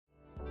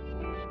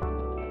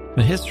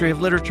The History of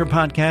Literature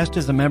podcast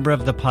is a member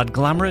of the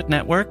Podglomerate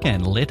Network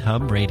and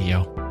LitHub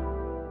Radio.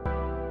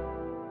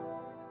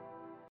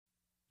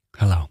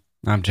 Hello,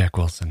 I'm Jack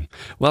Wilson.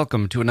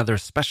 Welcome to another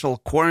special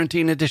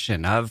quarantine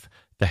edition of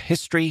The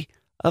History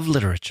of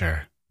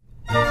Literature.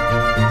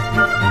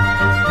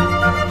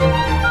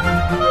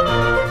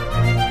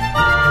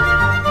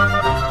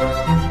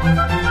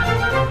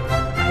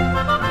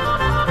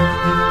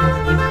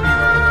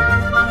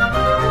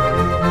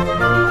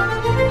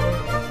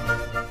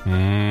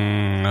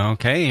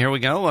 Okay, here we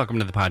go. Welcome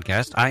to the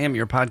podcast. I am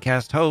your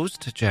podcast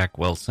host, Jack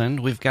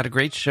Wilson. We've got a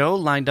great show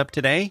lined up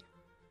today.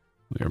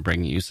 We are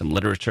bringing you some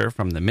literature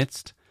from the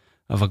midst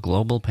of a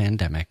global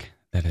pandemic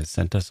that has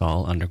sent us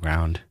all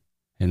underground.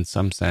 In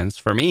some sense,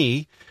 for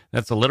me,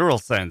 that's a literal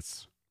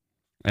sense,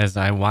 as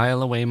I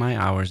while away my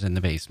hours in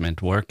the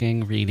basement,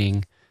 working,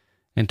 reading,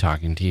 and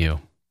talking to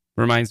you.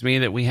 Reminds me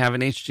that we have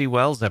an H.G.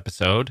 Wells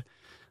episode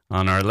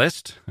on our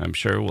list. I'm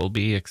sure we'll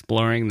be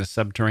exploring the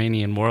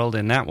subterranean world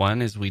in that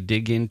one as we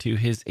dig into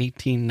his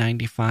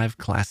 1895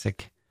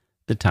 classic,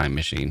 The Time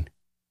Machine.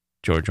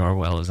 George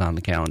Orwell is on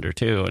the calendar,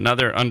 too.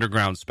 Another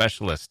underground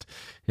specialist.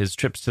 His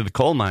trips to the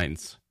coal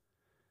mines,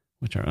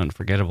 which are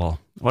unforgettable.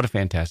 What a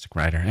fantastic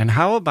writer. And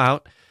how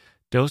about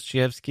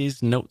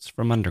Dostoevsky's Notes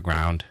from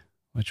Underground,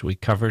 which we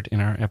covered in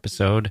our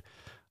episode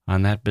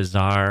on that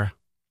bizarre,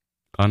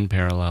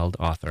 unparalleled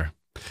author.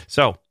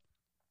 So,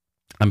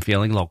 I'm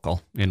feeling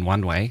local in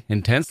one way,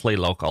 intensely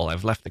local.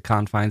 I've left the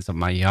confines of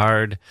my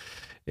yard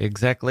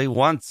exactly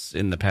once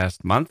in the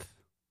past month.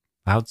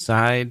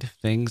 Outside,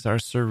 things are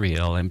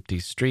surreal. Empty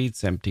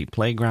streets, empty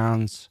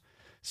playgrounds,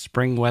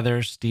 spring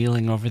weather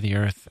stealing over the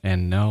earth,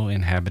 and no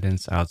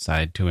inhabitants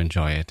outside to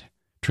enjoy it.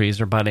 Trees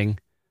are budding,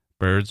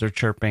 birds are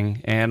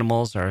chirping,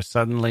 animals are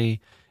suddenly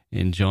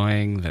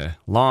enjoying the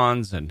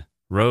lawns and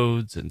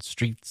roads and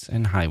streets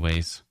and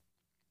highways.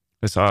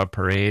 I saw a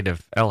parade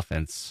of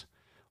elephants,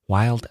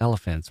 wild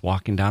elephants,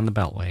 walking down the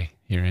Beltway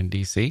here in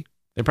D.C.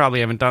 They probably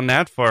haven't done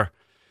that for,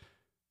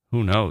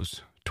 who knows,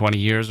 20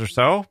 years or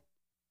so.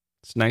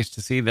 It's nice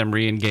to see them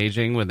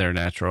re-engaging with their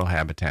natural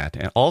habitat.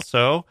 And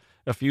also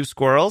a few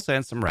squirrels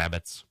and some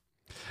rabbits.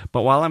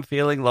 But while I'm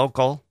feeling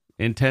local,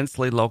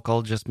 intensely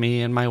local, just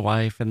me and my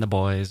wife and the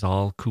boys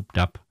all cooped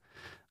up,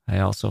 I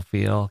also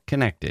feel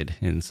connected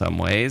in some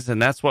ways.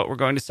 And that's what we're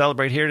going to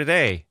celebrate here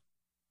today.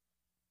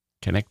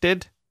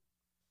 Connected?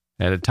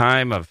 At a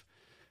time of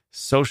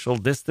social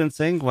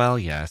distancing? Well,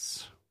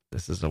 yes.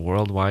 This is a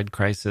worldwide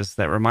crisis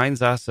that reminds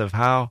us of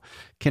how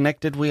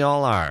connected we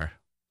all are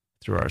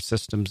through our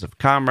systems of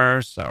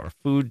commerce, our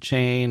food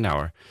chain,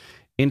 our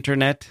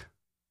internet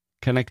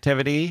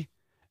connectivity,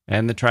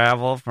 and the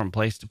travel from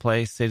place to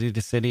place, city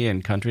to city,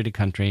 and country to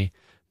country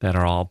that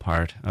are all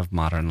part of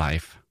modern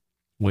life.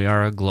 We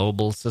are a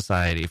global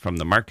society, from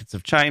the markets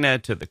of China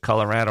to the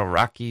Colorado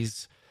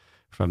Rockies,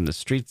 from the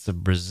streets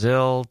of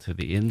Brazil to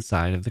the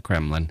inside of the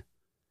Kremlin.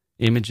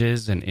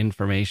 Images and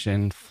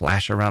information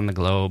flash around the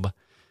globe,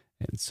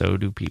 and so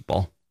do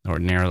people,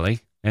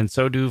 ordinarily, and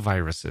so do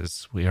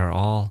viruses. We are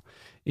all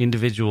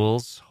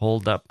individuals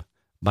holed up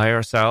by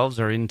ourselves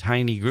or in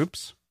tiny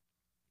groups,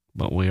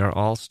 but we are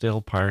all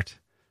still part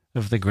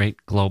of the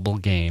great global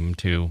game,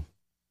 too.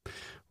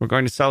 We're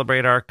going to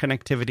celebrate our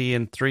connectivity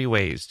in 3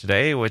 ways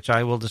today, which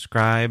I will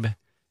describe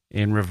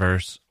in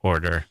reverse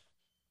order.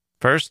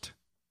 First,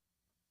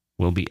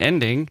 we'll be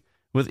ending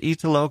with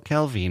Italo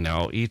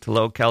Calvino.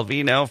 Italo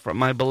Calvino from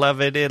my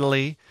beloved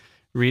Italy.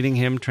 Reading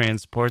him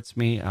transports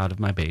me out of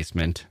my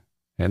basement.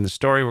 And the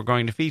story we're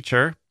going to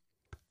feature,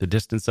 The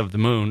Distance of the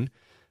Moon,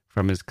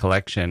 from his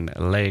collection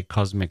Le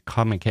Cosmic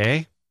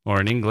Comique,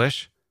 or in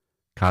English,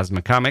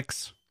 Cosmic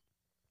Comics,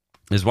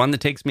 is one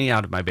that takes me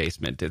out of my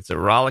basement. It's a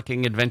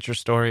rollicking adventure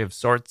story of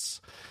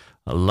sorts,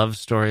 a love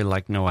story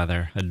like no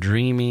other, a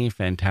dreamy,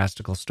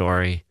 fantastical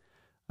story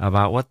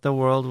about what the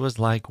world was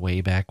like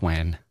way back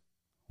when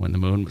the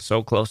moon was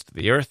so close to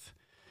the earth,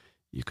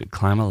 you could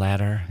climb a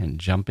ladder and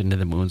jump into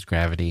the moon's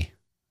gravity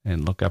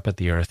and look up at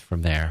the earth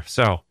from there.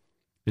 So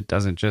it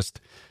doesn't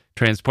just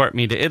transport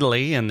me to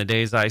Italy and the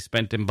days I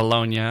spent in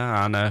Bologna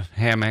on a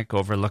hammock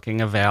overlooking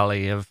a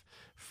valley of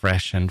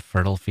fresh and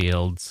fertile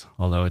fields,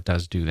 although it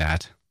does do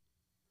that.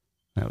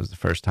 That was the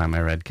first time I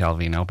read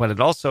Calvino. But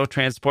it also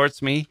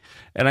transports me,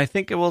 and I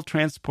think it will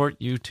transport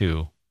you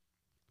too,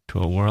 to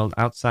a world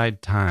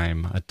outside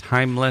time, a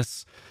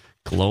timeless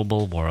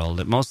global world.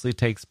 It mostly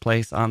takes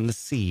place on the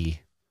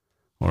sea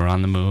or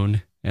on the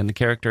moon, and the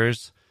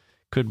characters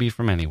could be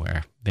from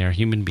anywhere. They are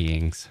human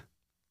beings.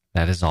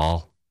 That is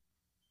all,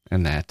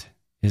 and that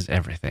is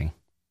everything.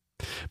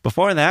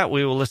 Before that,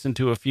 we will listen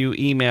to a few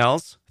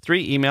emails,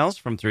 3 emails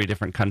from 3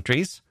 different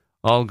countries,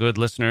 all good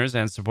listeners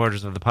and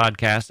supporters of the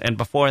podcast. And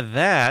before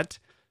that,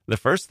 the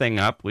first thing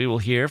up, we will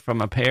hear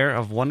from a pair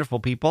of wonderful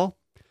people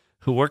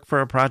who work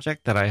for a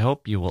project that I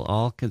hope you will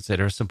all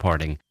consider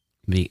supporting,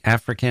 the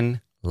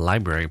African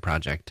Library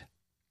Project.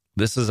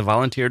 This is a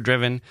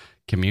volunteer-driven,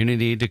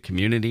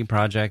 community-to-community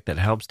project that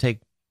helps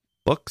take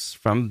books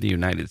from the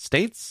United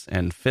States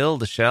and fill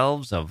the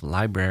shelves of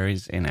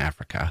libraries in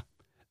Africa.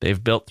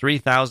 They've built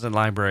 3,000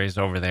 libraries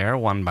over there,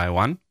 one by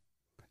one,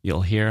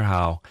 You'll hear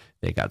how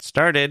they got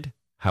started,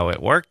 how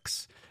it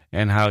works,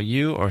 and how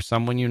you or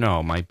someone you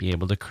know might be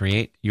able to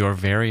create your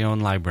very own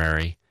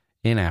library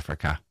in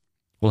Africa.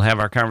 We'll have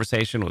our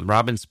conversation with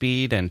Robin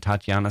Speed and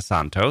Tatiana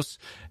Santos,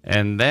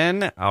 and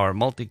then our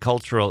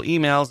multicultural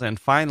emails, and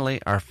finally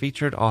our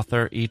featured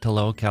author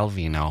Italo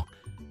Calvino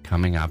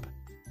coming up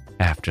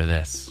after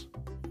this.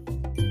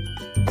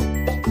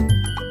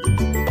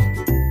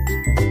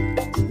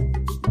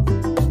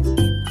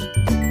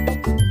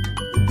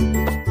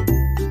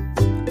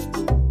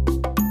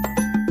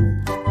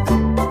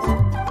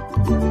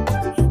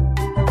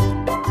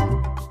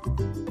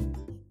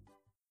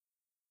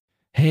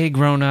 Hey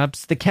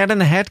grown-ups, the Cat in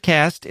the Hat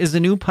Cast is a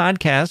new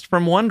podcast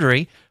from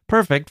Wondery,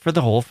 perfect for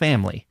the whole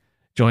family.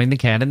 Join the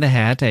Cat in the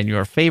Hat and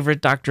your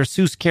favorite Dr.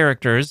 Seuss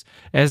characters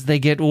as they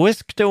get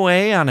whisked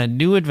away on a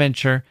new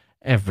adventure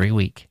every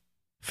week.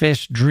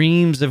 Fish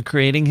dreams of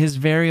creating his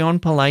very own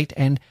polite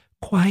and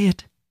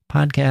quiet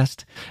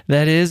podcast.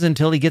 That is,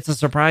 until he gets a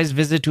surprise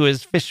visit to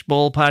his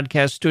Fishbowl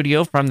podcast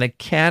studio from the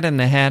Cat in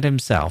the Hat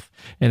himself,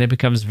 and it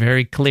becomes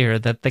very clear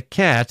that the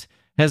cat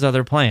has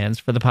other plans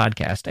for the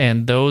podcast,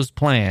 and those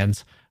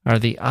plans are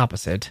the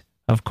opposite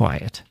of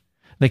quiet.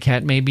 The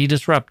cat may be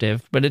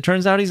disruptive, but it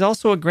turns out he's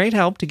also a great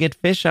help to get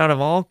fish out of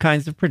all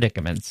kinds of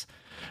predicaments.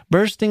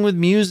 Bursting with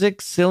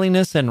music,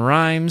 silliness, and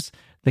rhymes,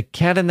 the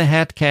Cat in the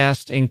Hat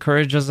Cast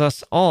encourages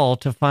us all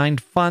to find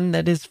fun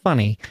that is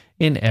funny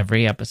in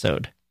every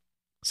episode.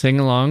 Sing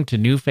along to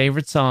new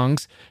favorite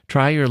songs,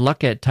 try your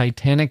luck at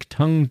Titanic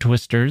tongue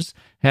twisters,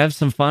 have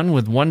some fun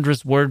with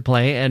wondrous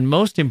wordplay, and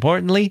most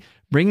importantly,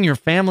 bring your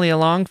family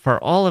along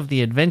for all of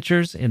the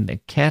adventures in the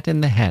Cat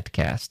in the Hat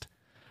Cast.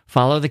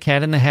 Follow the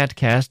Cat in the Hat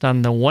Cast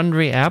on the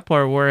Wondery app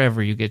or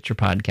wherever you get your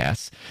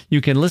podcasts.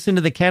 You can listen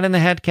to the Cat in the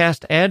Hat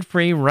Cast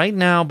ad-free right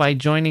now by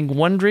joining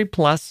Wondery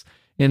Plus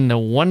in the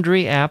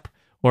Wondery app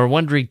or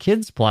Wondery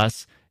Kids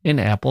Plus in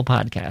Apple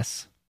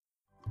Podcasts.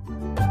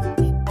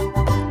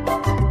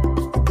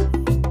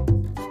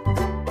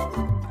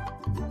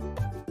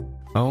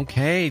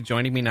 Okay,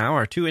 joining me now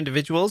are two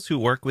individuals who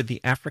work with the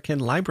African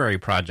Library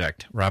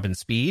Project, Robin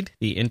Speed,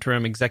 the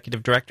Interim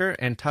Executive Director,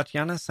 and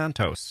Tatiana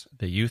Santos,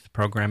 the Youth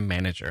Program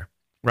Manager.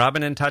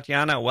 Robin and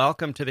Tatiana,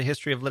 welcome to the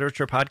History of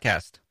Literature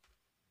podcast.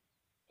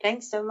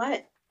 Thanks so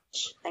much.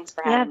 Thanks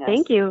for having us. Yeah,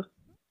 thank you.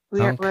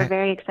 We're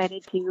very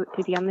excited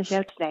to be on the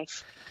show today.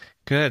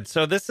 Good.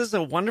 So this is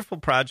a wonderful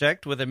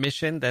project with a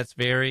mission that's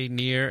very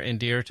near and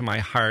dear to my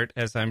heart,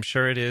 as I'm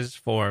sure it is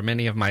for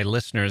many of my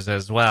listeners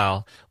as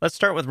well. Let's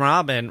start with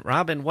Robin.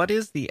 Robin, what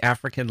is the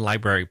African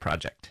Library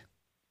Project?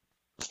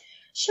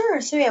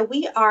 Sure. So,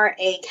 we are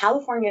a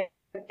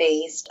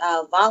California-based,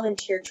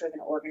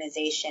 volunteer-driven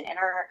organization, and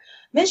our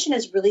mission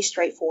is really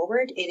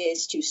straightforward. It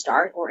is to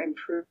start or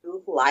improve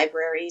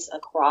libraries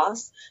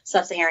across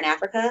sub-Saharan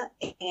Africa,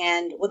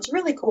 and what's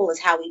really cool is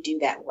how we do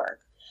that work.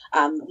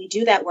 We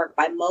do that work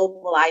by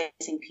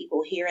mobilizing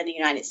people here in the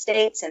United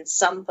States and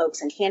some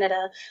folks in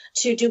Canada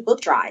to do book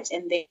drives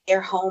in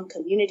their home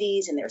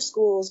communities, in their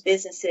schools,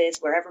 businesses,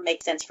 wherever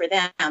makes sense for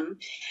them.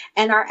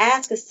 And our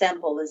ask is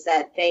simple, is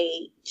that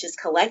they just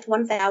collect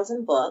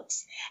 1,000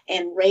 books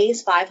and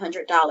raise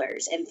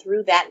 $500. And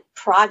through that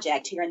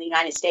project here in the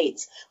United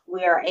States,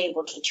 we are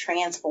able to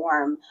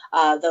transform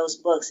those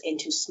books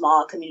into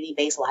small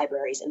community-based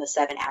libraries in the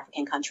 7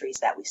 African countries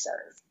that we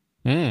serve.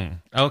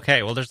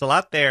 Okay, well, there's a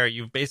lot there.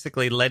 You've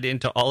basically led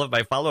into all of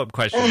my follow-up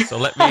questions, so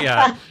let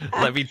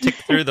me tick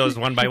through those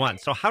one by one.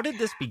 So how did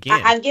this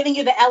begin? I'm giving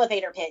you the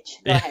elevator pitch.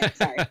 Go ahead,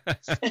 sorry.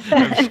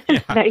 Yeah.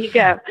 There you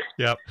go.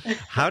 Yep.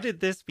 How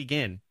did this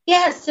begin?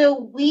 Yeah, so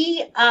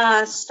we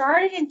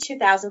started in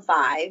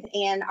 2005,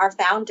 and our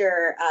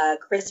founder,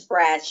 Chris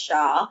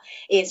Bradshaw,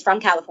 is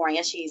from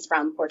California. She's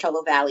from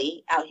Portola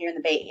Valley out here in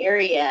the Bay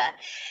Area,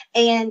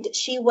 and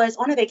she was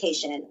on a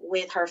vacation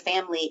with her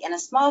family in a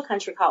small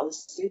country called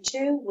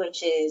Lesotho,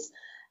 which is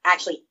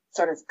actually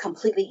sort of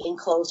completely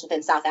enclosed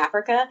within South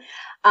Africa.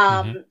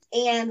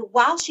 And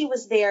while she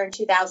was there in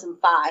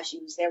 2005, she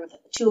was there with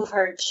 2 of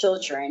her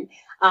children.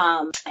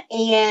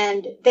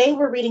 And they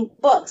were reading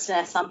books, and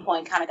at some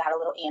point kind of got a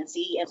little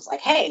antsy. It was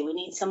like, hey, we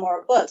need some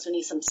more books. We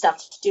need some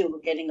stuff to do. We're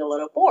getting a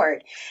little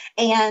bored.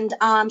 And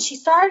she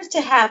started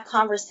to have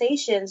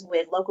conversations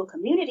with local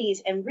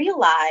communities and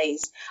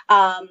realized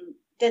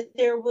that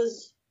there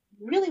was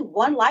really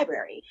one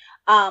library,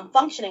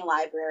 functioning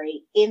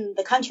library in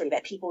the country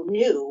that people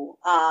knew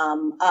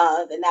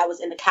of, and that was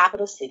in the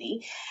capital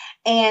city.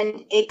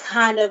 And it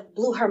kind of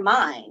blew her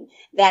mind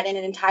that in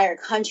an entire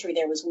country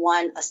there was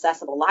one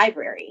accessible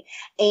library.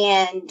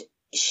 And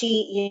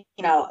she,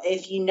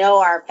 if you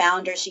know our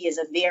founder, she is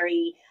a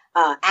very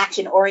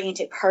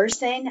action-oriented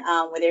person.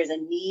 Where there's a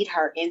need,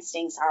 her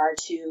instincts are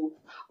to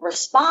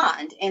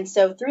respond. And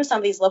so through some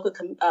of these local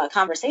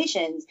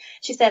conversations,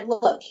 she said,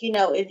 look,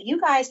 if you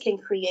guys can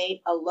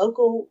create a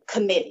local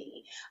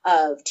committee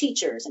of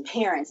teachers and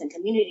parents and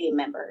community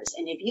members.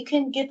 And if you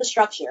can get the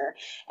structure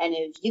and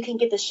if you can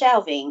get the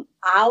shelving,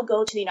 I'll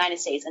go to the United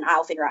States and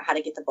I'll figure out how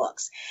to get the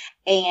books.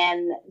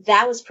 And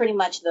that was pretty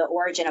much the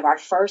origin of our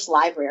first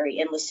library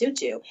in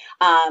Lesotho.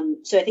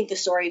 So I think the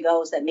story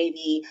goes that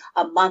maybe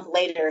a month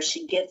later,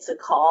 she gets a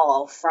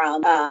call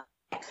from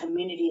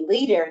community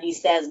leader, and he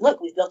says,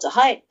 look, we've built a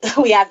hut,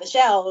 we have the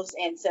shelves.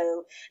 And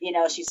so,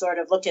 she sort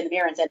of looked in the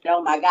mirror and said,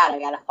 oh my God, I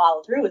got to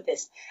follow through with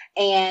this.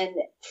 And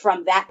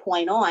from that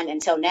point on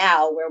until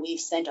now, where we've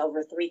sent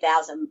over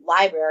 3,000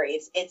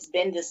 libraries, it's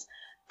been this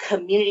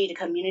community to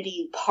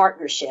community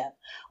partnership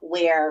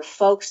where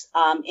folks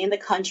in the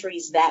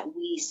countries that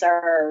we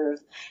serve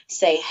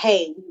say,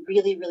 hey, we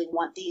really, really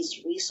want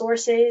these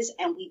resources.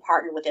 And we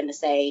partner with them to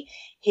say,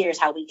 here's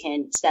how we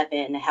can step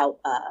in and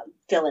help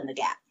fill in the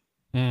gap.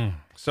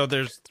 So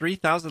there's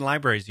 3,000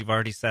 libraries you've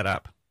already set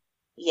up.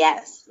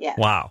 Yes.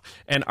 Wow.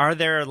 And are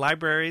there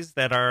libraries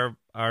that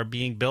are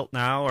being built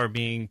now or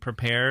being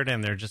prepared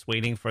and they're just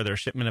waiting for their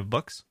shipment of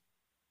books?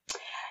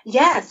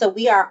 Yeah. So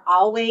we are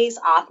always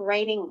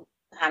operating,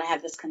 kind of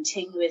have this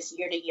continuous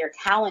year-to-year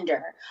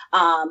calendar.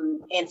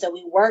 And so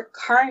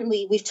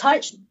we've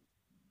touched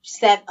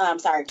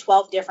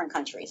 12 different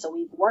countries. So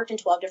we've worked in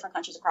 12 different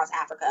countries across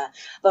Africa,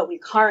 but we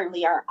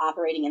currently are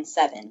operating in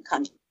 7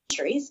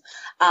 countries.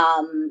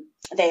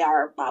 They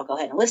are, I'll go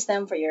ahead and list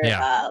them for your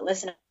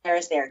listeners.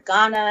 They're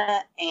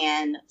Ghana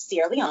and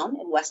Sierra Leone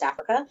in West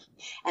Africa.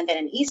 And then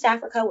in East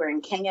Africa, we're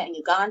in Kenya and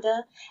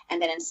Uganda.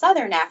 And then in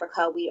Southern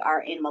Africa, we are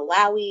in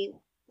Malawi,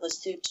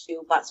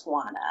 Lesotho,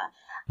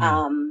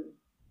 Botswana.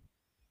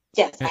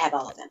 Yes, I have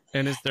all of them.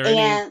 And is there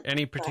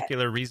any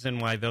particular reason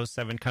why those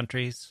 7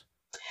 countries?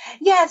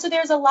 Yeah, so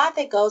there's a lot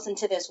that goes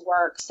into this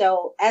work.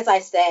 So as I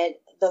said,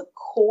 the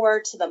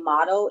core to the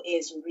model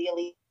is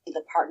really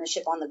the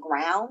partnership on the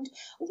ground.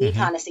 We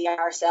kind of see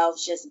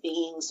ourselves just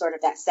being sort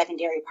of that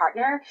secondary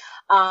partner.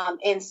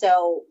 And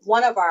so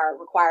one of our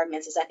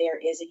requirements is that there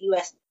is a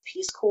U.S.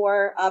 Peace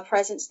Corps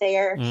presence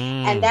there.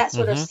 And that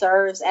sort of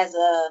serves as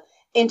a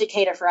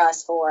indicator for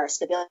us for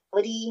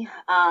stability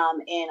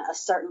and a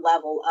certain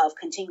level of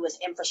continuous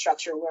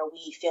infrastructure where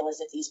we feel as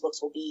if these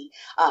books will be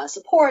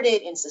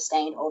supported and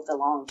sustained over the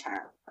long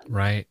term.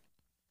 Right.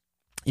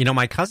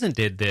 My cousin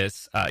did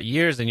this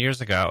years and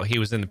years ago. He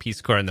was in the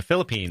Peace Corps in the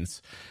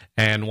Philippines,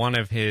 and one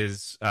of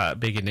his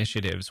big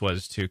initiatives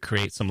was to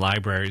create some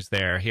libraries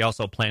there. He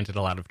also planted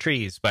a lot of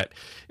trees, but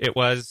it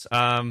was,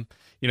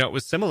 it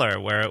was similar,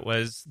 where it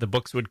was the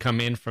books would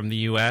come in from the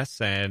U.S.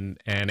 and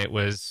it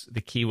was, the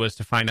key was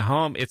to find a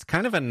home. It's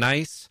kind of a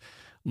nice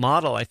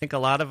model. I think a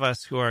lot of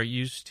us who are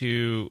used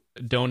to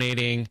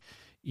donating,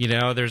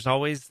 there's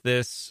always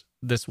this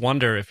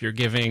wonder if you're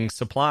giving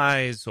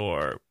supplies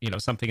or,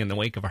 something in the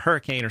wake of a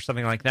hurricane or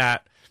something like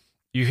that.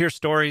 You hear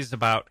stories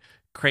about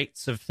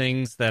crates of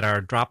things that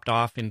are dropped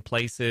off in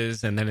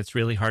places, and then it's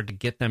really hard to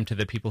get them to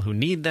the people who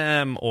need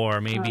them,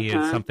 or maybe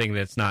it's something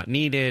that's not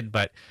needed.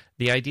 But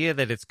the idea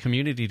that it's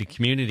community to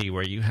community,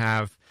 where you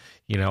have,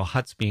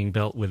 huts being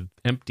built with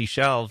empty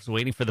shelves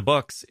waiting for the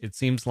books, it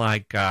seems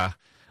like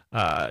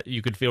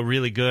you could feel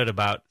really good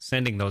about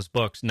sending those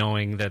books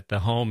knowing that the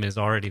home is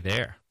already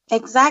there.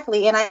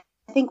 Exactly. And I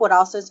think what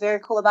also is very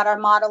cool about our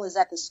model is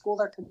that the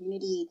school or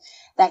community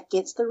that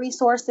gets the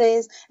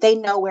resources, they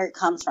know where it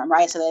comes from,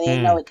 right? So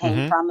they know it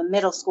came from a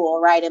middle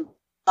school, right, in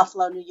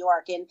Buffalo, New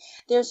York. And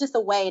there's just a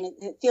way, and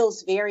it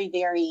feels very,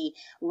 very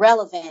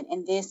relevant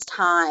in this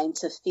time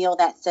to feel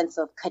that sense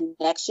of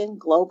connection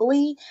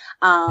globally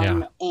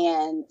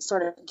and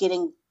sort of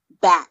getting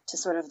back to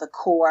sort of the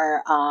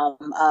core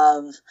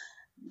of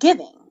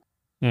giving,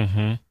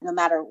 no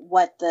matter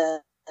what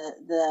the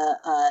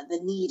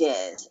need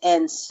is.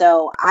 And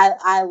so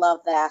I love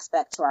that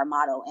aspect to our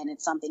model, and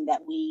it's something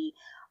that we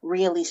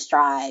really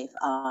strive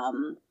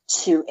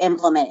to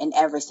implement in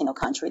every single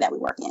country that we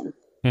work in.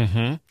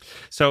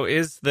 So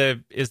is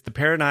the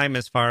paradigm,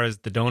 as far as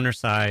the donor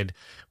side,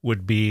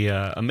 would be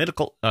a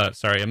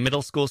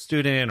middle school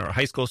student or a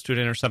high school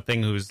student or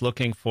something who's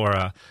looking for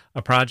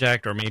a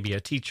project, or maybe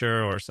a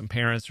teacher or some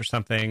parents or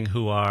something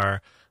who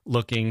are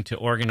looking to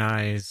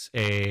organize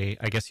I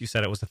guess you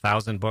said it was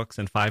 1,000 books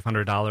and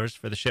 $500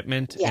 for the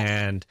shipment. Yes.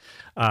 And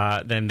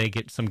then they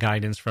get some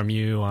guidance from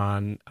you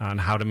on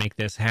how to make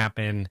this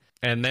happen.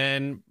 And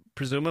then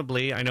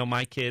presumably, I know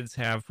my kids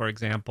have, for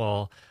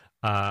example,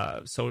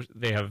 so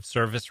they have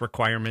service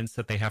requirements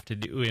that they have to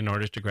do in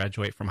order to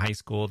graduate from high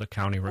school. The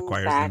county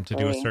requires them to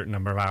do a certain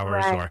number of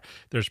hours, or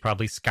there's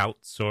probably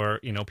scouts or,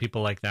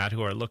 people like that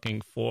who are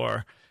looking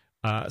for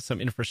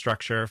some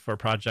infrastructure for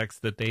projects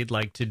that they'd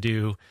like to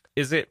do.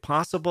 Is it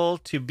possible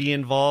to be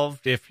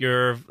involved if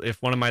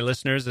one of my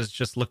listeners is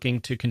just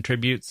looking to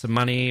contribute some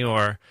money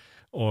or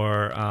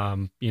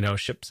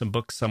ship some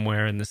books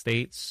somewhere in the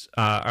States?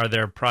 Are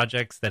there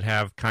projects that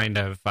have kind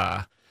of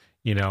a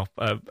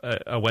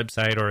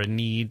website or a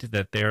need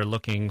that they're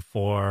looking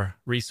for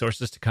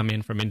resources to come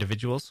in from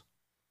individuals?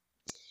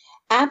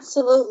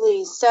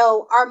 Absolutely.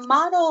 So our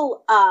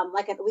model,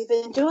 we've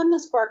been doing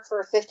this work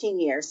for 15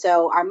 years.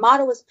 So our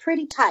model is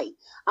pretty tight,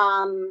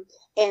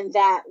 in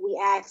that we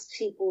ask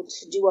people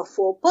to do a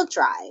full book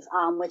drive,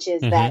 which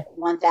is Mm-hmm. that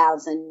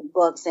 1,000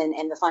 books and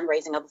the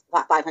fundraising of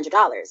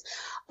 $500.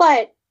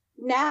 But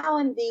now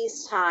in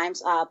these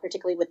times,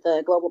 particularly with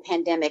the global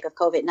pandemic of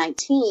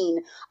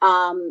COVID-19,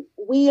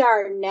 we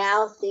are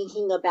now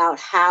thinking about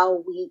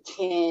how we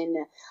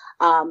can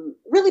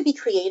really be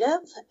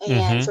creative and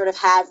Mm-hmm. sort of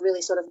have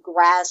really sort of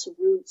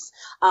grassroots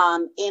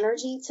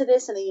energy to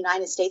this in the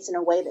United States in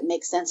a way that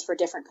makes sense for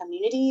different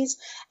communities.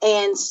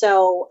 And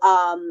so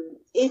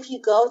if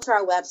you go to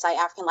our website,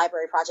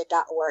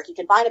 AfricanLibraryProject.org, you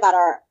can find out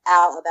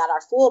about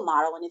our full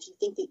model. And if you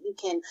think that you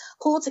can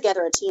pull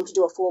together a team to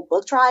do a full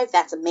book drive,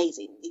 that's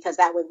amazing, because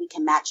that way we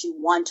can match you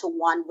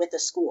one-to-one with a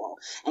school,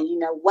 and you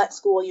know what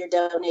school you're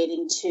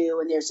donating to,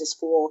 and there's this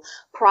full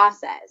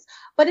process.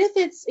 But if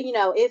it's,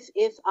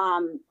 if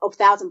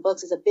 1,000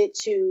 books is a bit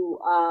too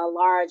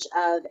large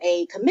of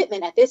a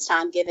commitment at this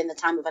time, given the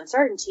time of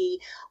uncertainty,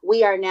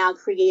 we are now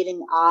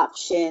creating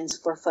options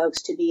for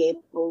folks to be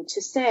able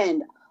to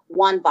send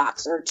one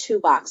box or two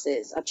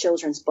boxes of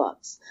children's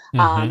books.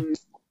 Mm-hmm.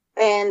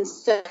 And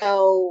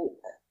so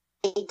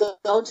you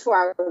go to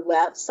our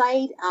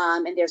website,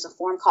 and there's a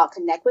form called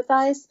Connect with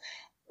Us.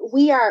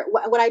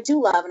 What I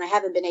do love, and I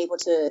haven't been able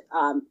to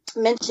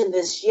mention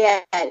this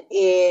yet,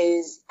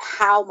 is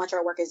how much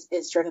our work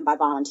is driven by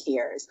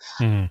volunteers.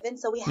 Mm-hmm. And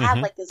so we have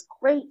like this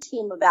great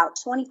team, about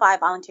 25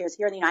 volunteers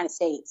here in the United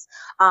States,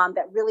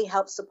 that really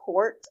help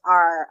support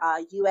our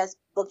U.S.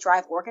 book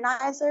drive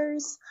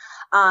organizers.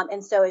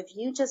 And so if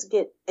you just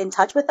get in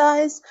touch with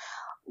us,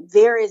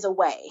 there is a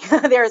way,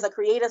 there is a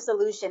creative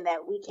solution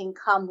that we can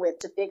come with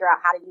to figure out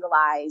how to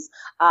utilize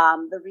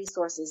the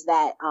resources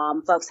that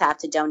folks have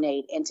to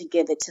donate and to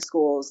give it to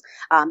schools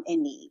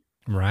in need.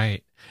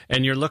 Right.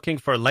 And you're looking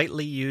for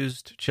lightly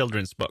used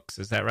children's books,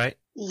 is that right?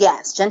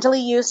 Yes, gently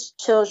used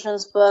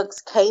children's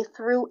books, K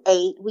through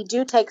 8. We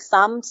do take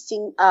some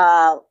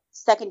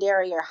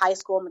secondary or high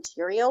school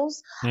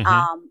materials,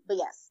 but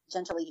yes,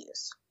 gently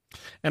used.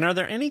 And are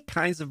there any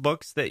kinds of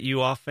books that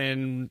you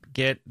often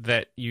get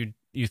that you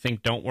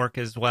think don't work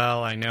as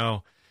well? I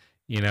know,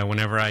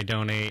 whenever I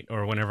donate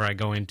or whenever I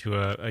go into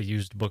a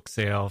used book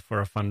sale for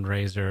a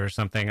fundraiser or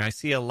something, I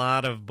see a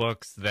lot of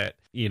books that,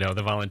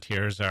 the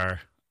volunteers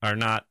are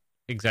not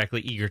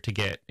exactly eager to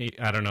get.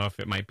 I don't know if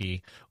it might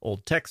be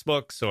old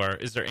textbooks, or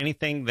is there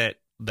anything that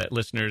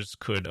listeners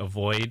could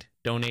avoid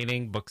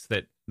donating, books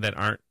that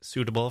aren't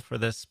suitable for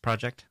this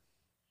project?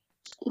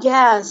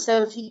 Yeah,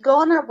 so if you go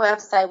on our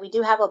website, we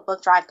do have a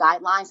book drive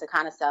guidelines that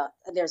kind of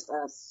there's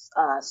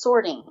a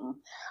sorting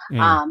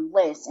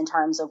list in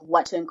terms of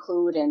what to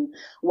include and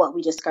what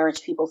we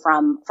discourage people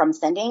from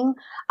sending.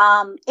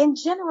 In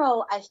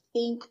general, I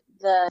think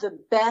the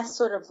best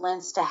sort of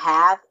lens to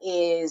have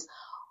is,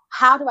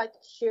 how do I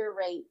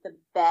curate the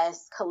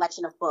best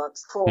collection of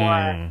books for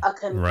a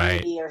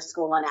community or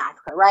school in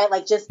Africa, right?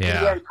 Like, just be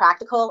very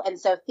practical. And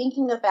so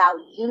thinking about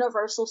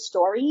universal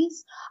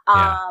stories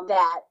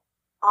that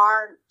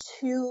aren't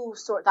too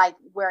sort of like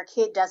where a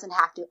kid doesn't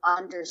have to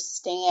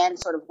understand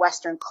sort of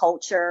Western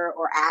culture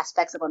or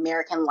aspects of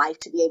American life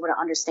to be able to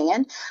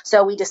understand.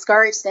 So we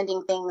discourage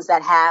sending things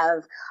that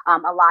have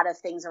a lot of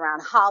things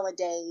around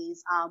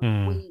holidays.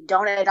 We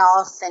don't at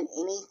all send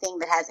anything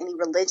that has any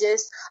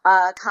religious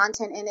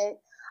content in it.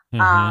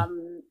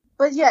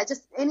 But yeah,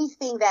 just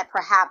anything that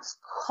perhaps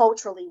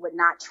culturally would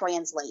not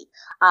translate.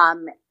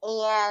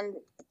 And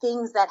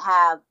things that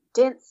have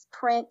dense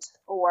print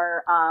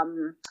or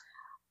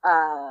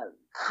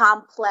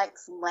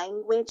complex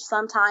language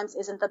sometimes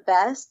isn't the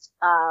best.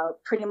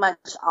 Pretty much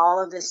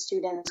all of the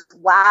students,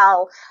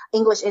 while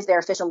English is their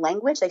official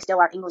language, they still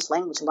are English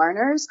language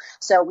learners.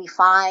 So we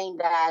find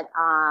that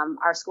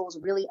our schools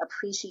really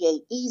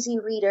appreciate easy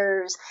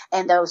readers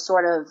and those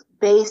sort of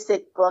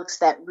basic books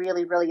that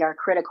really, really are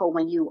critical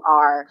when you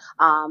are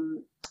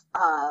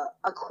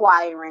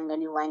acquiring a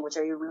new language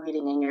or you're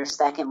reading in your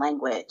second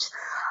language.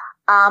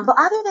 But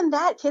other than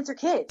that, kids are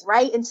kids,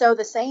 right? And so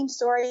the same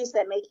stories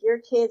that make your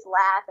kids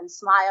laugh and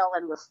smile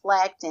and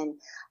reflect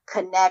and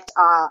connect,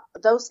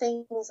 those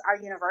things are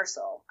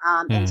universal.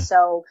 And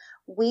so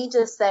we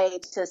just say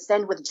to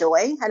send with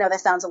joy. I know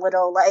that sounds a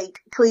little like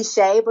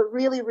cliche, but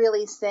really,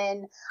 really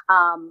send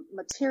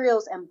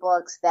materials and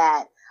books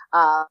that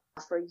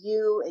for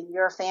you and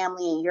your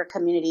family and your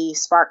community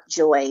spark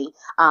joy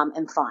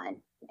and fun.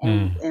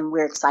 And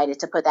we're excited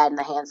to put that in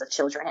the hands of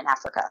children in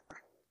Africa.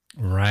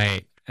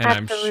 Right. And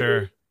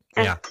Absolutely.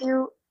 I'm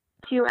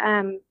sure,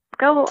 and to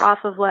go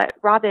off of what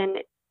Robin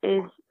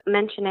is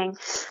mentioning,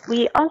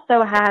 we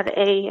also have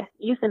a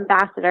youth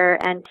ambassador,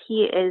 and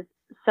he is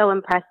so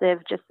impressive,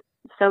 just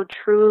so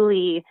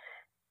truly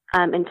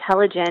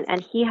intelligent,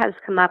 and he has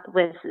come up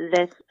with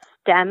this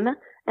STEM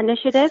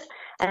initiative.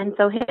 And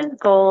so his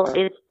goal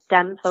is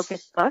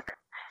STEM-focused books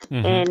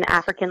in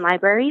African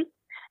libraries.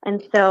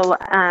 And so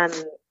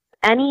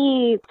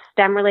any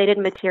STEM-related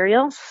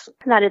material,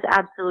 that is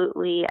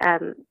absolutely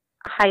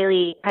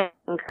highly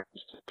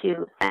encouraged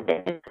to send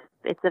it if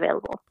it's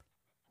available.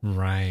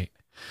 Right.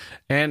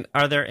 And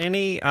are there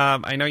any,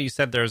 I know you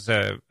said there's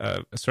a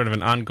sort of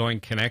an ongoing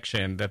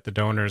connection that the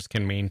donors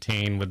can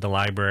maintain with the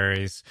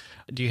libraries.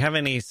 Do you have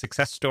any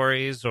success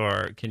stories,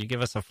 or can you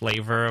give us a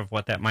flavor of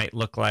what that might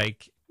look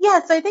like?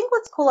 Yeah, so I think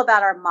what's cool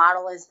about our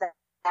model is that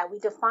we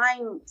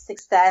define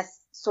success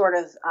sort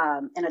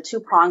of in a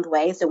two-pronged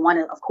way. So one,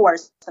 of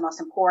course, the most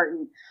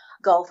important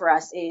goal for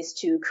us is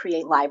to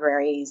create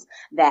libraries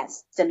that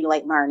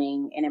stimulate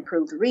learning and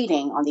improve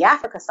reading on the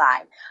Africa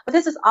side. But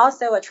this is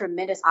also a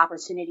tremendous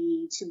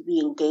opportunity to be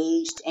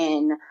engaged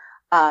in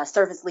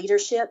service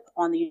leadership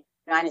on the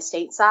United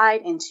States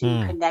side and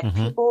to connect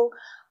people.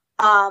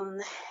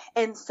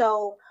 And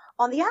so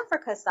on the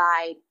Africa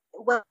side,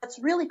 what's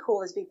really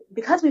cool is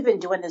because we've been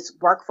doing this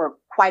work for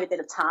quite a bit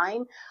of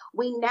time,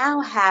 we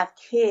now have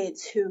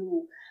kids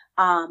who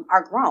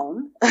are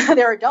grown.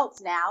 They're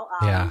adults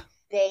now.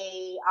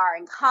 They are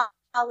in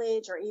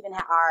college or even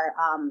are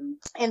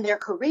in their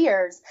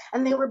careers,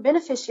 and they were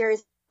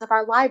beneficiaries of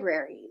our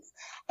libraries.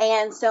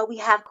 And so we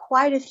have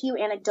quite a few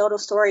anecdotal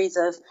stories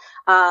of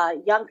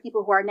young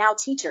people who are now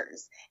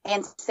teachers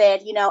and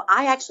said, you know,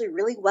 I actually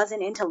really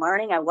wasn't into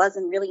learning. I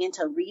wasn't really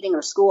into reading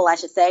or school, I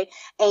should say.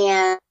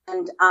 And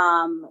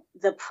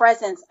the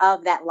presence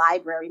of that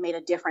library made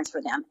a difference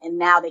for them. And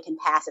now they can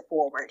pass it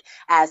forward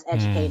as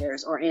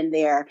educators or in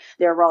their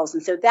roles.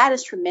 And so that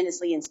is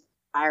tremendously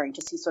inspiring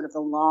to see sort of the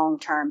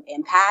long-term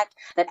impact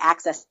that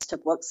access to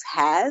books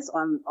has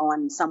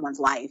on someone's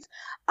life.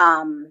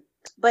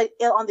 But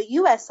on the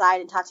U.S.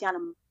 side, and Tatiana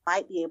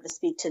might be able to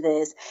speak to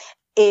this,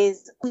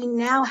 is we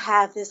now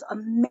have this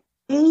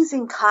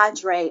amazing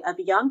cadre of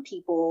young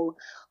people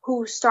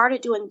who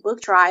started doing book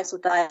drives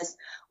with us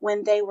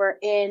when they were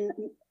in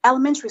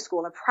elementary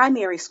school or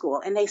primary school,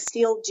 and they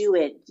still do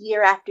it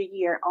year after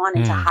year on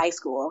into high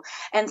school.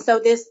 And so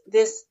this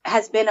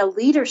has been a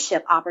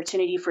leadership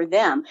opportunity for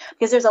them,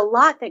 because there's a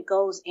lot that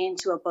goes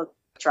into a book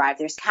drive.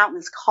 There's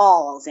countless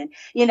calls and,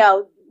 you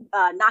know,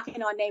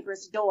 knocking on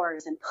neighbors'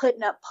 doors and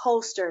putting up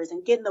posters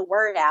and getting the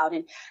word out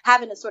and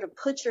having to sort of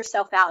put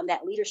yourself out in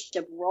that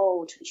leadership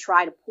role to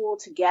try to pull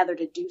together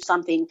to do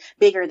something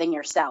bigger than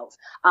yourself.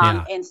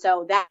 And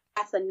so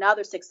that's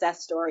another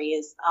success story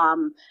is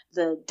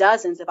the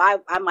dozens of,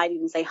 I might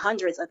even say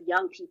hundreds of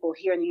young people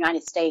here in the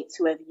United States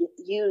who have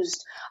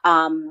used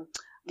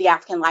the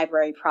African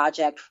Library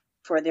Project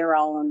for their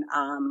own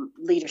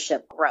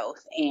leadership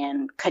growth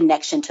and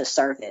connection to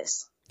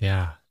service.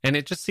 Yeah. And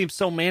it just seems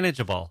so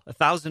manageable.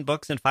 1,000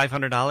 books and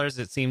 $500.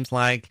 It seems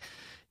like,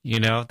 you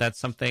know, that's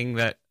something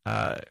that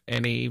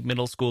any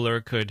middle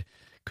schooler could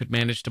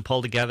manage to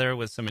pull together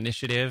with some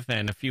initiative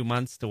and a few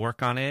months to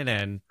work on it.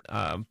 And,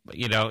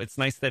 you know, it's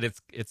nice that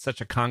it's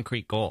such a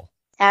concrete goal.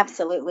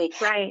 Absolutely.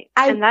 Right.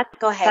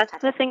 Go ahead.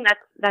 That's the thing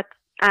that's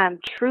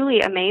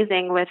truly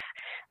amazing with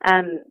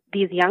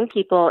these young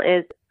people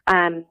is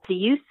the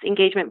youth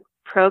engagement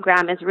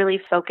program is really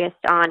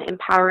focused on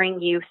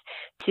empowering youth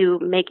to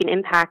make an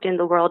impact in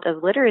the world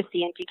of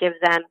literacy and to give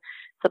them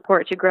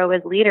support to grow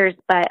as leaders.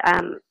 But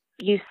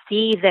you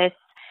see this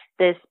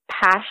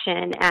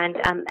passion and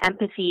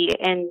empathy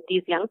in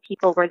these young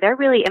people where they're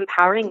really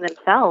empowering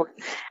themselves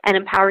and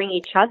empowering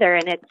each other.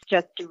 And it's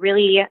just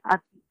really a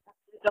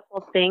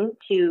beautiful thing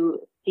to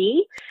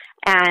see.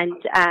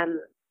 And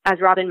as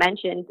Robin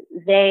mentioned,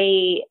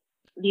 these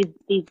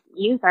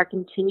youth are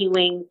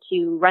continuing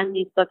to run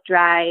these book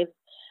drives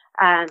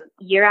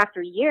year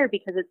after year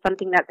because it's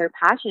something that they're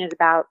passionate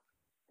about.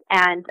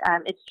 And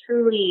it's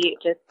truly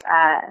just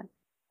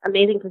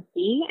amazing to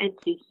see and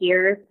to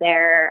hear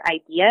their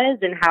ideas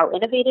and how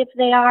innovative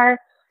they are.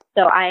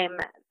 So I'm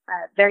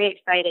very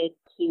excited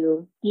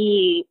to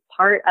be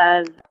part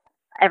of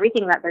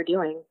everything that they're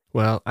doing.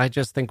 Well, I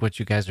just think what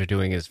you guys are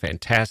doing is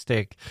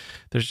fantastic.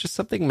 There's just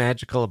something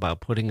magical about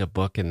putting a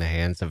book in the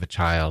hands of a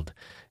child,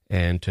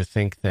 and to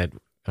think that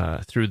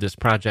through this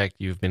project,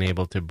 you've been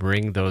able to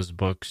bring those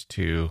books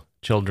to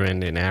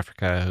children in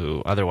Africa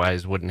who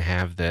otherwise wouldn't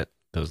have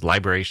those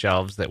library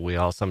shelves that we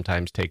all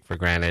sometimes take for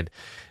granted,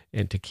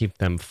 and to keep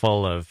them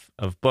full of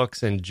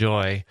books and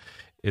joy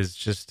is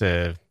just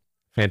a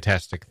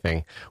fantastic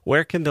thing.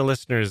 Where can the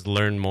listeners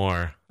learn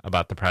more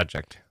about the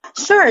project?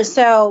 Sure.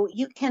 So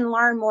you can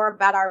learn more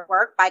about our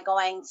work by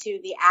going to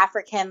the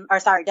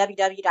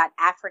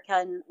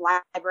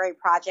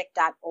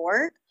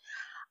www.africanlibraryproject.org.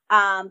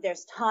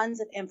 There's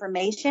tons of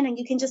information, and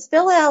you can just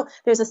fill out.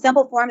 There's a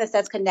simple form that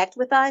says connect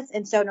with us.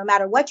 And so no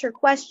matter what your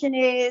question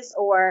is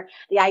or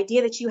the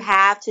idea that you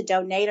have to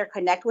donate or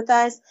connect with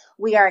us,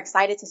 we are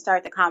excited to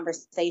start the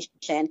conversation.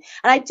 And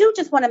I do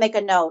just want to make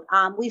a note.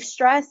 We've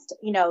stressed,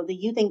 the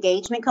youth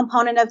engagement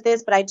component of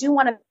this, but I do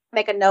want to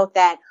make a note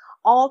that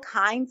all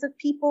kinds of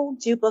people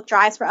do book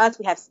drives for us.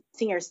 We have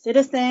senior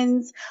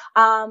citizens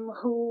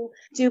who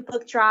do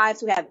book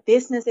drives. We have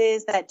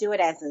businesses that do it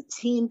as a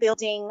team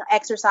building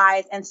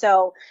exercise. And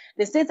so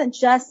this isn't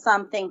just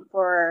something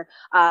for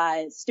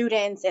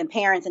students and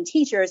parents and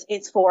teachers.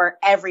 It's for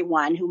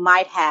everyone who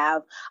might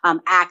have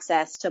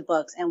access to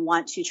books and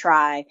want to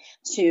try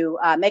to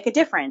make a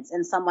difference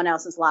in someone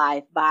else's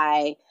life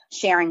by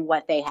sharing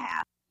what they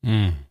have.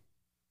 The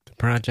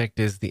project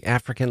is the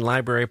African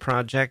Library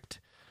Project.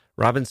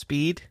 Robin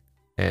Speed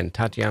and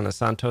Tatiana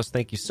Santos,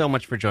 thank you so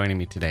much for joining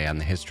me today on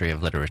the History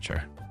of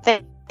Literature.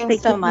 Thank you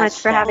so much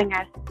for having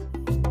us.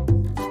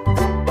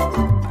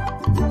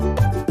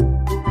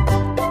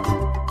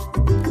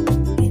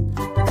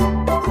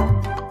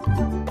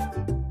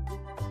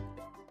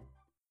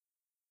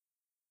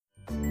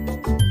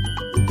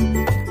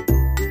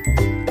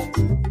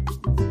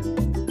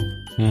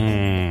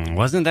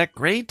 Wasn't that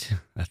great?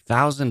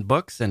 1,000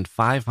 books and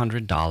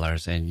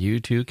 $500, and you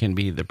too can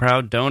be the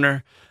proud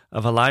donor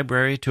of a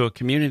library to a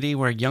community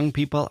where young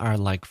people are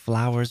like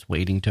flowers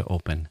waiting to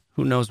open.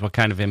 Who knows what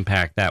kind of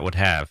impact that would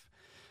have?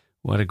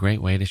 What a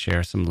great way to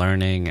share some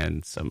learning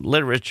and some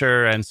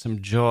literature and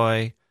some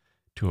joy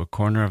to a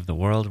corner of the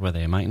world where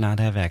they might not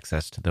have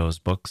access to those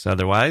books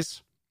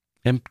otherwise.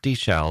 Empty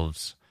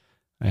shelves.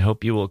 I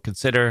hope you will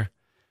consider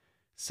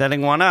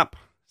setting up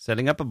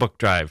a book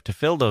drive to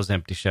fill those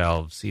empty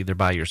shelves, either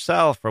by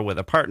yourself or with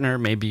a partner.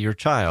 Maybe your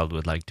child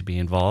would like to be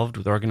involved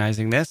with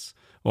organizing this,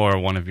 or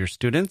one of your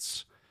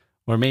students,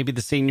 or maybe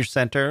the senior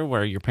center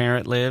where your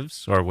parent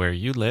lives or where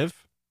you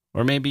live,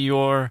 or maybe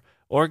your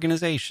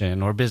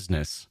organization or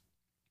business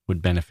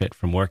would benefit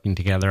from working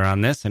together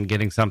on this and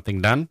getting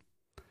something done.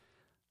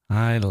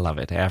 I love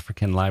it.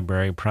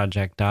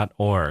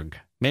 AfricanLibraryProject.org.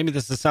 Maybe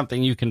this is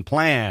something you can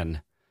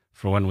plan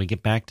for when we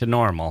get back to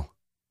normal.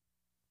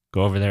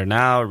 Go over there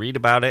now, read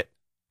about it,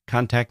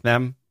 contact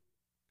them,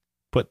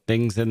 put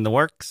things in the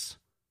works.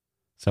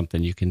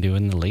 Something you can do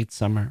in the late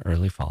summer,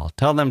 early fall.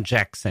 Tell them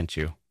Jack sent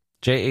you.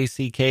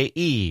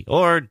 Jacke,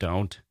 or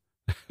don't.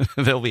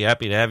 They'll be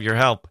happy to have your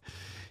help.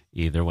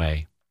 Either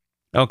way.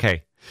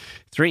 Okay,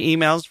 3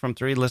 emails from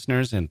 3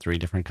 listeners in 3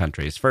 different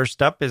countries.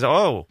 First up is,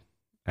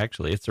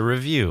 it's a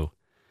review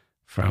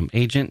from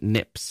Agent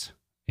Nips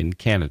in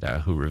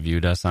Canada, who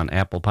reviewed us on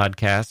Apple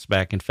Podcasts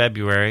back in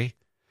February.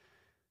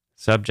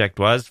 Subject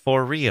was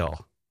For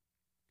Real.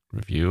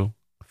 Review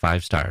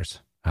 5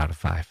 stars out of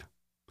 5.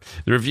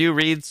 The review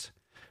reads,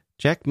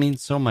 Jack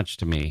means so much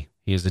to me.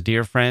 He is a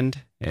dear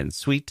friend and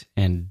sweet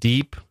and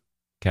deep,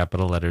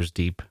 capital letters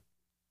deep,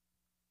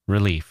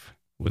 relief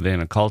within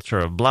a culture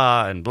of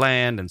blah and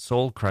bland and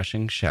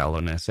soul-crushing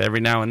shallowness. Every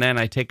now and then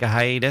I take a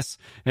hiatus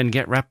and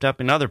get wrapped up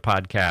in other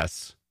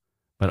podcasts,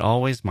 but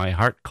always my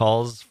heart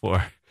calls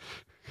for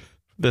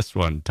this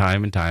one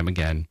time and time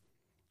again.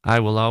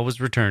 I will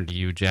always return to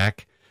you,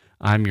 Jack.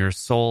 I'm your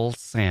soul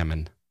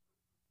salmon,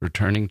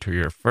 returning to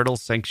your fertile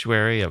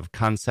sanctuary of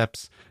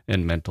concepts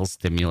and mental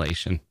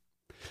stimulation,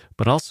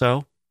 but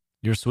also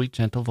your sweet,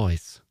 gentle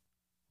voice,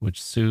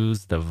 which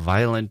soothes the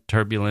violent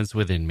turbulence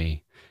within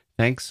me.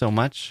 Thanks so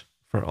much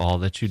for all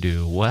that you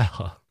do.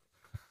 Well,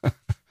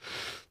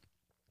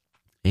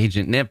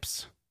 Agent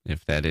Nips,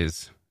 if that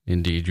is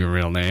indeed your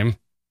real name,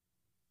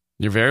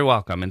 you're very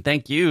welcome, and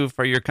thank you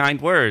for your kind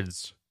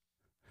words.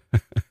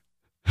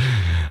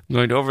 I'm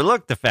going to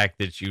overlook the fact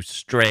that you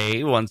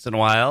stray once in a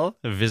while,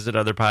 visit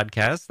other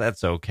podcasts.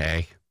 That's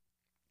okay.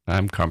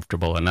 I'm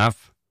comfortable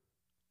enough,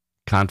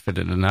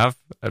 confident enough.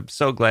 I'm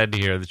so glad to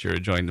hear that you're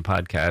enjoying the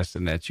podcast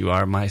and that you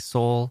are my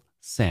soul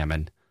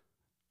salmon,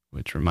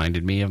 which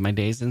reminded me of my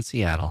days in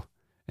Seattle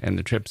and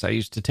the trips I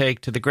used to take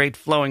to the great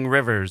flowing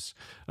rivers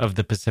of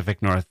the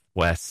Pacific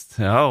Northwest.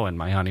 Oh, and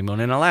my honeymoon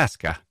in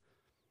Alaska,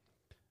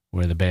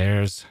 where the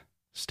bears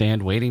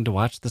stand waiting to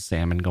watch the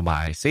salmon go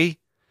by. See?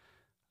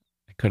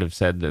 Could have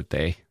said that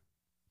they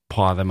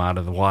paw them out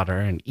of the water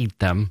and eat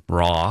them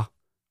raw,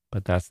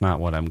 but that's not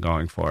what I'm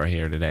going for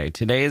here today.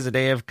 Today is a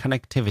day of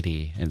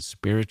connectivity and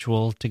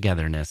spiritual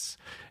togetherness.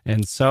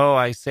 And so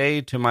I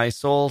say to my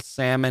soul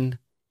salmon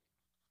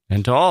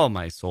and to all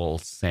my soul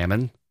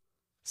salmon,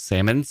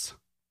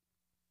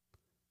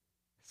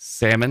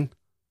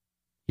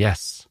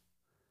 yes,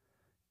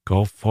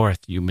 go forth,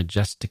 you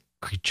majestic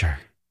creature,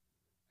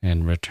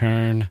 and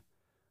return,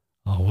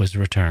 always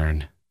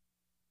return.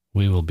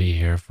 We will be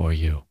here for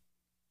you.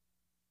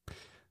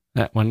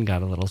 That one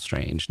got a little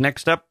strange.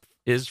 Next up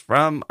is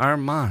from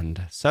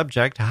Armand.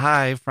 Subject,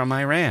 hi from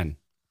Iran.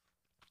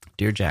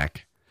 Dear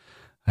Jack,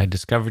 I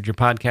discovered your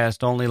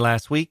podcast only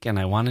last week, and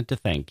I wanted to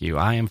thank you.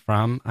 I am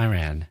from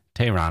Iran,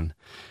 Tehran,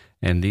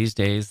 and these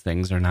days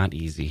things are not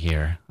easy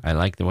here. I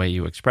like the way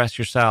you express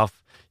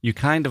yourself. You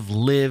kind of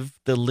live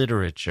the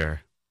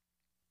literature.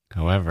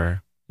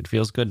 However, it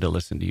feels good to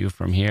listen to you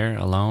from here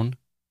alone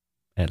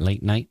at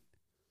late night.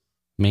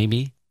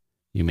 Maybe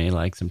you may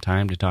like some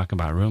time to talk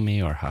about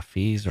Rumi or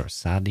Hafiz or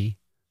Sadi,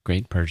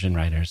 great Persian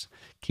writers.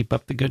 Keep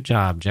up the good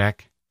job,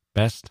 Jack.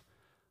 Best,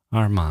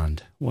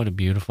 Armand. What a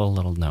beautiful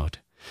little note.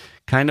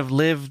 Kind of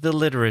live the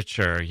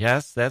literature.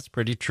 Yes, that's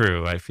pretty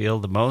true. I feel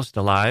the most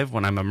alive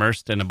when I'm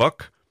immersed in a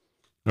book,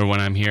 or when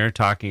I'm here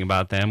talking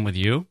about them with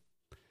you,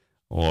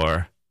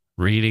 or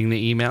reading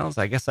the emails.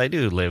 I guess I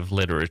do live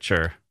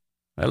literature.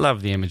 I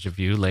love the image of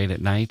you late at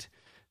night,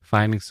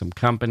 finding some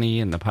company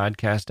in the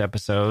podcast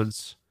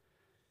episodes.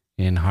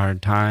 In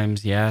hard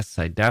times, yes,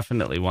 I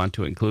definitely want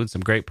to include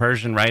some great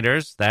Persian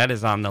writers. That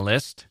is on the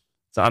list.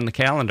 It's on the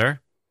calendar.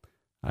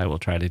 I will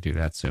try to do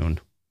that soon.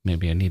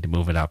 Maybe I need to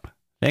move it up.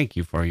 Thank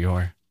you for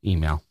your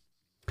email.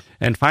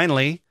 And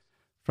finally,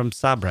 from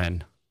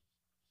Sabren.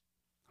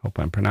 Hope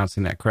I'm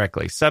pronouncing that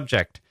correctly.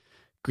 Subject,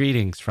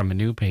 greetings from a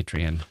new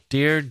Patreon.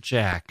 Dear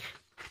Jack,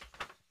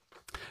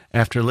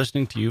 after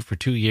listening to you for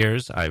 2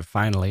 years, I've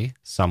finally,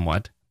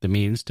 somewhat, the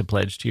means to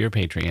pledge to your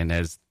Patreon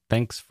as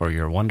thanks for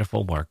your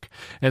wonderful work.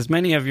 As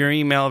many of your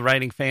email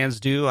writing fans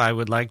do, I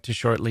would like to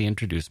shortly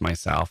introduce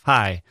myself.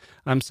 Hi,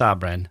 I'm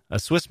Sabren, a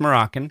Swiss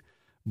Moroccan,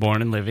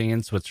 born and living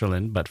in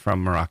Switzerland, but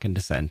from Moroccan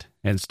descent,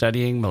 and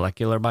studying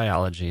molecular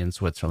biology in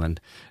Switzerland,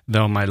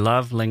 though my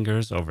love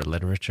lingers over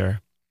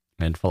literature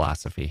and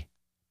philosophy.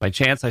 By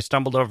chance, I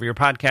stumbled over your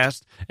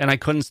podcast, and I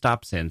couldn't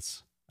stop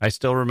since. I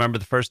still remember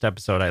the first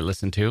episode I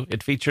listened to.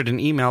 It featured an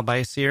email by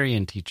a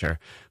Syrian teacher,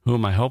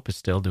 whom I hope is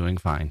still doing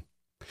fine.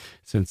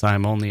 Since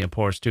I'm only a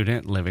poor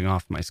student living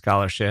off my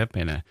scholarship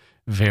in a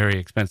very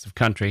expensive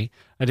country,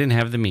 I didn't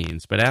have the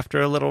means, but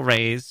after a little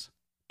raise,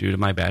 due to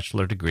my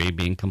bachelor degree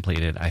being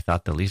completed, I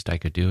thought the least I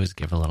could do is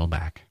give a little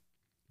back.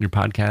 Your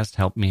podcast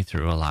helped me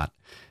through a lot,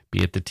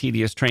 be it the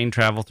tedious train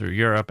travel through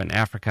Europe and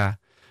Africa,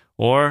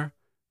 or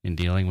in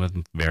dealing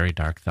with very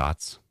dark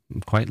thoughts.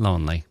 I'm quite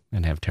lonely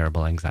and have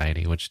terrible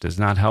anxiety, which does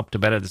not help to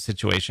better the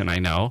situation, I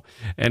know.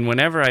 And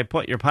whenever I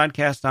put your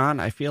podcast on,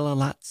 I feel a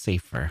lot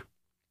safer.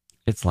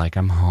 It's like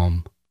I'm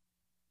home.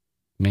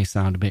 It may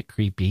sound a bit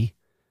creepy,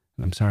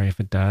 and I'm sorry if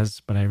it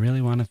does, but I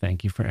really want to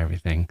thank you for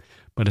everything.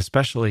 But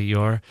especially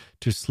your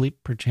To Sleep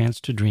Perchance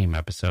to Dream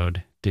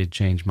episode did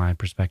change my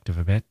perspective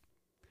a bit.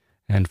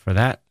 And for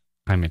that,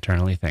 I'm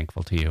eternally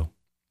thankful to you.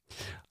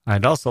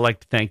 I'd also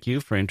like to thank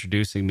you for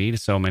introducing me to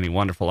so many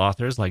wonderful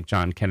authors like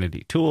John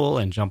Kennedy Toole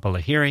and Jhumpa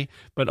Lahiri,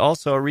 but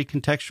also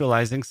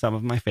recontextualizing some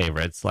of my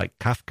favorites like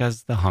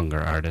Kafka's The Hunger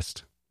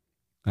Artist.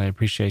 I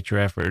appreciate your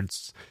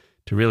efforts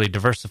to really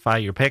diversify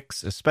your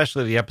picks,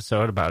 especially the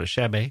episode about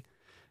Ashebe,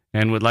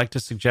 and would like to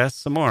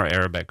suggest some more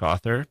Arabic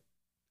author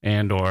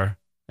and or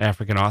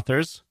African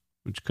authors,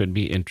 which could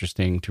be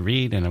interesting to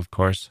read and, of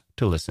course,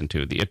 to listen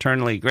to. The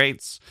Eternally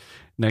Greats,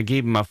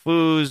 Naguib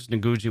Mahfouz,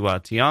 Ngugi wa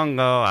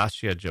Thiong'o,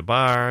 Assia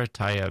Jabbar,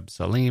 Tayyib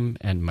Salim,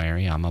 and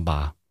Mariam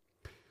Abba.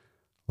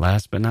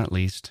 Last but not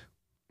least,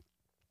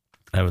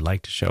 I would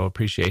like to show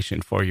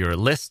appreciation for your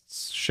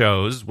lists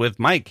shows with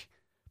Mike.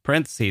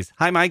 Parentheses.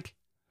 Hi, Mike.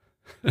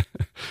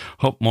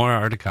 Hope more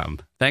are to come.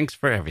 Thanks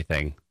for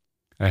everything.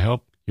 I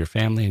hope your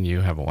family and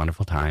you have a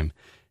wonderful time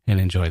and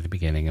enjoy the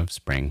beginning of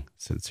spring.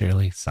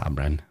 Sincerely,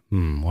 Sabren.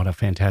 What a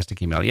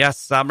fantastic email. Yes,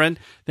 Sabren,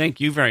 thank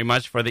you very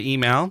much for the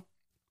email.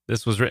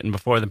 This was written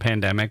before the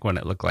pandemic when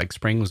it looked like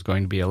spring was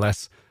going to be a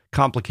less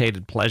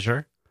complicated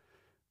pleasure.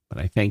 But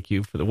I thank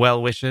you for the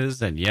well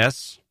wishes. And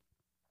yes,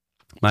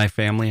 my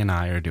family and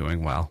I are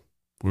doing well.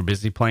 We're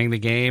busy playing the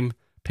game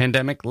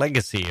Pandemic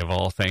Legacy, of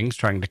all things,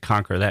 trying to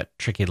conquer that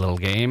tricky little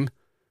game.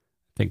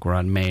 I think we're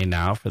on May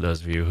now. For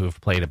those of you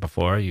who've played it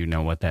before, you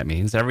know what that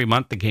means. Every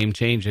month the game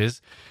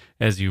changes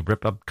as you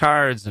rip up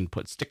cards and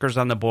put stickers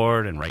on the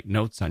board and write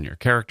notes on your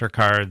character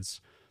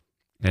cards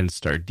and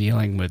start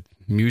dealing with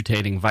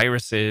mutating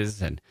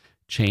viruses and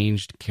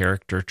changed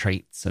character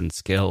traits and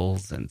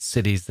skills and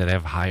cities that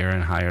have higher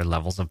and higher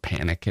levels of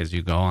panic as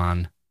you go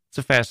on. It's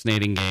a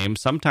fascinating game,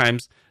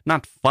 sometimes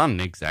not fun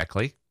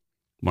exactly,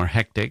 more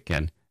hectic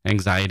and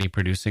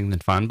anxiety-producing than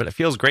fun, but it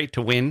feels great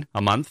to win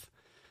a month,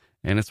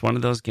 and it's one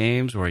of those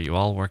games where you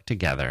all work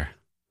together,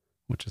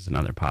 which is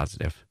another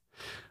positive.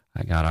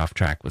 I got off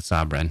track with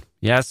Sabren.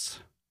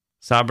 Yes,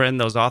 Sabren,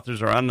 those authors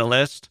are on the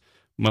list.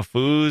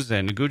 Mahfouz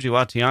and Ngugi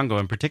wa Thiong'o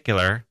in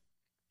particular.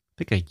 I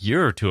think a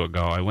year or two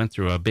ago, I went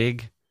through a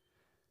big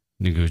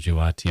Ngugi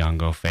wa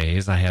Thiong'o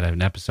phase. I had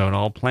an episode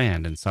all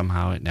planned, and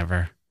somehow it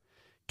never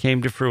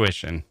came to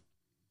fruition.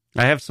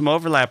 I have some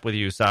overlap with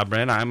you,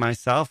 Sabren. I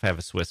myself have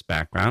a Swiss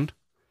background,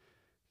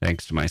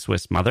 thanks to my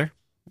Swiss mother,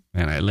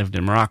 and I lived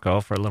in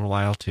Morocco for a little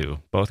while too.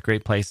 Both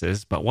great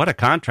places, but what a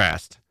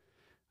contrast.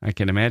 I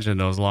can imagine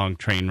those long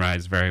train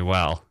rides very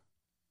well.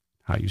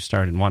 How you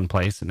start in one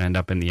place and end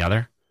up in the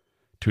other.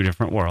 Two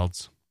different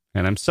worlds.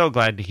 And I'm so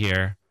glad to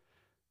hear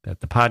that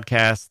the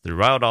podcast,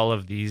 throughout all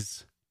of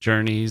these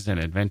journeys and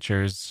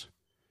adventures,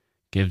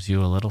 gives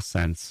you a little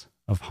sense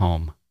of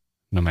home,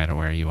 no matter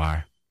where you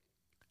are.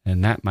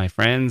 And that, my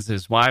friends,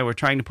 is why we're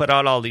trying to put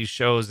out all these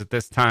shows at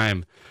this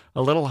time.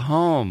 A little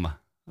home,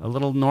 a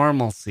little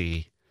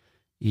normalcy,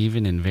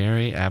 even in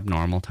very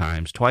abnormal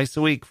times. Twice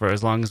a week for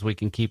as long as we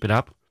can keep it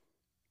up.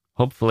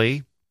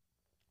 Hopefully,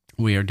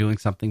 we are doing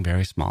something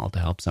very small to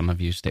help some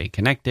of you stay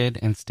connected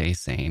and stay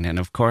sane. And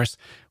of course,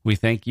 we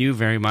thank you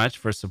very much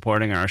for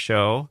supporting our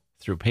show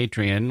through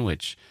Patreon,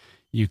 which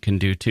you can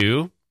do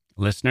too.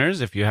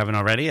 Listeners, if you haven't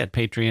already, at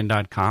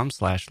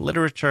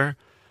patreon.com/literature,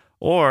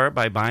 or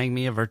by buying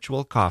me a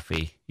virtual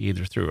coffee,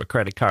 either through a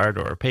credit card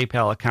or a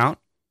PayPal account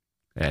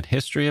at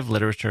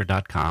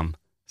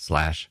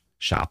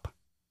historyofliterature.com/shop.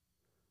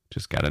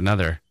 Just got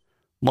another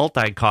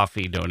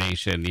multi-coffee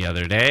donation the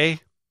other day. I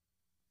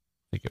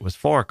think it was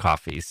 4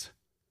 coffees,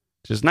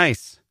 which is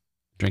nice.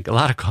 Drink a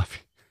lot of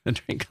coffee.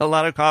 Drink a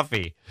lot of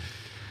coffee.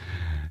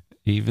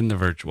 Even the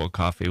virtual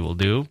coffee will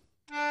do.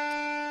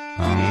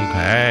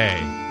 Okay.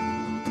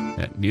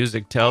 That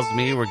music tells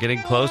me we're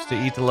getting close to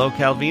Italo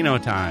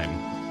Calvino time.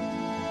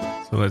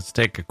 So let's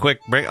take a quick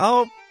break.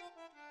 Oh,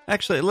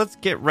 Actually, let's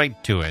get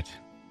right to it.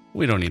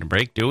 We don't need a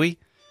break, do we?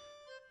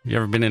 Have you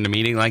ever been in a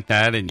meeting like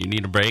that and you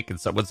need a break and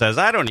someone says,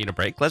 I don't need a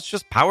break, let's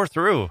just power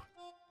through.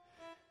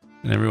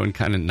 And everyone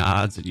kind of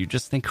nods and you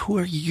just think, who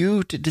are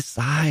you to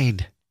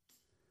decide?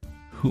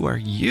 Who are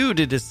you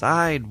to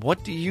decide?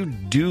 What do you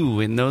do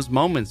in those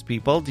moments,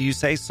 people? Do you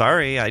say,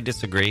 sorry, I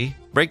disagree,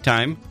 break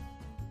time?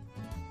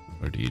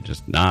 Or do you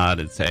just nod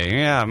and say,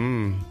 yeah,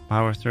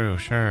 power through,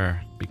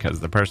 sure. Because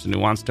the person who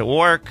wants to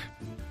work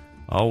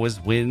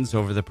always wins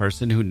over the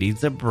person who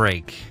needs a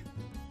break.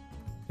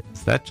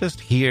 Is that just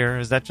here?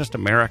 Is that just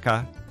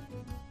America?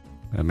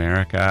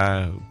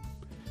 America who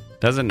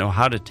doesn't know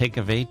how to take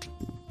a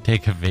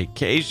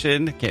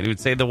vacation. Can't even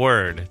say the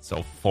word. It's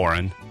so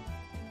foreign.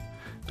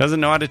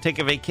 Doesn't know how to take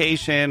a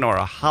vacation or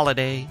a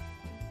holiday.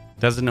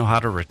 Doesn't know how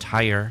to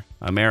retire.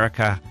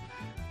 America,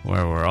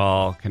 where we're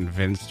all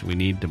convinced we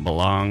need to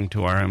belong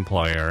to our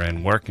employer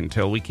and work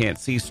until we can't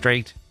see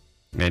straight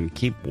and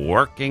keep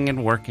working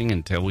and working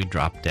until we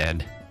drop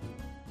dead.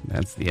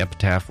 That's the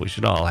epitaph we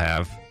should all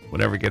have.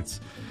 Whatever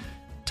gets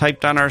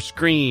typed on our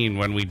screen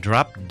when we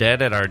drop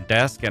dead at our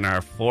desk and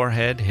our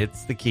forehead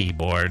hits the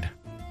keyboard.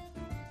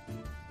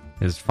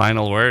 His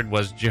final word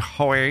was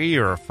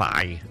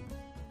Jehoiarphi.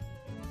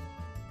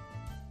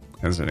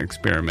 As an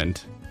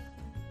experiment,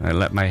 I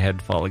let my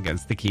head fall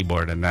against the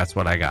keyboard, and that's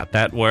what I got.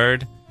 That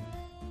word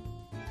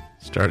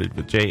started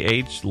with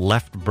JH,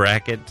 left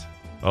bracket,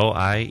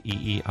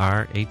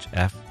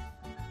 OIEERHF,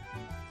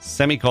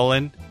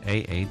 semicolon,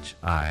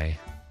 AHI.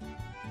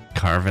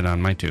 Carve it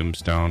on my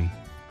tombstone.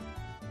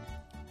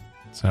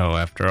 So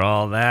after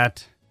all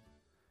that,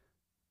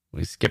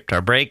 we skipped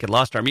our break and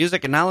lost our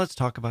music, and now let's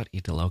talk about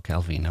Italo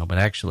Calvino. But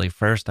actually,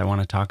 first I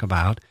want to talk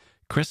about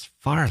Chris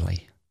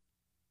Farley.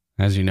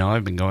 As you know,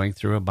 I've been going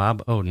through a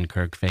Bob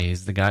Odenkirk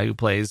phase, the guy who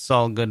plays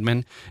Saul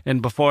Goodman.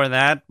 And before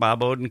that,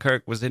 Bob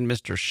Odenkirk was in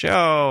Mr.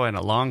 Show, and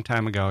a long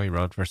time ago he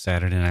wrote for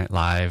Saturday Night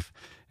Live.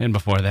 And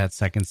before that,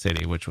 Second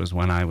City, which was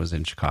when I was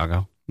in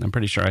Chicago. I'm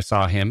pretty sure I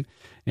saw him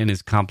in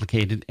his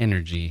Complicated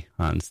Energy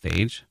on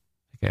stage.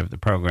 I think I have the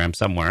program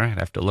somewhere. I'd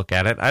have to look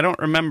at it. I don't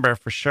remember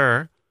for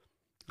sure.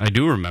 I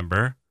do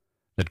remember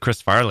that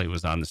Chris Farley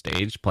was on the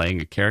stage playing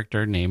a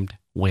character named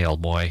Whale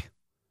Boy.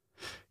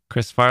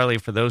 Chris Farley,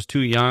 for those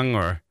too young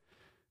or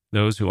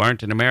those who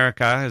aren't in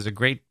America, is was a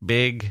great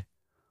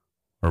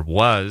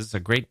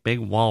big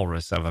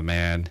walrus of a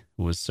man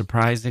who was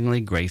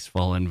surprisingly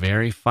graceful and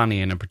very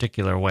funny in a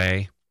particular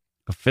way.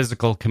 A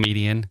physical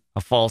comedian,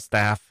 a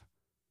Falstaff.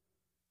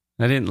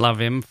 I didn't love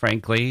him,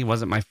 frankly. He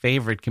wasn't my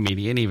favorite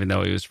comedian, even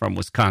though he was from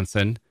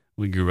Wisconsin.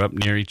 We grew up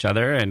near each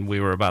other, and we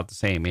were about the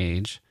same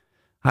age.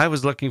 I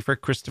was looking for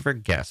Christopher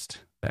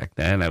Guest back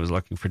then. I was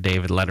looking for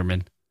David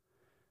Letterman.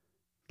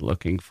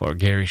 Looking for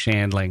Gary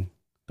Shandling.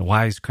 The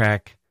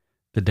Wisecrack.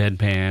 The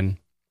Deadpan,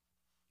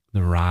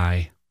 the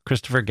Wry.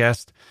 Christopher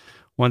Guest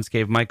once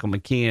gave Michael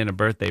McKean a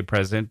birthday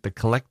present, the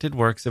collected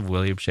works of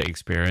William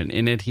Shakespeare, and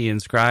in it he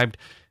inscribed,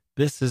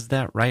 "This is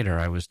that writer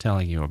I was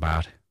telling you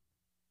about."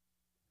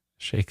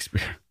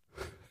 Shakespeare.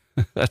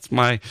 That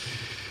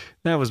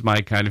was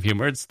my kind of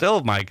humor. It's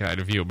still my kind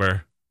of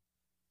humor.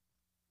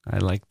 I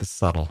like the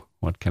subtle.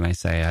 What can I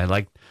say? I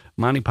like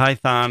Monty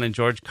Python and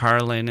George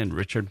Carlin and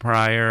Richard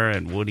Pryor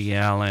and Woody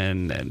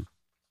Allen and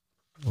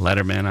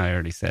Letterman. I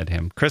already said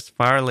him. Chris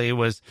Farley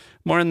was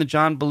more in the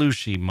John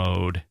Belushi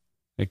mode.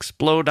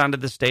 Explode onto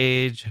the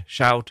stage,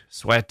 shout,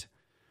 sweat,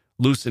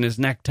 loosen his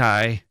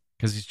necktie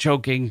because he's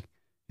choking.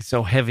 He's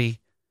so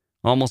heavy.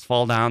 Almost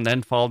fall down,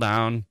 then fall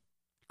down.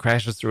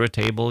 Crashes through a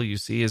table. You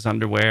see his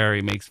underwear.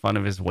 He makes fun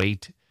of his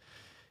weight.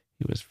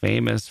 He was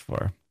famous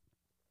for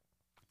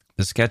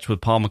the sketch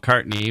with Paul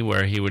McCartney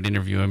where he would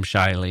interview him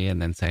shyly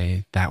and then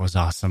say, "That was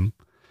awesome,"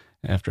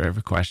 after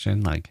every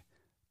question. Like,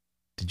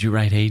 "Did you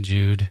write Hey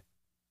Jude?"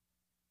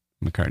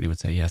 McCartney would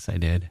say, "Yes, I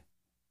did."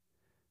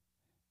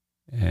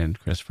 And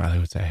Chris Farley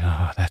would say,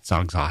 "Oh, that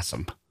song's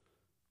awesome."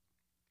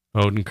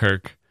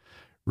 Odenkirk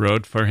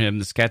wrote for him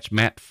the sketch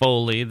Matt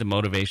Foley, the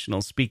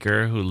motivational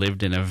speaker who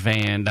lived in a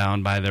van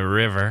down by the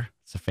river.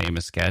 It's a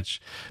famous sketch,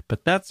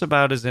 but that's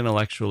about as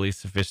intellectually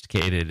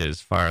sophisticated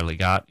as Farley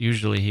got.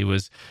 Usually he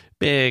was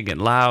big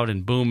and loud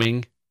and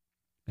booming,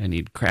 and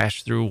he'd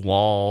crash through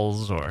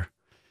walls or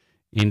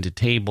into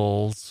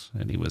tables,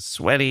 and he was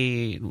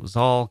sweaty. It was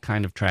all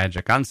kind of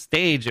tragic. On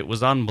stage, it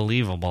was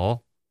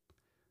unbelievable.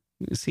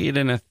 You see it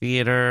in a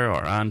theater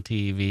or on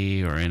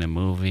TV or in a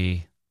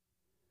movie.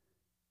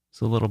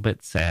 It's a little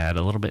bit sad,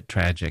 a little bit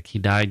tragic. He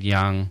died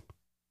young,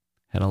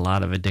 had a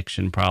lot of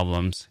addiction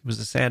problems. He was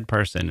a sad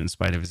person in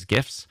spite of his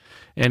gifts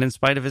and in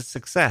spite of his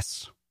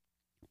success.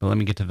 But let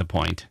me get to the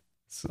point.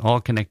 It's all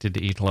connected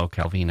to Italo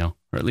Calvino,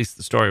 or at least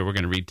the story we're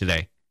going to read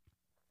today.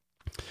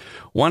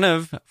 One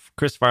of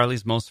Chris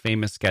Farley's most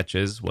famous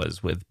sketches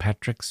was with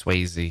Patrick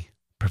Swayze,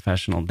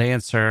 professional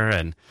dancer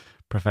and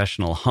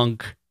professional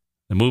hunk,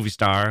 the movie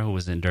star who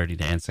was in Dirty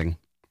Dancing.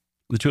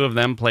 The two of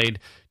them played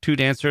two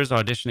dancers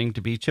auditioning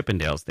to be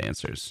Chippendales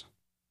dancers.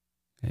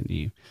 And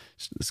the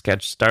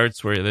sketch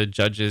starts where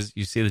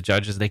you see the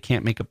judges, they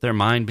can't make up their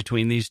mind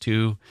between these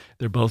two.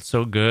 They're both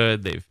so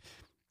good. They've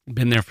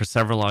Been there for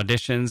several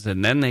auditions,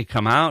 and then they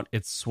come out.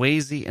 It's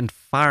Swayze and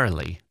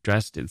Farley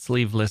dressed in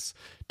sleeveless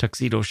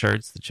tuxedo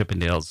shirts, the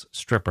Chippendales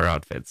stripper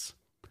outfits.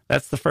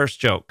 That's the first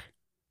joke.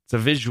 It's a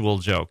visual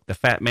joke. The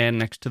fat man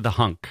next to the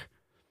hunk.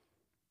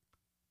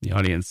 The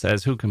audience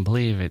says, who can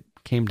believe it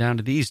came down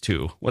to these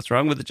two? What's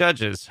wrong with the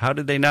judges? How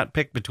did they not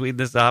pick between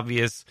this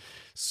obvious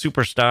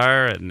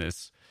superstar and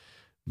this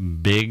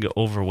big,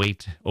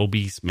 overweight,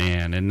 obese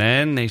man? And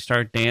then they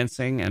start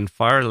dancing, and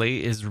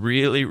Farley is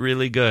really,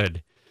 really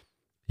good.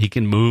 He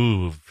can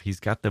move. He's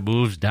got the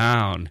moves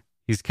down.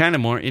 He's kind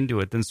of more into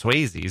it than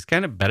Swayze. He's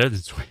kind of better than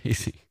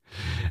Swayze.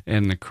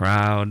 And the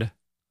crowd,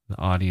 the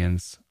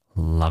audience,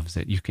 loves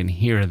it. You can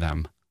hear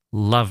them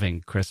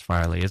loving Chris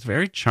Farley. It's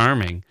very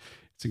charming.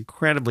 It's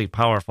incredibly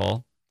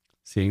powerful.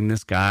 Seeing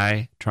this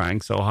guy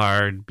trying so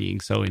hard,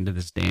 being so into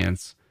this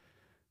dance.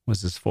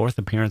 Was his fourth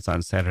appearance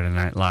on Saturday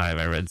Night Live,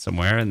 I read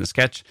somewhere. And the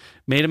sketch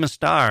made him a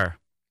star.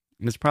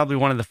 It's probably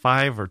one of the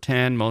 5 or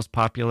 10 most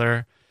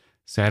popular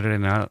Saturday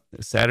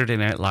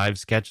Night Live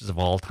sketches of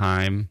all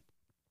time.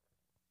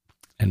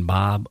 And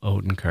Bob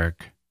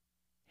Odenkirk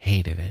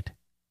hated it.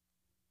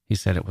 He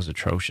said it was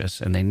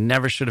atrocious and they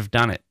never should have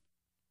done it.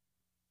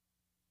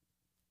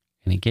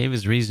 And he gave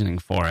his reasoning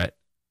for it.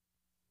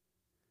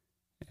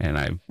 And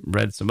I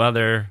read some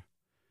other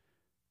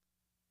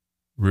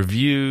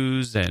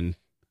reviews and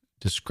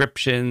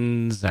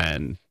descriptions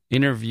and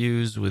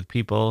interviews with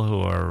people who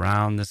are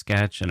around the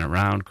sketch and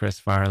around Chris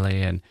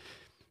Farley, and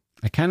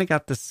I kind of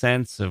got the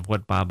sense of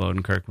what Bob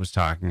Odenkirk was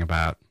talking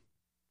about.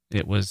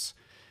 It was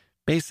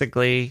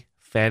basically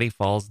Fatty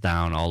Falls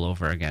Down all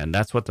over again.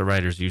 That's what the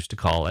writers used to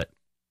call it.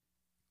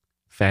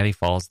 Fatty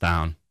Falls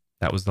Down.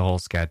 That was the whole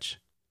sketch.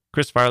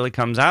 Chris Farley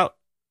comes out,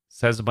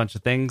 says a bunch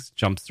of things,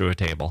 jumps through a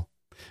table.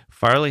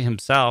 Farley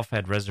himself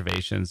had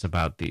reservations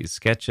about these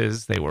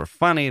sketches. They were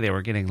funny. They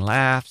were getting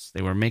laughs.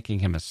 They were making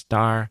him a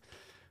star.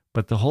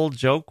 But the whole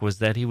joke was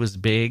that he was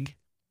big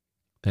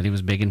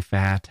and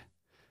fat,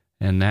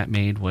 and that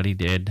made what he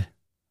did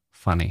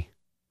funny.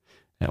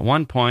 At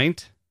one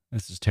point,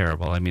 this is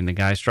terrible. I mean, the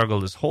guy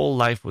struggled his whole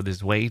life with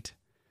his weight.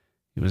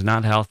 He was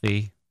not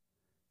healthy.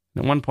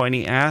 At one point,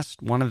 he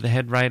asked one of the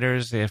head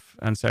writers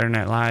on Saturday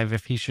Night Live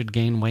if he should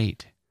gain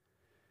weight.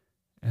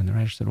 And the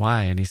writer said,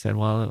 why? And he said,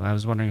 well, I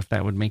was wondering if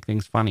that would make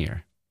things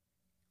funnier.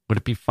 Would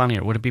it be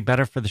funnier? Would it be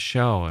better for the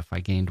show if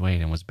I gained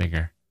weight and was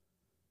bigger?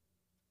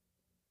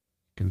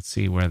 You can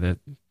see where the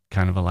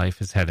kind of a life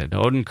is headed.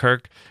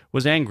 Odenkirk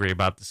was angry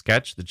about the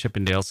sketch, the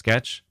Chippendale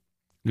sketch.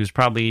 He was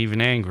probably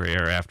even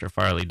angrier after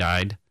Farley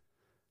died.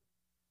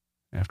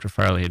 After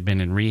Farley had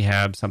been in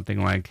rehab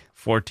something like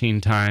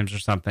 14 times or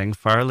something,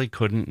 Farley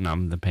couldn't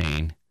numb the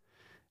pain.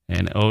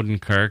 And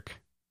Odenkirk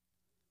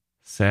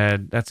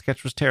said that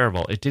sketch was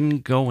terrible. It didn't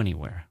go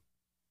anywhere.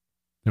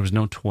 There was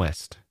no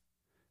twist.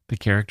 The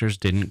characters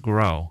didn't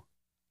grow.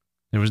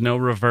 There was no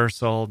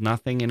reversal,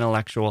 nothing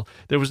intellectual.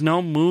 There was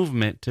no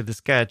movement to the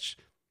sketch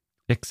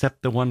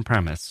except the one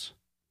premise.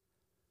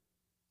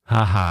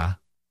 Ha ha.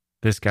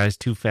 This guy's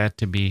too fat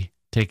to be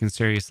taken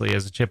seriously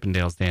as a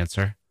Chippendales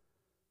dancer.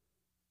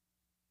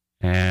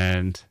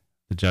 And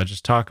the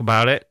judges talk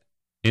about it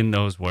in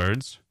those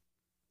words.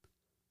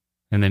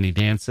 And then he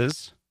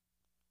dances.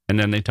 And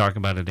then they talk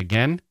about it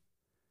again.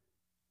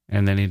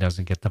 And then he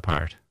doesn't get the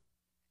part.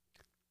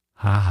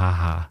 Ha ha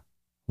ha.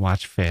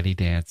 Watch Fatty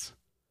dance.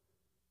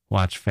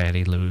 Watch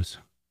Fatty lose.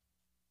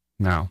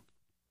 Now,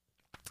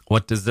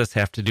 what does this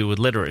have to do with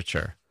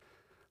literature?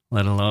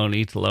 Let alone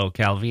Italo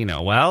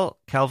Calvino. Well,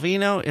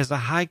 Calvino is a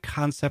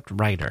high-concept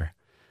writer,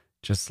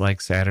 just like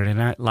Saturday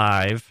Night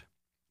Live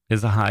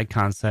is a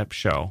high-concept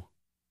show.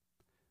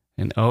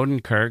 And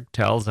Odenkirk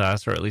tells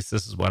us, or at least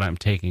this is what I'm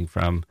taking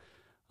from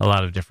a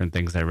lot of different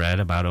things I read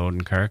about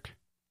Odenkirk.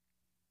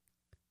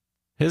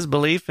 His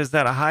belief is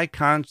that a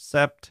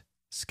high-concept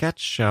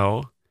sketch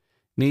show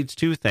needs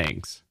 2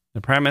 things.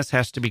 The premise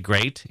has to be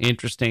great,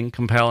 interesting,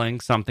 compelling,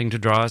 something to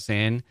draw us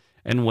in,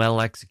 and well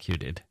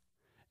executed.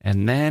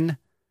 And then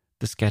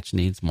the sketch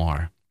needs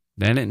more.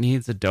 Then it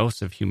needs a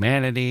dose of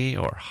humanity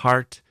or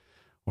heart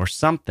or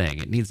something.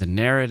 It needs a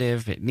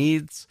narrative. It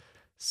needs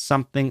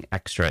something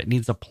extra. It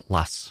needs a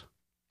plus.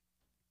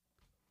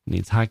 It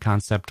needs high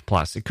concept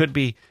plus. It could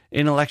be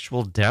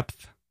intellectual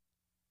depth.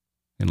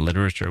 In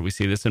literature, we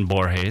see this in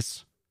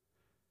Borges.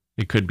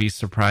 It could be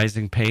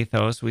surprising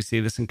pathos. We see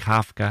this in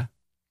Kafka.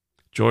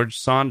 George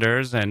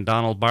Saunders and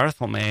Donald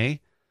Barthelme,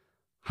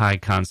 high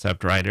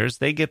concept writers,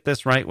 they get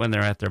this right when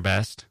they're at their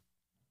best.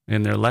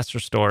 In their lesser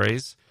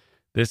stories,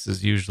 this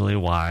is usually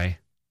why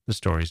the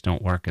stories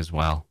don't work as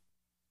well.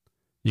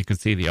 You can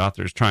see the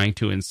authors trying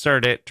to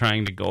insert it,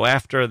 trying to go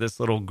after this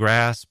little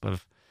grasp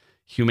of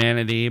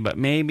humanity, but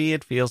maybe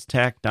it feels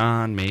tacked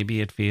on,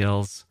 maybe it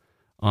feels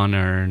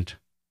unearned.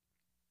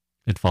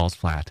 It falls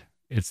flat.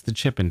 It's the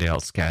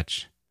Chippendale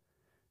sketch.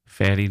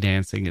 Fatty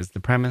dancing is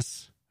the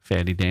premise.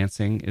 Fatty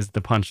dancing is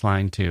the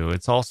punchline, too.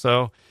 It's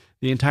also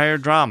the entire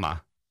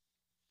drama,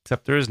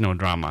 except there is no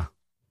drama.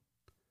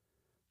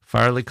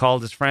 Farley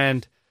called his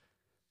friend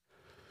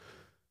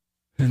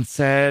and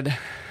said,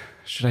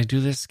 should I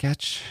do this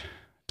sketch?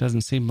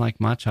 Doesn't seem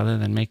like much other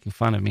than making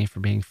fun of me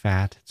for being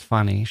fat. It's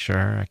funny,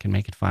 sure, I can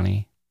make it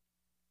funny.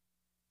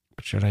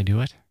 But should I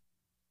do it?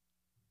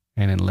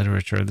 And in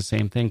literature, the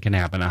same thing can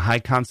happen. A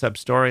high-concept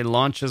story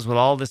launches with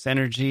all this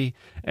energy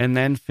and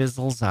then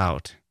fizzles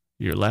out.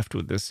 You're left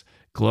with this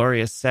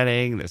glorious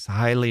setting, this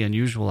highly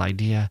unusual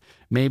idea,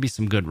 maybe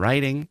some good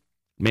writing,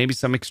 maybe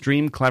some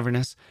extreme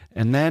cleverness,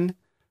 and then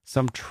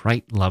some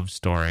trite love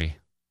story.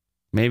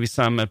 Maybe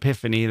some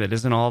epiphany that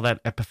isn't all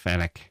that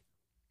epiphanic.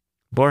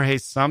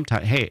 Borges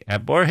sometimes... Hey,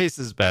 at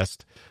Borges'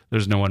 best,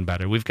 there's no one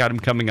better. We've got him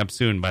coming up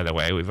soon, by the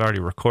way. We've already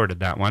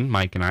recorded that one,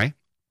 Mike and I.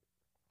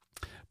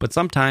 But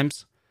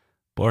sometimes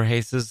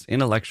Borges'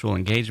 intellectual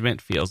engagement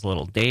feels a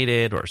little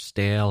dated or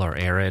stale or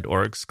arid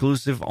or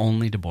exclusive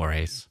only to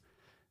Borges.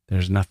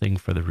 There's nothing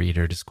for the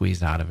reader to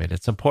squeeze out of it.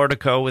 It's a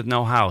portico with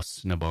no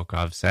house,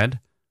 Nabokov said,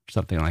 or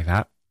something like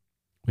that.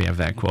 We have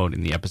that quote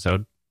in the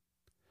episode.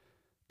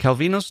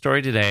 Calvino's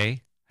story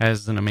today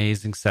has an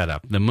amazing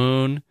setup. The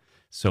moon,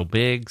 so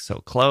big, so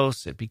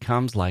close, it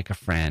becomes like a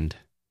friend.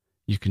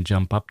 You can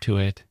jump up to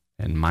it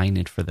and mine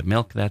it for the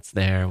milk that's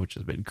there, which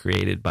has been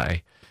created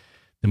by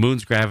the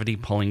moon's gravity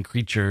pulling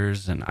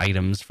creatures and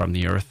items from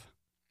the earth,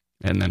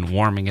 and then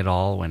warming it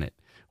all when it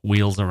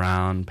wheels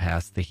around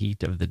past the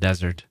heat of the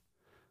desert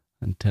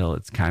until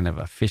it's kind of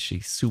a fishy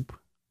soup.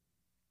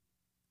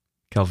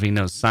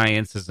 Calvino's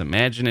science is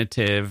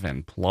imaginative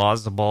and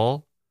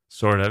plausible,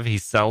 sort of. He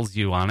sells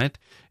you on it.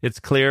 It's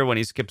clear when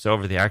he skips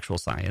over the actual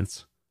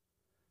science,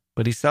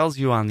 but he sells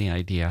you on the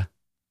idea.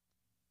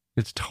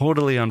 It's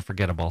totally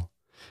unforgettable.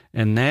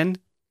 And then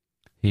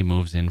he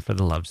moves in for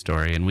the love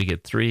story, and we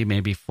get 3,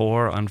 maybe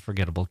 4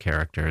 unforgettable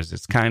characters.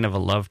 It's kind of a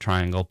love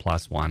triangle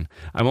plus one.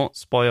 I won't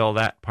spoil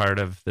that part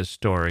of the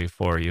story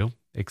for you,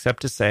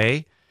 except to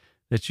say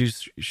that you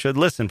should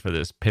listen for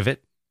this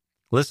pivot.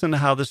 Listen to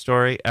how the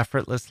story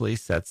effortlessly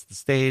sets the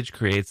stage,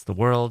 creates the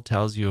world,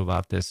 tells you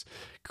about this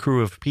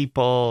crew of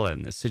people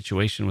and the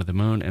situation with the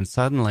moon, and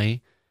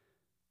suddenly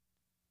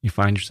you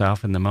find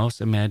yourself in the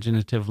most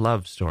imaginative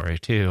love story,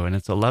 too. And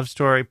it's a love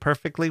story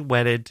perfectly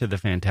wedded to the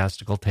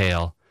fantastical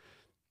tale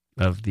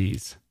of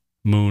these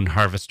moon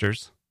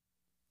harvesters.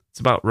 It's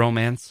about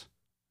romance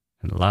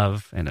and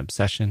love and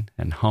obsession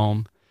and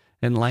home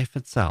and life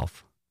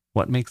itself.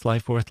 What makes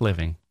life worth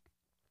living?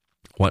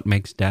 What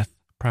makes death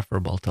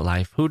preferable to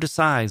life? Who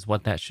decides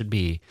what that should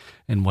be?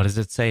 And what does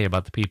it say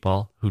about the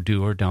people who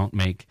do or don't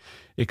make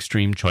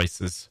extreme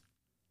choices?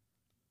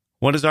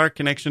 What is our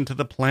connection to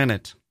the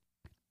planet?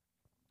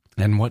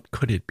 And what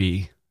could it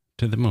be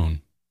to the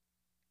moon?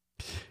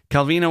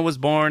 Calvino was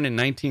born in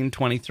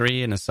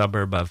 1923 in a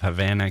suburb of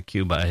Havana,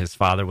 Cuba. His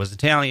father was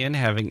Italian,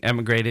 having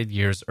emigrated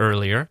years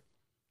earlier.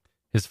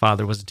 His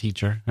father was a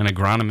teacher, an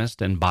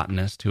agronomist and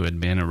botanist who had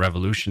been a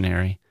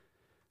revolutionary,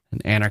 an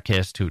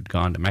anarchist who'd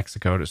gone to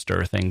Mexico to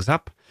stir things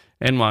up,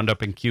 and wound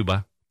up in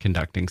Cuba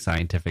conducting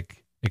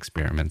scientific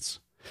experiments.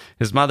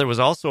 His mother was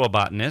also a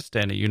botanist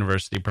and a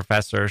university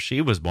professor. She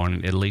was born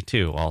in Italy,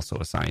 too, also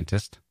a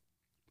scientist.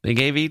 They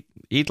gave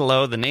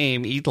Italo the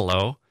name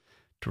Italo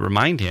to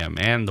remind him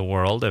and the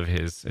world of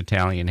his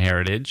Italian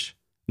heritage.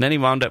 And then he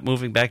wound up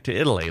moving back to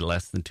Italy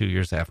less than 2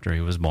 years after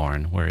he was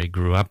born, where he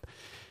grew up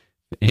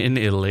in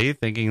Italy,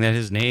 thinking that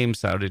his name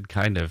sounded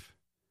kind of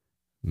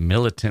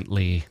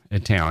militantly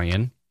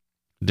Italian.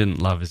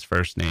 Didn't love his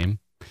first name.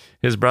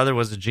 His brother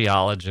was a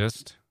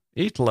geologist.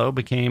 Italo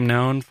became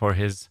known for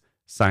his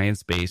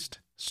science-based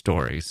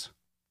stories.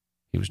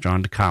 He was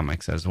drawn to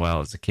comics as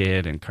well as a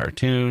kid, and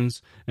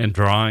cartoons, and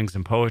drawings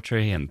and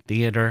poetry and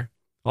theater.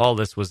 All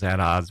this was at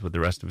odds with the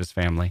rest of his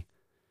family.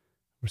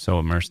 We're so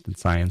immersed in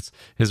science.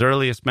 His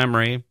earliest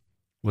memory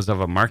was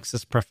of a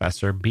Marxist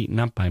professor beaten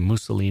up by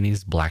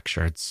Mussolini's black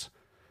shirts.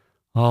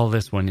 All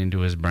this went into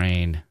his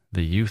brain.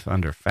 The youth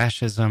under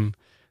fascism,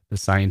 the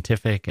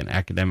scientific and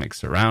academic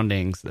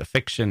surroundings, the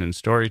fiction and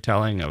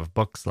storytelling of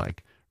books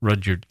like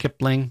Rudyard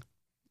Kipling,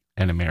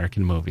 and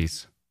American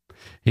movies.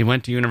 He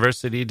went to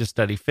university to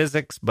study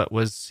physics, but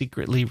was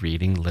secretly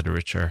reading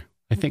literature.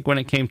 I think when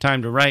it came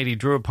time to write, he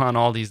drew upon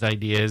all these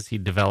ideas he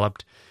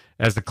developed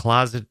as a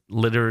closeted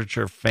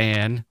literature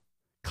fan,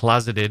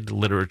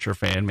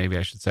 maybe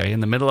I should say,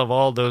 in the middle of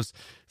all those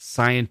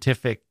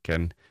scientific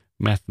and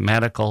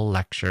mathematical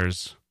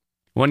lectures.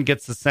 One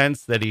gets the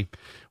sense that he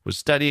was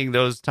studying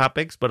those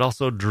topics, but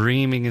also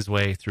dreaming his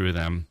way through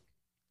them,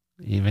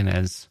 even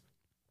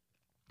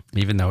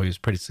though he was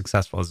pretty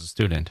successful as a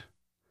student.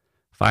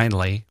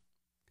 Finally,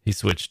 he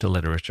switched to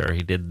literature.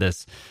 He did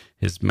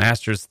his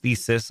master's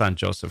thesis on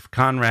Joseph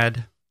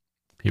Conrad.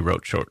 He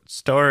wrote short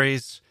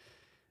stories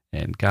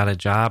and got a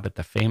job at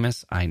the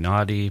famous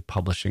Einaudi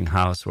publishing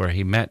house, where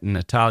he met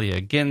Natalia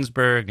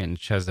Ginzburg and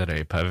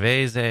Cesare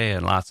Pavese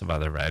and lots of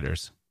other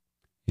writers.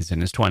 He's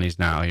in his 20s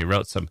now. He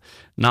wrote some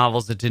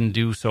novels that didn't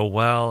do so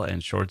well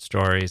and short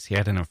stories. He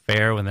had an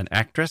affair with an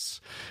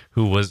actress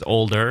who was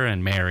older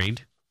and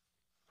married.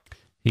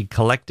 He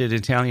collected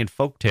Italian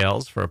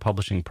folktales for a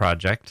publishing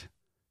project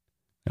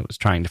that was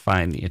trying to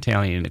find the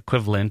Italian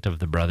equivalent of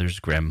the Brothers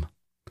Grimm.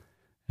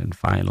 And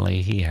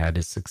finally, he had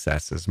his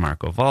successes: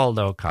 Marco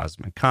Valdo,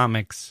 Cosmic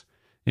Comics,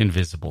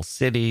 Invisible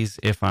Cities,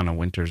 If on a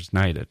Winter's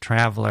Night a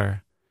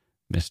Traveler,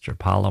 Mr.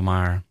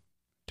 Palomar,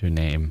 to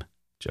name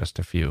just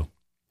a few.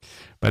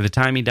 By the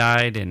time he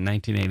died in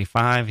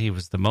 1985, he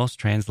was the most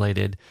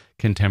translated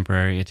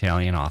contemporary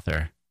Italian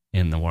author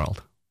in the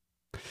world.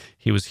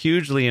 He was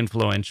hugely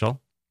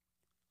influential.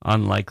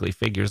 Unlikely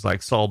figures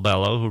like Saul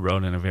Bellow, who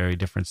wrote in a very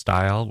different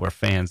style, were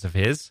fans of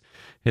his.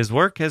 His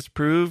work has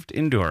proved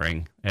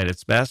enduring. At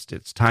its best,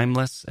 it's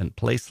timeless and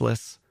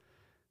placeless,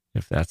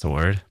 if that's a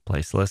word,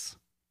 placeless.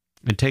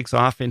 It takes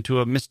off into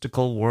a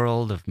mystical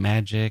world of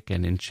magic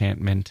and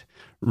enchantment,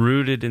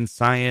 rooted in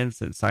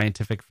science and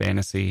scientific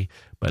fantasy,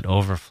 but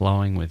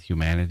overflowing with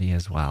humanity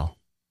as well.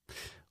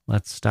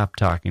 Let's stop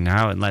talking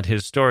now and let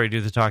his story do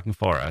the talking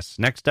for us.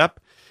 Next up,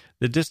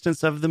 The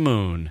Distance of the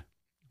Moon,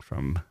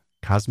 from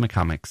Cosmic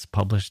Comics,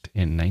 published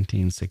in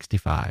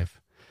 1965.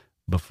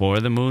 Before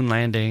the moon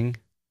landing,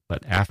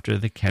 but after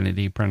the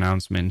Kennedy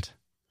pronouncement,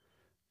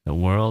 the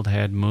world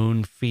had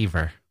moon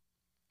fever,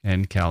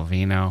 and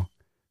Calvino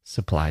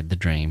supplied the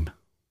dream.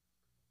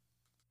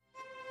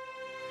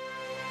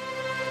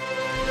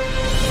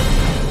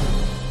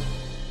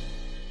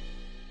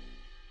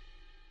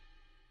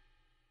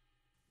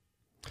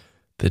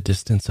 The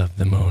Distance of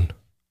the Moon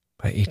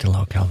by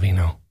Italo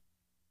Calvino.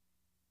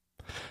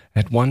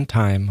 At one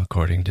time,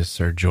 according to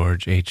Sir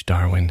George H.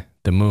 Darwin,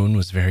 the moon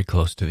was very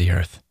close to the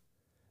earth.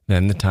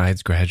 Then the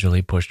tides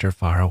gradually pushed her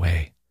far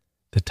away,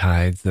 the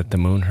tides that the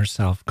moon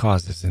herself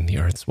causes in the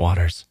earth's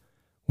waters,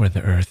 where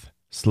the earth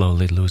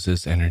slowly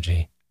loses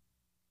energy.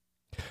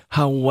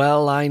 "How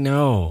well I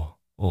know,"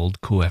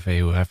 old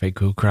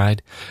Kuefe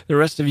cried. "The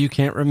rest of you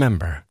can't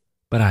remember,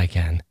 but I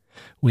can.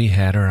 We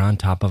had her on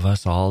top of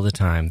us all the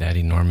time, that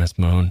enormous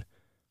moon.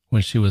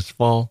 When she was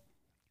full,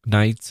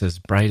 nights as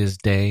bright as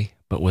day,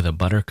 but with a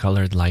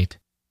butter-colored light,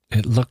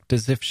 it looked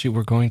as if she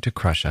were going to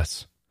crush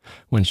us.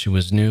 When she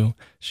was new,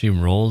 she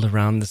rolled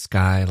around the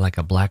sky like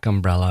a black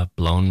umbrella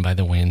blown by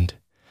the wind.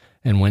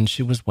 And when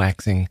she was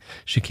waxing,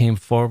 she came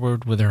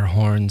forward with her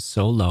horns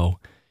so low,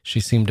 she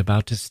seemed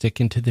about to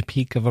stick into the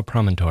peak of a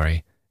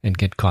promontory and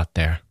get caught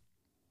there.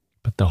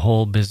 But the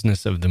whole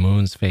business of the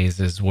moon's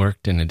phases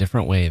worked in a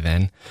different way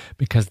then,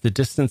 because the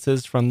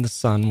distances from the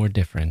sun were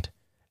different,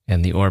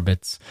 and the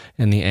orbits,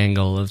 and the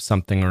angle of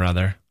something or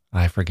other,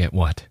 I forget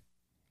what.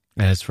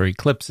 As for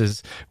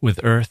eclipses,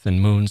 with Earth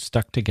and Moon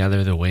stuck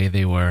together the way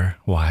they were,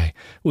 why,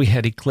 we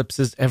had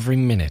eclipses every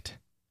minute.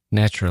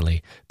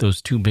 Naturally,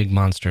 those two big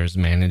monsters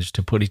managed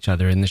to put each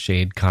other in the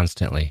shade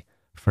constantly,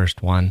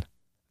 first one,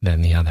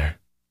 then the other.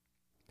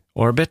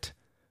 Orbit?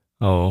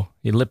 Oh,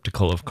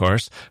 elliptical, of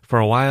course. For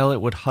a while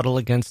it would huddle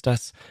against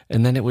us,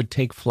 and then it would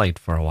take flight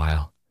for a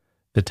while.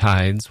 The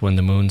tides, when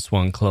the moon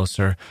swung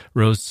closer,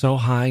 rose so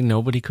high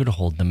nobody could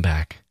hold them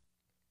back.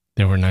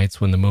 There were nights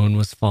when the moon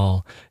was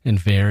full and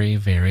very,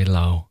 very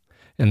low,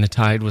 and the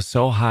tide was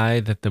so high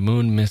that the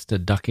moon missed a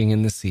ducking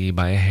in the sea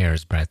by a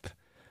hair's breadth.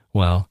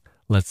 Well,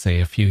 let's say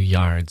a few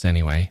yards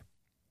anyway.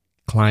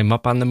 Climb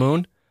up on the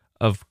moon?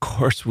 Of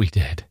course we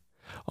did.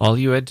 All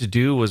you had to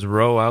do was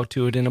row out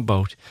to it in a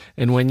boat,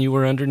 and when you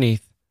were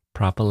underneath,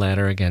 prop a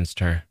ladder against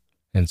her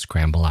and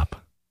scramble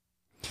up.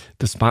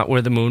 The spot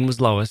where the moon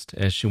was lowest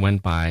as she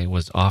went by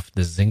was off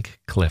the zinc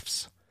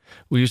cliffs.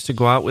 We used to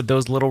go out with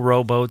those little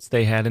rowboats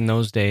they had in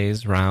those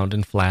days, round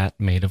and flat,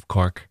 made of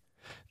cork.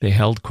 They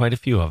held quite a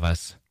few of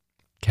us.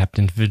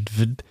 Captain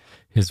Vidvid,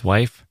 his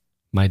wife,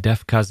 my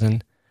deaf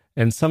cousin,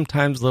 and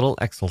sometimes little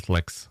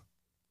Exelflix.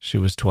 She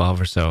was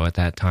 12 or so at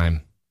that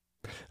time.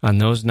 On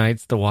those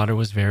nights the water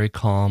was very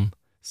calm,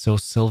 so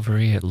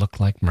silvery it looked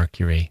like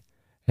mercury,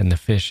 and the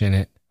fish in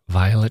it,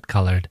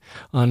 violet-colored,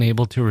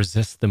 unable to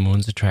resist the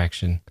moon's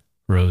attraction,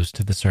 rose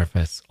to the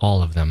surface,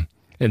 all of them,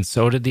 and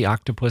so did the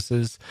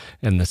octopuses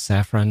and the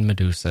saffron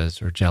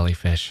medusas or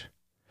jellyfish.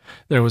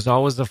 There was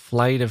always a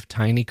flight of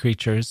tiny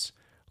creatures,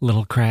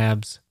 little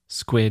crabs,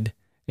 squid,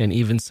 and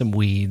even some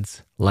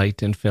weeds,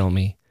 light and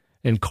filmy,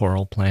 and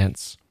coral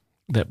plants,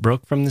 that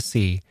broke from the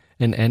sea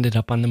and ended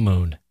up on the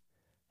moon,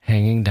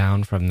 hanging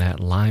down from that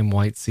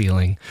lime-white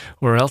ceiling,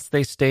 or else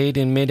they stayed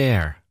in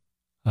midair,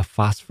 a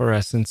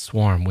phosphorescent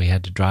swarm we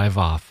had to drive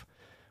off,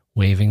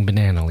 waving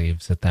banana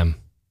leaves at them.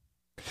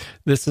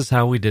 This is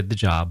how we did the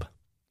job.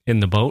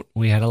 In the boat,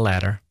 we had a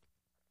ladder.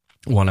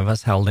 One of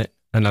us held it,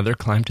 another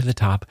climbed to the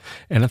top,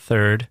 and a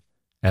third,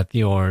 at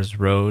the oars,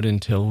 rowed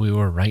until we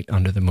were right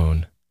under the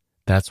moon.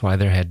 That's why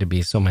there had to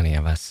be so many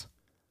of us.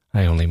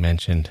 I only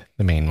mentioned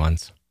the main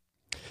ones.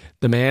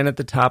 The man at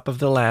the top of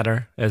the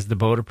ladder, as the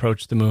boat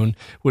approached the moon,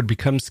 would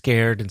become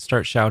scared and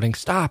start shouting,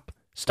 "Stop!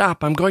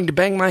 Stop! I'm going to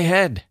bang my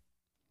head!"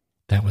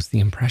 That was the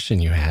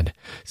impression you had,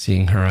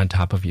 seeing her on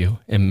top of you,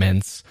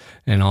 immense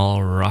and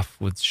all rough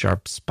with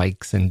sharp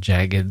spikes and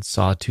jagged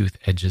sawtooth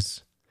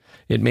edges.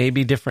 It may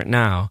be different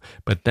now,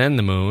 but then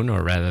the moon,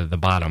 or rather the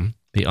bottom,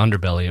 the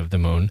underbelly of the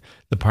moon,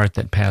 the part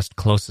that passed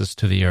closest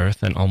to the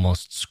earth and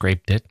almost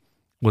scraped it,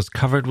 was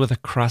covered with a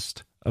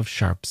crust of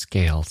sharp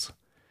scales.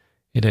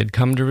 It had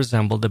come to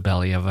resemble the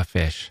belly of a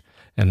fish,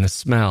 and the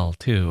smell,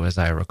 too, as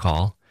I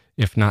recall,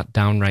 if not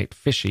downright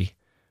fishy,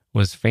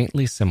 was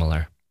faintly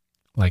similar,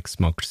 like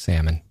smoked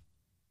salmon.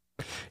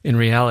 In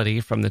reality,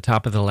 from the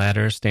top of the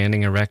ladder,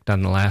 standing erect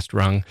on the last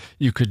rung,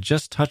 you could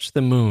just touch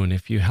the moon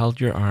if you held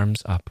your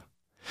arms up.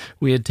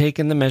 We had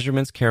taken the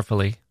measurements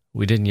carefully.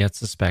 We didn't yet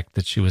suspect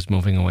that she was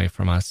moving away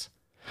from us.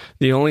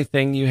 The only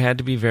thing you had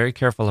to be very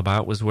careful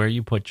about was where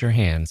you put your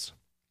hands.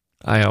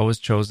 I always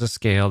chose a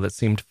scale that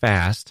seemed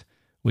fast.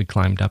 We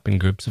climbed up in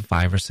groups of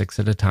 5 or 6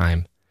 at a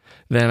time.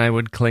 Then I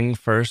would cling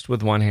first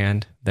with one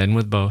hand, then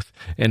with both,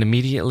 and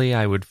immediately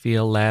I would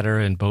feel ladder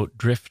and boat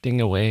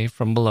drifting away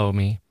from below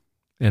me,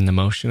 and the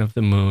motion of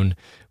the moon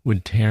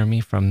would tear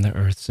me from the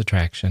earth's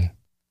attraction.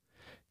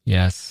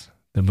 Yes,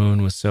 the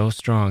moon was so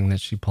strong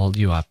that she pulled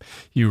you up.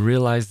 You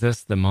realized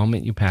this the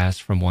moment you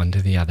passed from one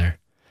to the other.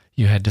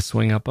 You had to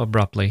swing up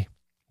abruptly,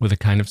 with a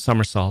kind of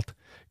somersault,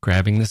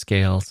 grabbing the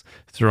scales,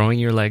 throwing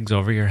your legs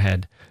over your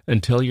head,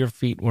 until your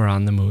feet were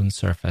on the moon's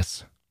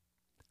surface.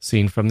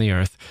 Seen from the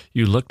earth,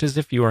 you looked as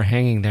if you were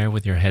hanging there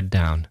with your head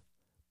down.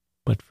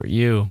 But for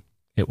you,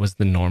 it was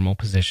the normal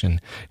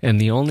position,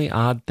 and the only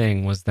odd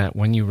thing was that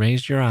when you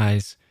raised your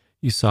eyes,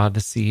 you saw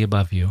the sea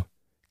above you,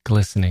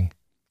 glistening,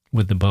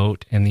 with the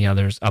boat and the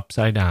others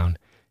upside down,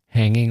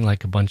 hanging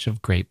like a bunch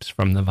of grapes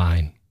from the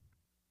vine.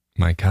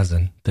 My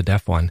cousin, the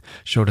deaf one,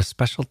 showed a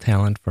special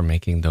talent for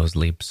making those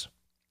leaps.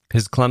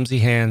 His clumsy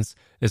hands,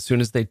 as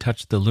soon as they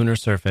touched the lunar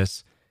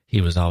surface,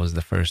 he was always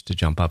the first to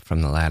jump up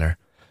from the ladder,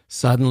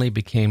 suddenly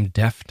became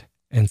deft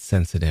and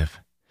sensitive.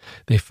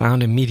 They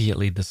found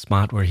immediately the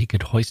spot where he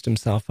could hoist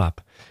himself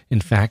up. In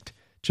fact,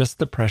 just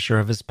the pressure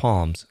of his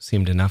palms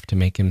seemed enough to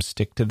make him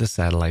stick to the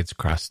satellite's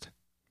crust.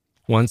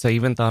 Once I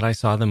even thought I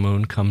saw the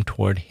moon come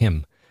toward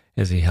him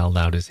as he held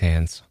out his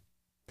hands.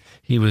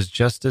 He was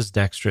just as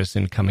dexterous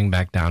in coming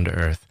back down to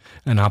earth,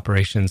 an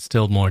operation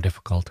still more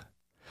difficult.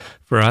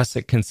 For us,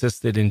 it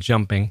consisted in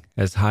jumping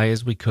as high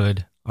as we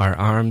could, our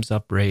arms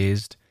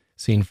upraised,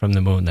 seen from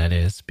the moon, that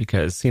is,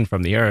 because seen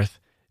from the earth,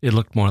 it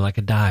looked more like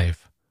a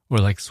dive, or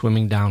like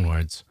swimming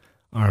downwards,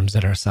 arms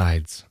at our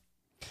sides.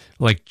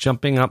 Like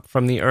jumping up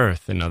from the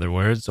earth, in other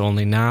words,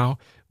 only now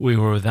we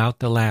were without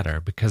the ladder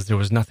because there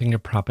was nothing to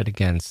prop it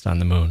against on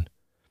the moon.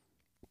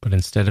 But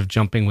instead of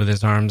jumping with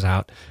his arms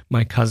out,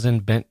 my cousin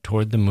bent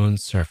toward the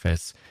moon's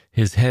surface,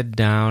 his head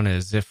down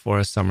as if for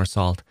a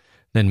somersault,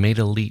 then made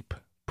a leap,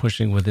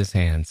 pushing with his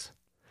hands.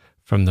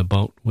 From the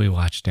boat we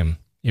watched him,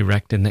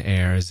 erect in the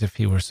air as if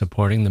he were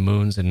supporting the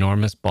moon's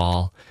enormous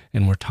ball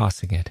and were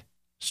tossing it,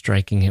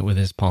 striking it with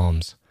his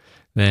palms.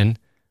 Then,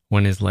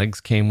 when his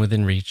legs came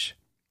within reach,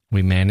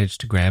 we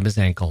managed to grab his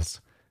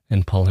ankles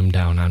and pull him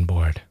down on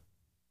board.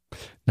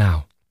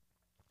 Now,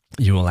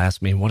 you will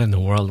ask me what in the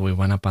world we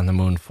went up on the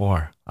moon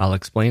for. I'll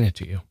explain it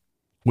to you.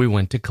 We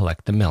went to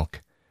collect the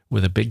milk,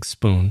 with a big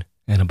spoon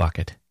and a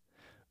bucket.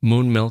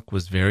 Moon milk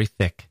was very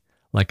thick,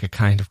 like a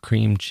kind of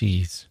cream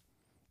cheese.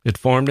 It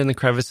formed in the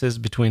crevices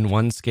between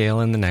one scale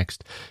and the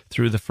next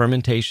through the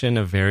fermentation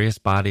of various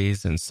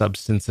bodies and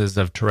substances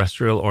of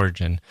terrestrial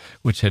origin,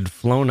 which had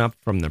flown up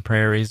from the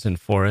prairies and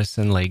forests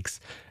and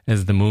lakes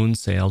as the moon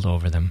sailed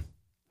over them.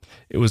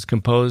 It was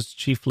composed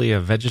chiefly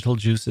of vegetal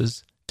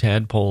juices,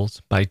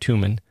 tadpoles,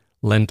 bitumen,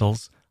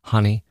 lentils,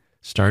 honey,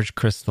 starch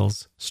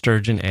crystals,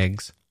 sturgeon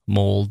eggs,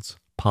 molds,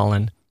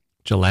 pollen,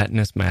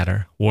 gelatinous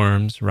matter,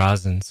 worms,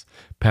 rosins,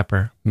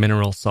 pepper,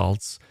 mineral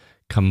salts,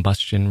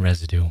 combustion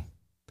residue.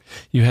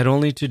 You had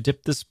only to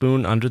dip the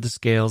spoon under the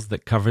scales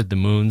that covered the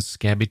moon's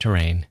scabby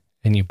terrain,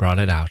 and you brought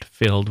it out,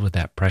 filled with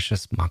that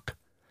precious muck.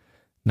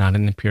 Not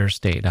in the pure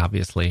state,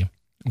 obviously.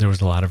 There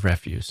was a lot of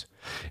refuse.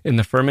 In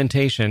the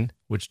fermentation,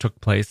 which took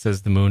place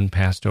as the moon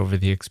passed over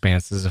the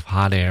expanses of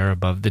hot air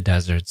above the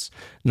deserts,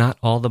 not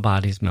all the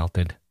bodies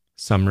melted.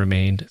 Some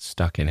remained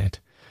stuck in it.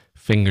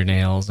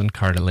 Fingernails and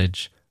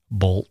cartilage,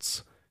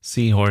 bolts,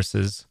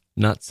 seahorses,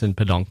 nuts and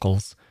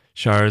peduncles,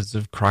 shards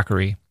of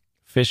crockery,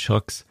 fish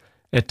hooks,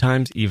 at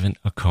times even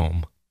a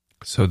comb.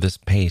 So this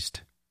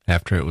paste,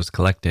 after it was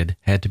collected,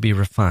 had to be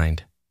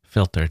refined,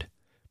 filtered,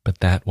 but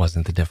that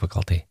wasn't the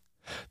difficulty.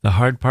 The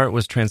hard part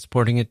was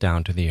transporting it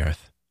down to the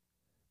earth.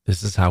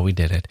 This is how we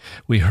did it.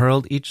 We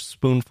hurled each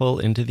spoonful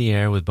into the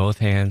air with both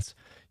hands,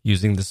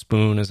 using the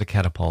spoon as a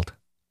catapult.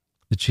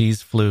 The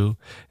cheese flew,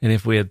 and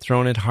if we had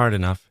thrown it hard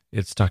enough,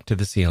 it stuck to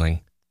the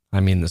ceiling. I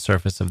mean the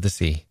surface of the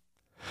sea.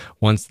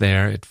 Once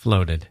there, it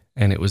floated,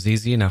 and it was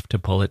easy enough to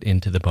pull it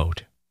into the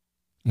boat.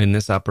 In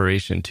this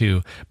operation,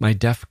 too, my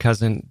deaf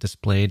cousin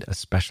displayed a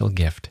special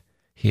gift.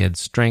 He had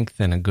strength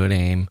and a good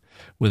aim.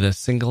 With a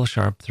single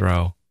sharp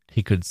throw,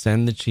 he could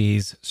send the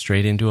cheese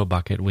straight into a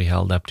bucket we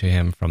held up to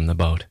him from the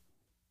boat.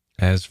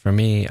 As for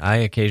me, I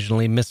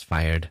occasionally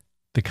misfired.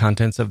 The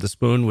contents of the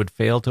spoon would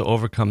fail to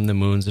overcome the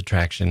moon's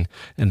attraction,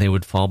 and they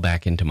would fall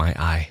back into my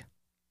eye.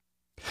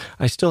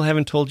 I still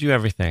haven't told you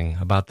everything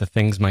about the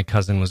things my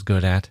cousin was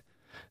good at.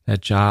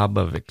 That job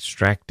of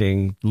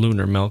extracting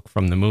lunar milk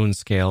from the moon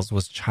scales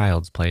was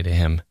child's play to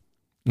him.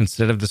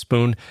 Instead of the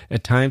spoon,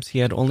 at times he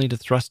had only to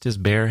thrust his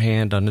bare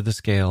hand under the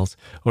scales,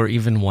 or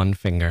even one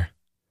finger.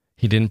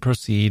 He didn't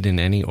proceed in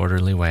any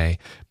orderly way,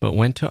 but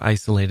went to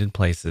isolated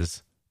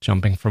places,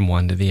 jumping from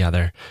one to the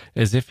other,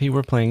 as if he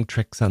were playing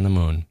tricks on the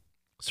moon,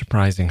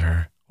 surprising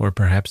her, or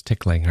perhaps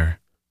tickling her.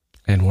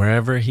 And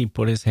wherever he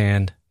put his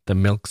hand, the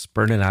milk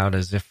spurted out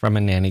as if from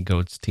a nanny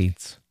goat's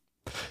teats.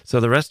 So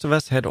the rest of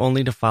us had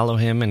only to follow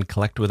him and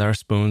collect with our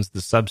spoons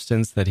the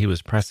substance that he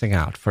was pressing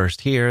out,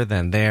 first here,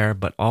 then there,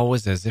 but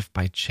always as if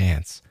by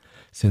chance,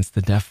 since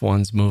the deaf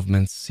one's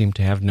movements seemed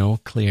to have no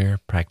clear,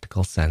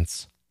 practical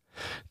sense.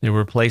 There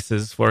were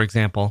places, for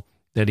example,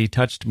 that he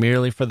touched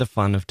merely for the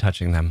fun of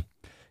touching them,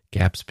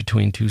 gaps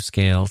between two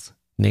scales,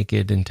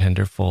 naked and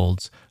tender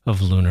folds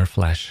of lunar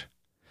flesh.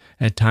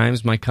 At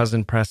times my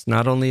cousin pressed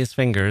not only his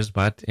fingers,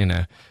 but, in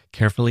a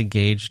carefully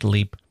gauged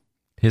leap,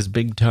 his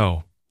big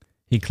toe.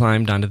 He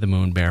climbed onto the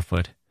moon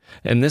barefoot,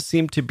 and this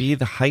seemed to be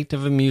the height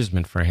of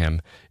amusement for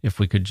him, if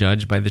we could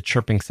judge by the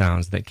chirping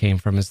sounds that came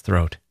from his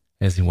throat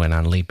as he went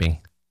on leaping.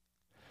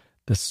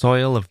 The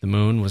soil of the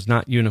moon was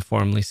not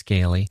uniformly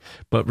scaly,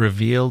 but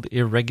revealed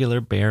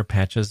irregular bare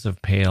patches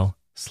of pale,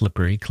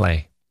 slippery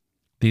clay.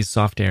 These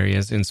soft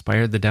areas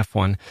inspired the deaf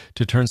one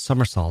to turn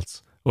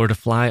somersaults, or to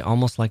fly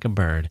almost like a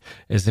bird,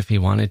 as if he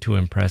wanted to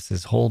impress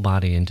his whole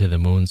body into the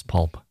moon's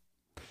pulp.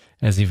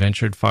 As he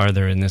ventured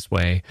farther in this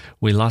way,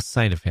 we lost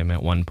sight of him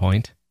at one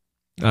point.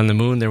 On the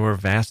moon there were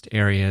vast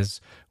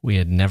areas we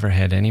had never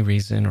had any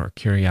reason or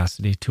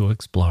curiosity to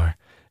explore,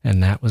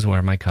 and that was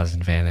where my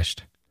cousin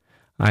vanished.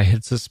 I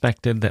had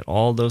suspected that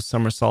all those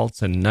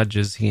somersaults and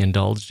nudges he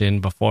indulged in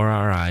before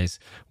our eyes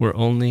were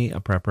only a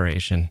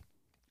preparation,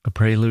 a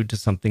prelude to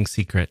something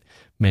secret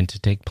meant to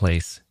take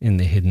place in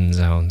the hidden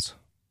zones.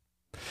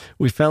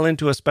 We fell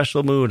into a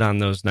special mood on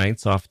those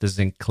nights off the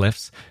zinc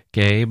cliffs,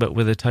 gay but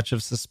with a touch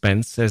of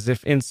suspense, as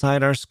if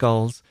inside our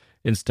skulls,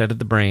 instead of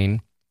the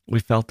brain, we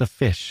felt a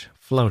fish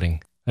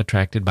floating,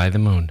 attracted by the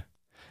moon.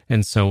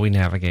 And so we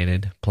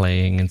navigated,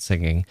 playing and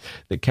singing.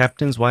 The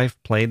captain's wife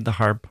played the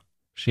harp.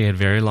 She had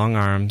very long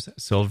arms,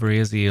 silvery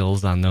as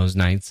eels on those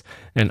nights,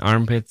 and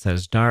armpits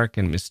as dark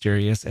and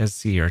mysterious as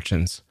sea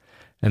urchins.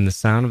 And the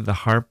sound of the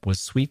harp was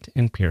sweet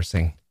and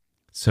piercing.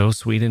 So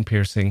sweet and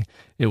piercing,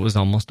 it was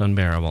almost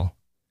unbearable.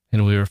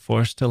 And we were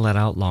forced to let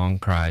out long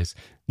cries,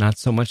 not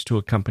so much to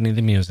accompany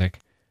the music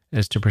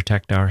as to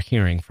protect our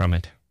hearing from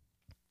it.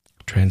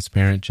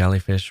 Transparent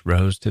jellyfish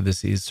rose to the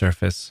sea's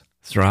surface,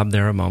 throbbed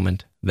there a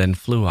moment, then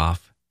flew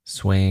off,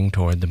 swaying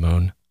toward the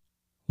moon.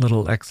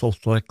 Little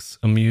Exelflix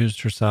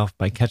amused herself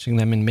by catching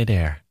them in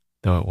midair,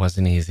 though it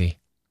wasn't easy.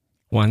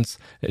 Once,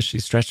 as she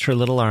stretched her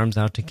little arms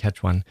out to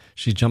catch one,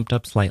 she jumped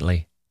up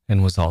slightly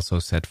and was also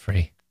set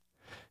free.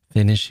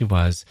 Thin as she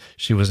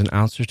was an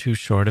ounce or two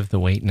short of the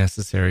weight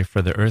necessary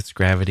for the Earth's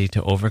gravity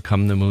to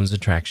overcome the moon's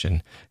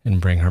attraction and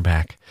bring her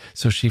back.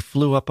 So she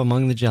flew up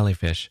among the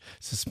jellyfish,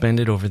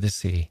 suspended over the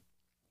sea.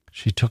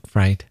 She took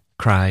fright,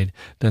 cried,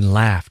 then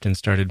laughed and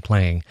started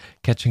playing,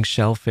 catching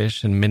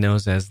shellfish and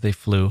minnows as they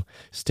flew,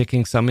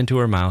 sticking some into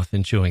her mouth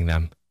and chewing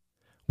them.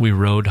 We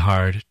rowed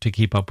hard to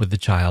keep up with the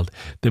child.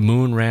 The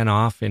moon ran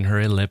off in her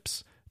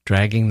ellipse,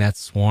 dragging that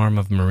swarm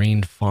of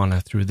marine fauna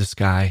through the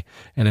sky,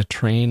 and a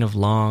train of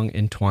long,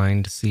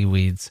 entwined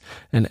seaweeds,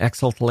 and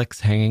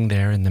Exelflix hanging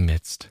there in the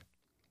midst.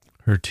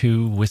 Her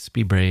two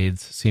wispy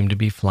braids seemed to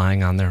be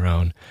flying on their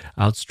own,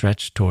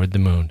 outstretched toward the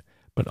moon,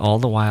 but all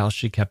the while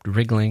she kept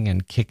wriggling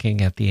and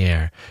kicking at the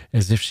air,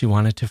 as if she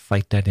wanted to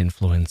fight that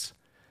influence.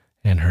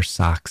 And her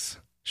socks,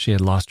 she had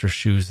lost her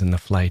shoes in the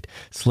flight,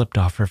 slipped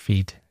off her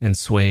feet, and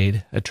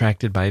swayed,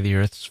 attracted by the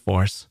Earth's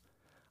force.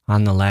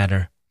 On the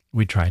ladder,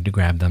 we tried to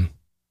grab them.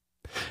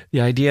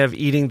 The idea of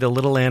eating the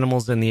little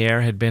animals in the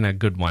air had been a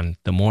good one.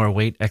 The more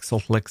weight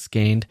Exelflix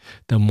gained,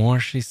 the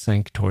more she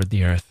sank toward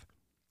the earth.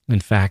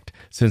 In fact,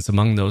 since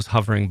among those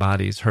hovering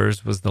bodies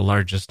hers was the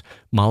largest,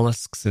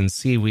 mollusks and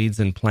seaweeds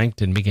and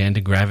plankton began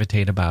to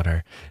gravitate about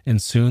her,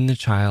 and soon the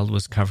child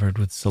was covered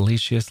with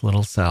siliceous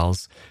little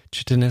cells,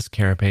 chitinous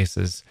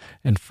carapaces,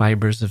 and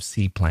fibers of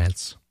sea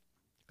plants.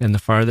 And the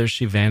farther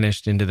she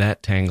vanished into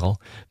that tangle,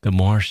 the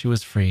more she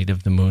was freed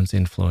of the moon's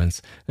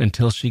influence,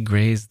 until she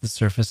grazed the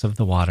surface of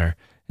the water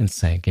and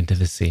sank into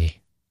the sea.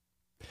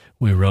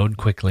 We rowed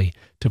quickly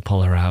to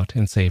pull her out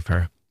and save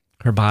her.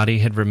 Her body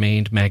had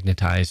remained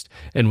magnetized,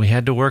 and we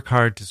had to work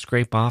hard to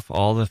scrape off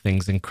all the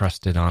things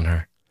encrusted on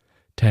her.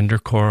 Tender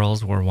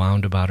corals were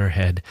wound about her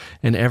head,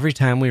 and every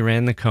time we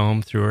ran the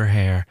comb through her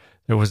hair,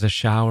 there was a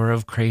shower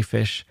of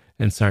crayfish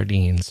and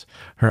sardines.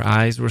 Her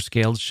eyes were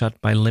scaled shut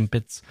by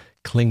limpets,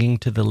 clinging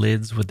to the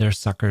lids with their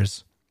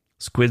suckers.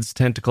 Squid's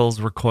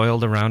tentacles were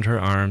coiled around her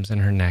arms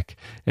and her neck,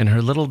 and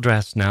her little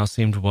dress now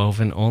seemed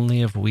woven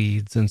only of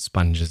weeds and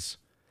sponges.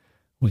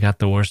 We got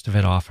the worst of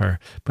it off her,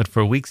 but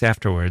for weeks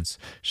afterwards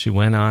she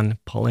went on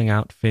pulling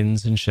out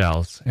fins and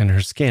shells, and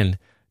her skin,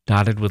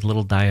 dotted with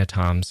little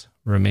diatoms,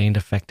 remained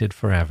affected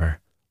forever,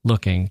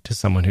 looking, to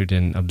someone who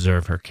didn't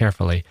observe her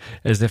carefully,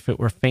 as if it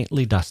were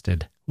faintly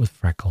dusted with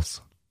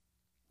freckles.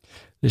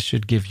 This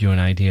should give you an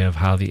idea of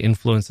how the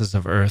influences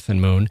of Earth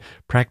and Moon,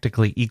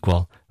 practically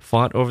equal,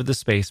 fought over the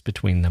space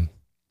between them.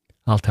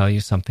 I'll tell you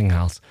something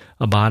else.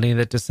 A body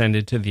that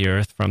descended to the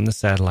Earth from the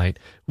satellite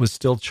was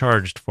still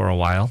charged for a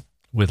while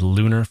with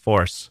lunar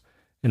force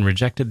and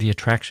rejected the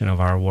attraction of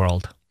our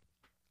world.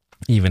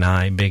 Even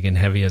I, big and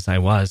heavy as I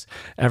was,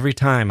 every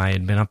time I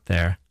had been up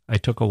there, I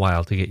took a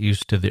while to get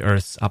used to the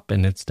Earth's up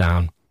and its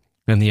down.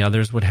 and the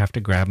others would have to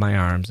grab my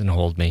arms and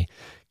hold me,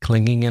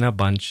 clinging in a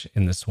bunch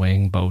in the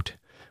swaying boat,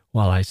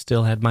 while I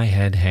still had my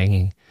head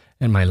hanging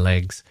and my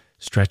legs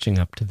stretching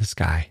up to the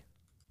sky.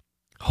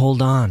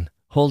 Hold on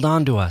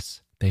to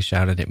us, they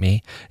shouted at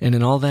me, and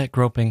in all that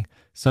groping,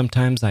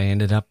 sometimes I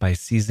ended up by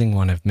seizing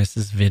one of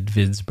Mrs.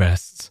 Vidvid's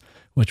breasts,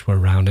 which were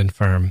round and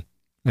firm,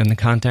 and the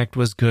contact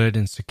was good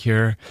and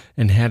secure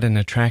and had an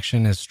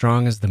attraction as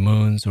strong as the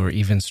moon's or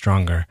even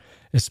stronger,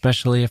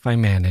 especially if I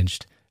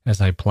managed, as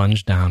I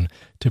plunged down,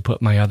 to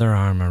put my other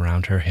arm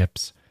around her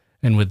hips,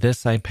 and with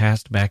this I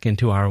passed back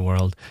into our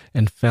world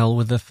and fell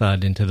with a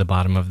thud into the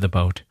bottom of the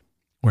boat,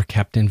 where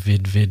Captain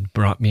Vidvid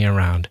brought me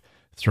around,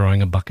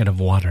 throwing a bucket of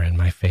water in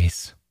my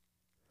face.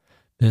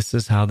 This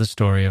is how the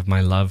story of my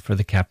love for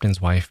the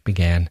captain's wife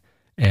began,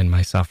 and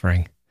my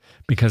suffering,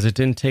 because it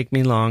didn't take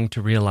me long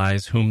to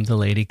realize whom the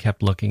lady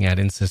kept looking at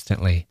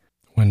insistently.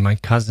 When my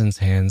cousin's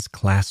hands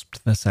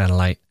clasped the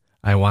satellite,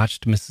 I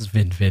watched Mrs.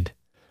 Vidvid,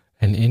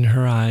 and in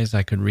her eyes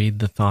I could read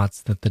the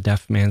thoughts that the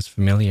deaf man's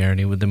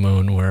familiarity with the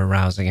moon were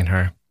arousing in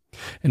her.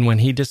 And when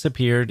he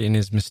disappeared in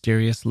his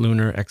mysterious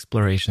lunar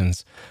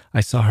explorations,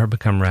 I saw her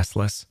become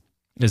restless,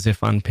 as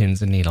if on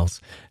pins and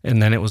needles,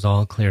 and then it was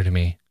all clear to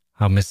me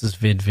how Mrs.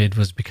 Vidvid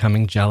was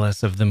becoming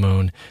jealous of the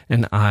moon,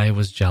 and I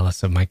was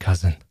jealous of my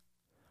cousin.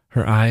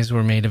 Her eyes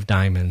were made of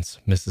diamonds,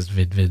 Mrs.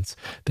 Vidvid's.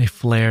 They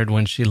flared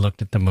when she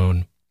looked at the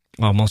moon,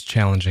 almost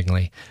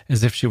challengingly,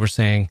 as if she were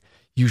saying,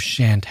 "You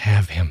shan't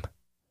have him."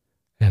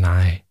 And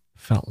I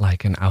felt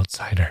like an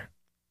outsider.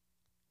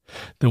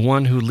 The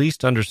one who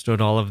least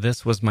understood all of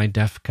this was my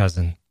deaf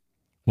cousin.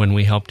 When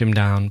we helped him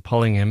down,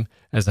 pulling him,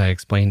 as I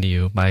explained to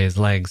you, by his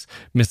legs,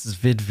 Mrs.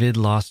 Vidvid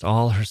lost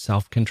all her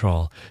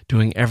self-control,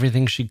 doing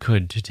everything she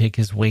could to take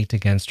his weight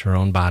against her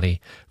own body,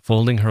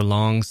 folding her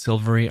long,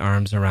 silvery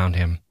arms around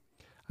him.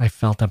 I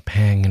felt a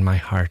pang in my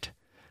heart.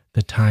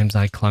 The times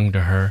I clung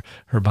to her,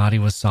 her body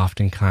was soft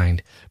and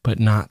kind, but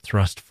not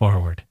thrust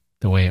forward,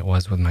 the way it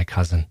was with my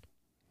cousin,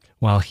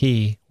 while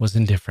he was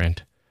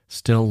indifferent,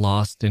 still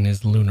lost in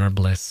his lunar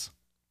bliss.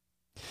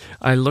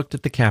 I looked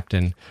at the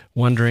captain,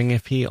 wondering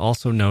if he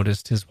also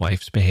noticed his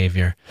wife's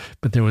behavior,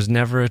 but there was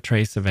never a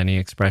trace of any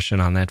expression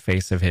on that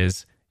face of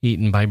his,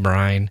 eaten by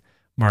brine,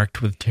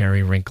 marked with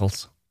tarry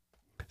wrinkles.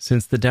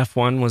 Since the deaf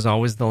one was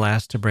always the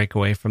last to break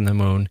away from the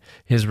moon,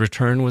 his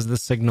return was the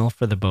signal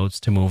for the boats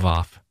to move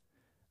off.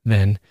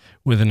 Then,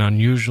 with an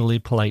unusually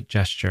polite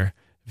gesture,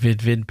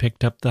 Vidvid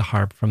picked up the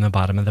harp from the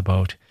bottom of the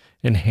boat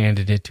and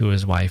handed it to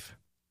his wife.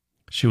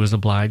 She was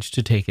obliged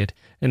to take it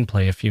and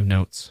play a few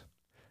notes.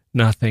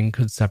 Nothing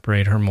could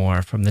separate her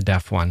more from the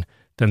deaf one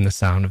than the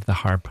sound of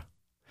the harp.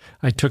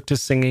 I took to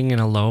singing in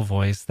a low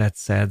voice that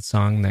sad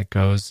song that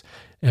goes,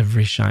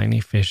 "Every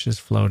shiny fish is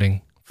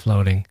floating,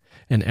 floating,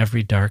 and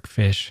every dark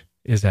fish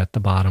is at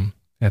the bottom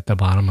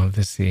of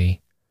the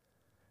sea."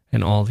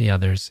 And all the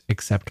others,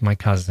 except my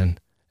cousin,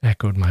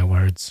 echoed my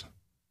words.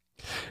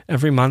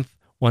 Every month,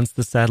 once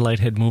the satellite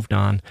had moved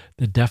on,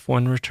 the deaf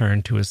one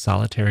returned to his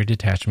solitary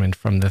detachment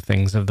from the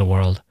things of the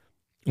world.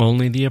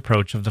 Only the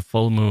approach of the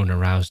full moon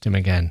aroused him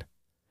again.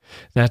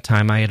 That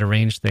time I had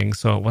arranged things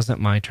so it wasn't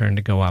my turn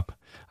to go up.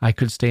 I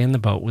could stay in the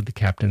boat with the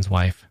captain's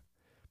wife.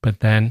 But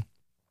then,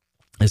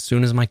 as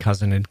soon as my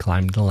cousin had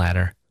climbed the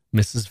ladder,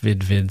 Mrs.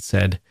 Vidvid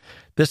said,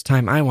 "This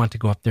time I want to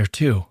go up there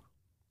too."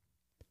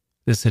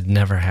 This had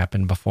never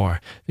happened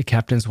before. The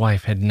captain's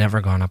wife had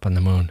never gone up on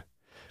the moon.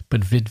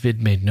 But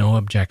Vidvid made no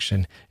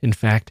objection. In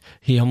fact,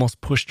 he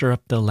almost pushed her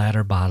up the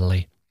ladder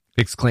bodily,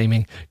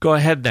 exclaiming, "Go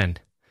ahead then."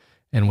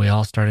 And we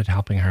all started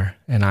helping her,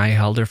 and I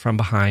held her from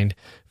behind,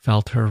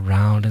 felt her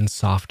round and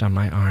soft on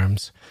my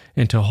arms,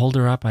 and to hold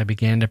her up I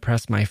began to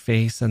press my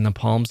face and the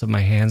palms of my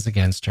hands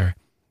against her.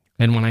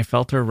 And when I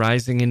felt her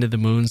rising into the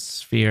moon's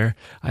sphere,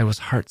 I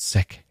was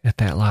heartsick at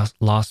that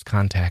lost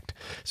contact.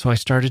 So I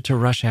started to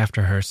rush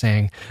after her,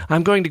 saying,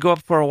 "I'm going to go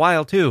up for a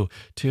while too,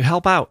 to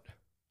help out."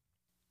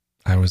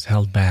 I was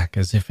held back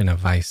as if in a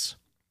vice.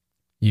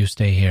 "You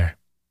stay here.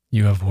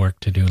 You have work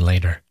to do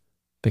later,"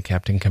 the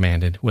captain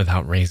commanded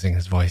without raising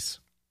his voice.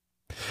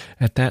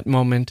 At that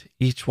moment,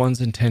 each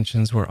one's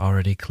intentions were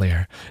already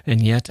clear,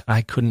 and yet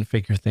I couldn't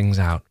figure things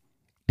out.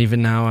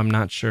 Even now, I'm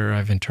not sure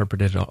I've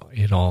interpreted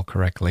it all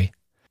correctly.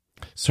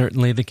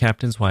 Certainly, the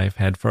captain's wife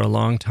had for a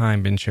long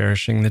time been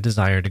cherishing the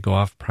desire to go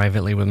off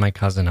privately with my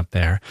cousin up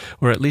there,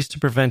 or at least to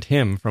prevent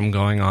him from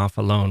going off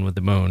alone with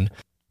the moon.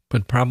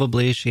 But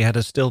probably she had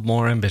a still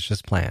more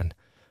ambitious plan,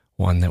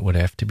 one that would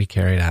have to be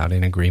carried out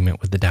in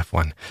agreement with the deaf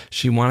one.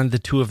 She wanted the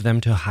two of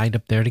them to hide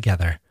up there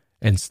together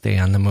and stay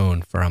on the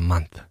moon for a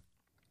month.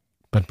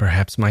 But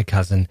perhaps my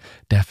cousin,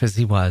 deaf as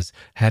he was,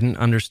 hadn't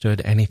understood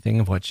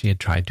anything of what she had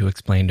tried to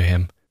explain to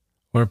him.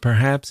 Or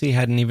perhaps he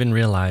hadn't even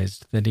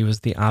realized that he was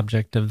the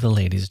object of the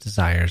lady's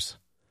desires.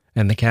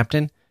 And the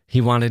captain?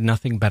 He wanted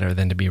nothing better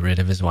than to be rid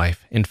of his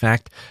wife. In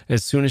fact,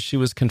 as soon as she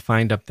was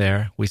confined up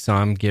there, we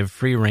saw him give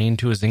free rein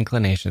to his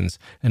inclinations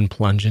and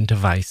plunge into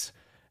vice,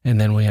 and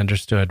then we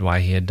understood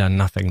why he had done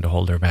nothing to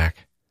hold her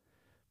back.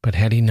 But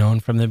had he known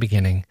from the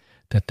beginning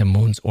that the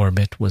moon's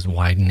orbit was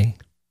widening?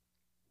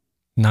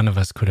 None of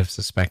us could have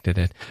suspected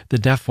it. The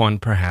deaf one,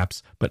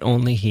 perhaps, but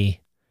only he.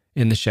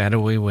 In the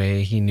shadowy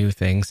way he knew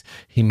things,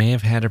 he may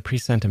have had a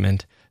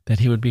presentiment that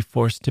he would be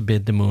forced to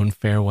bid the moon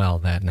farewell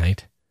that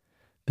night.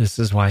 This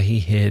is why he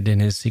hid in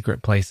his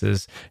secret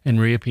places and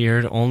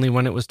reappeared only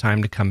when it was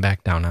time to come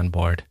back down on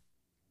board.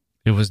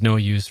 It was no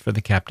use for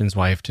the captain's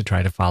wife to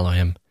try to follow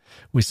him.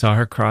 We saw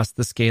her cross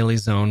the scaly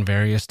zone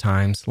various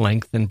times,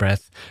 length and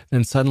breadth,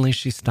 then suddenly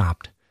she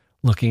stopped,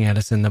 looking at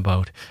us in the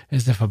boat,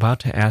 as if about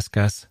to ask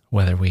us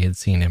whether we had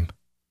seen him.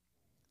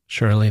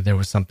 Surely there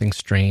was something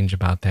strange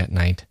about that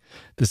night.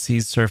 The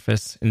sea's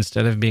surface,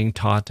 instead of being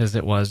taut as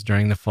it was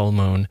during the full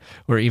moon,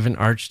 or even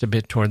arched a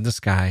bit toward the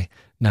sky,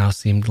 now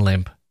seemed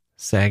limp,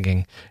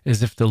 sagging,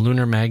 as if the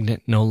lunar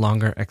magnet no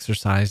longer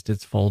exercised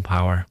its full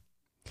power.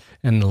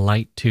 And the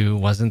light, too,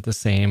 wasn't the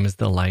same as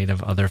the light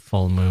of other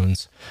full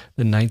moons.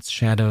 The night's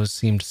shadows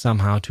seemed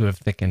somehow to have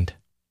thickened.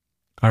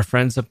 Our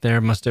friends up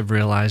there must have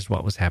realized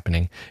what was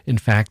happening. In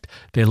fact,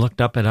 they looked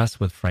up at us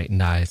with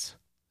frightened eyes.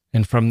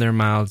 And from their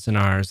mouths and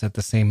ours at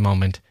the same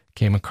moment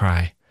came a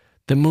cry,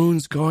 "The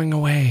moon's going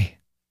away!"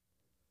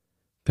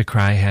 The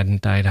cry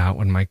hadn't died out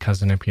when my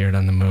cousin appeared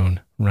on the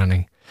moon,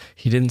 running.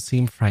 He didn't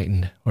seem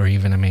frightened or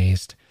even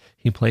amazed.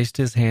 He placed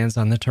his hands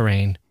on the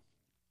terrain,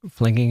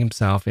 flinging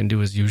himself into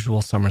his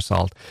usual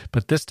somersault,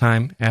 but this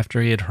time,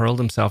 after he had hurled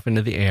himself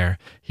into the air,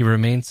 he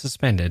remained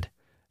suspended,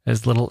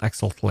 as little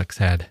Exelflix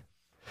had.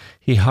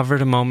 He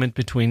hovered a moment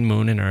between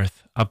moon and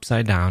earth,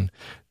 upside down,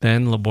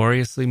 then,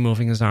 laboriously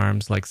moving his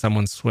arms like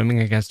someone swimming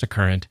against a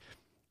current,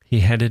 he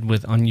headed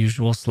with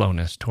unusual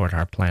slowness toward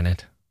our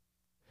planet.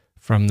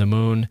 From the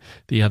moon,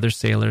 the other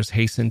sailors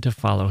hastened to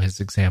follow his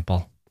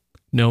example.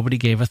 Nobody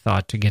gave a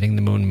thought to getting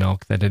the moon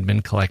milk that had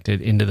been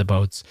collected into the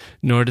boats,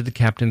 nor did the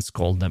captain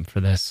scold them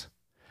for this.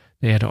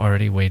 They had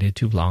already waited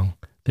too long.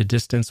 The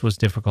distance was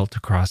difficult to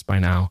cross by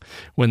now.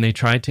 When they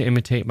tried to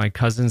imitate my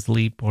cousin's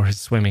leap or his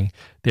swimming,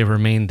 they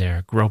remained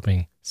there,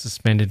 groping,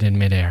 suspended in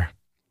midair.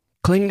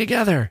 "Cling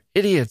together,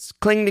 idiots!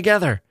 Cling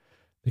together!"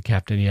 the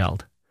captain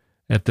yelled.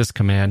 At this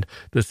command,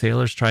 the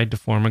sailors tried to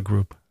form a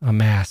group, a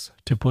mass,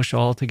 to push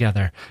all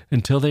together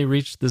until they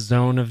reached the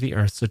zone of the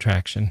Earth's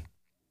attraction.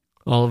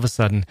 All of a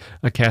sudden,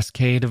 a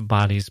cascade of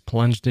bodies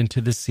plunged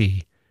into the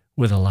sea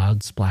with a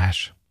loud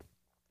splash.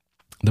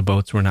 The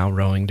boats were now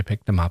rowing to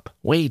pick them up.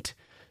 "Wait!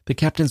 The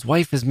captain's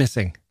wife is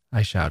missing!"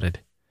 I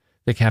shouted.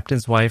 The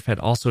captain's wife had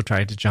also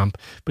tried to jump,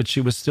 but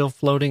she was still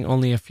floating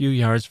only a few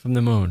yards from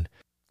the moon,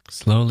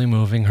 slowly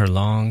moving her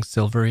long,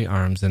 silvery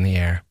arms in the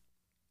air.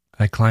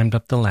 I climbed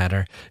up the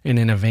ladder, and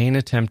in a vain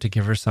attempt to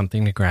give her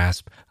something to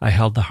grasp, I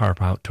held the harp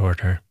out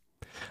toward her.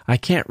 "I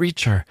can't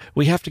reach her.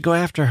 We have to go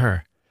after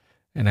her."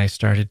 And I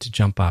started to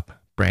jump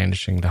up,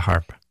 brandishing the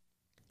harp.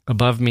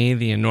 Above me,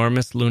 the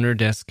enormous lunar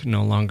disk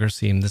no longer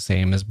seemed the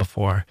same as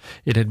before.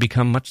 It had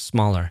become much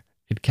smaller.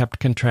 It kept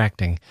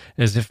contracting,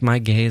 as if my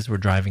gaze were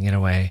driving it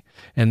away,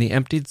 and the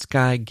emptied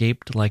sky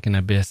gaped like an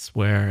abyss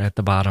where, at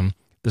the bottom,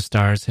 the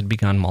stars had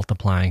begun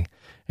multiplying,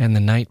 and the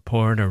night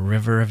poured a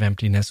river of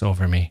emptiness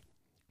over me,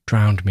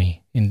 drowned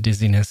me in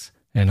dizziness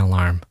and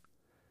alarm.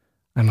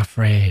 "I'm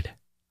afraid,"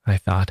 I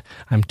thought.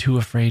 "I'm too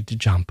afraid to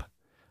jump.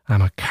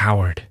 I'm a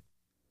coward."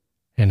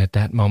 And at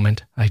that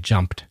moment, I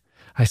jumped.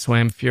 I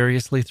swam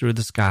furiously through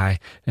the sky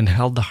and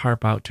held the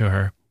harp out to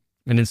her.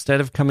 And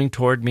instead of coming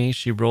toward me,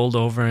 she rolled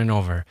over and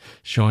over,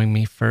 showing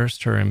me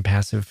first her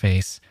impassive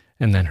face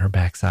and then her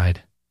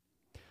backside.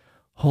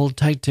 "Hold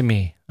tight to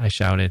me," I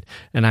shouted,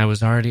 and I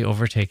was already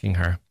overtaking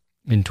her,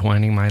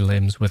 entwining my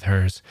limbs with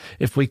hers.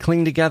 "If we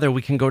cling together,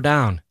 we can go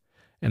down."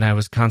 And I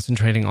was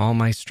concentrating all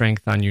my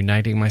strength on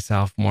uniting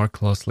myself more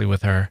closely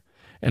with her.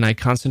 And I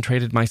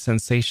concentrated my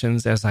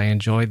sensations as I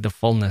enjoyed the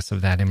fullness of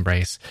that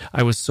embrace.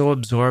 I was so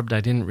absorbed I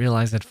didn't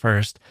realize at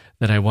first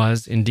that I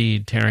was,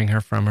 indeed, tearing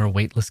her from her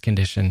weightless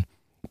condition,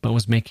 but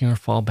was making her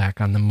fall back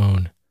on the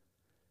moon.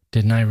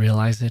 Didn't I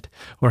realize it,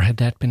 or had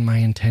that been my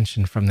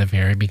intention from the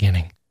very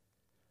beginning?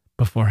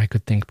 Before I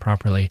could think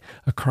properly,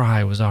 a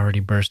cry was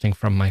already bursting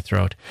from my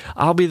throat.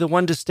 "I'll be the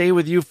one to stay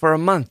with you for a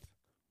month."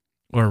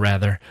 Or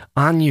rather,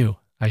 "On you,"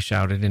 I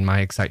shouted in my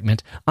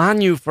excitement. "On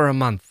you for a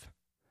month."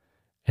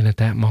 And at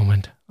that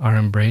moment, our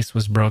embrace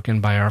was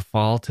broken by our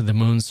fall to the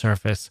moon's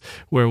surface,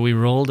 where we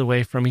rolled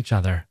away from each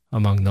other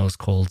among those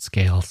cold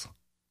scales.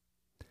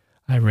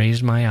 I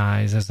raised my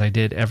eyes as I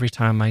did every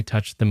time I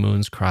touched the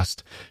moon's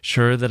crust,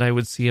 sure that I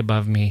would see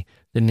above me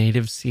the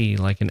native sea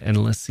like an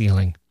endless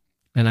ceiling.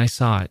 And I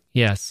saw it,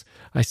 yes,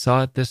 I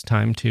saw it this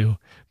time too,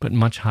 but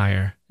much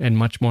higher and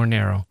much more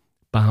narrow,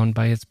 bound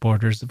by its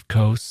borders of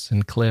coasts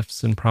and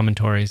cliffs and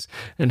promontories,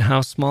 and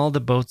how small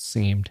the boats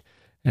seemed,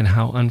 and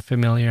how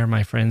unfamiliar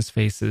my friends'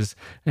 faces,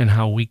 and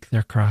how weak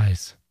their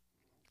cries.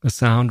 A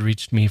sound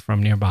reached me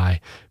from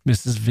nearby.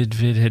 Mrs.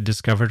 Vidvid had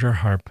discovered her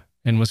harp,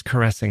 and was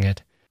caressing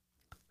it,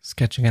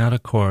 sketching out a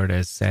chord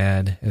as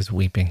sad as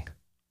weeping.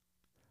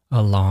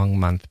 A long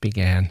month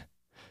began.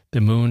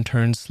 The moon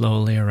turned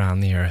slowly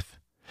around the earth.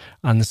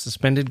 On the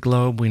suspended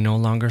globe, we no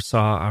longer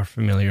saw our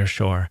familiar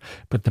shore,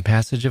 but the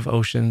passage of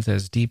oceans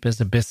as deep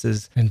as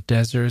abysses, and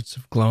deserts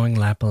of glowing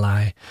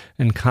lapilli,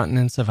 and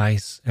continents of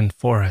ice, and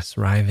forests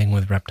writhing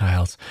with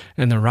reptiles,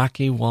 and the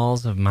rocky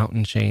walls of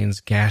mountain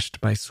chains gashed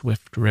by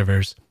swift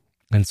rivers,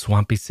 and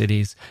swampy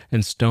cities,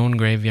 and stone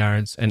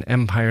graveyards, and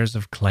empires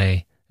of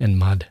clay and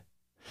mud.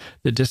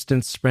 The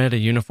distance spread a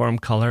uniform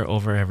color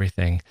over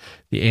everything.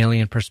 The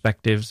alien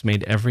perspectives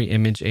made every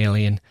image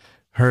alien.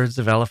 Herds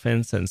of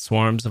elephants and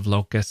swarms of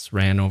locusts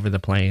ran over the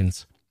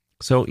plains,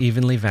 so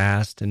evenly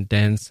vast and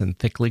dense and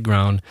thickly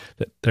grown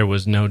that there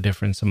was no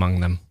difference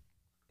among them.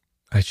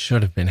 I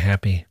should have been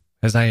happy.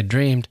 As I had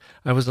dreamed,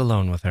 I was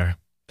alone with her.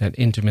 That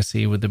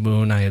intimacy with the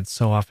moon I had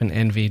so often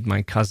envied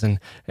my cousin,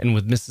 and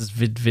with Mrs.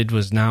 Vidvid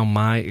was now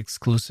my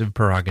exclusive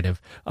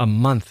prerogative. A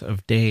month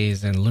of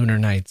days and lunar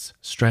nights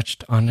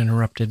stretched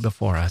uninterrupted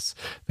before us.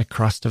 The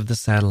crust of the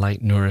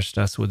satellite nourished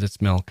us with its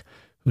milk,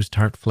 whose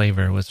tart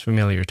flavor was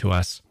familiar to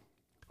us.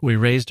 We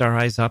raised our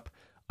eyes up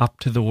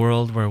to the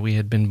world where we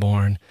had been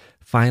born,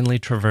 finally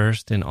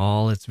traversed in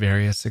all its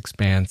various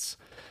expanse,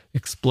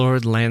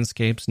 explored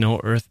landscapes no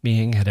earth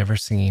being had ever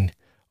seen,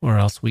 or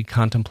else we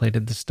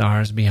contemplated the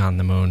stars beyond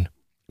the moon,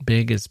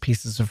 big as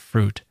pieces of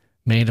fruit,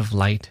 made of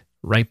light,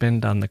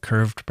 ripened on the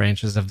curved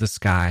branches of the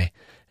sky,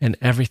 and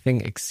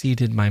everything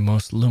exceeded my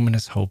most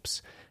luminous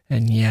hopes,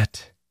 and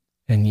yet,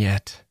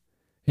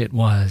 it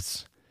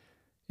was,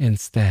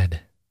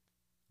 instead,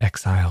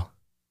 exile.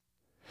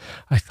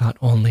 I thought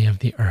only of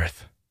the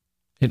earth.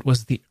 It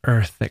was the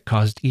earth that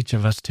caused each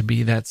of us to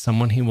be that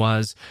someone he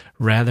was,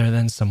 rather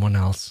than someone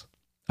else.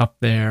 Up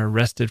there,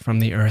 wrested from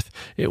the earth,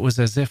 it was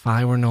as if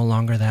I were no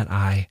longer that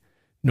I,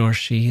 nor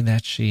she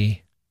that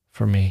she,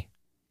 for me.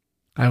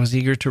 I was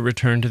eager to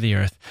return to the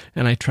earth,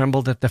 and I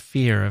trembled at the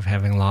fear of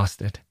having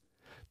lost it.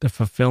 The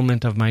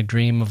fulfillment of my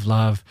dream of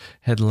love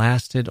had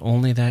lasted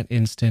only that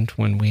instant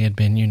when we had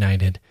been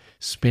united,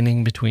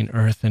 spinning between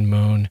earth and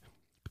moon.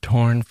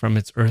 Torn from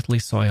its earthly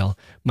soil,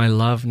 my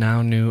love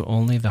now knew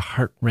only the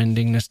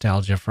heart-rending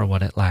nostalgia for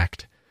what it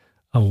lacked.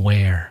 A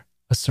where,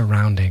 a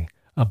surrounding,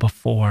 a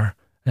before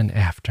and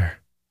after.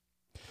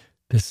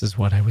 This is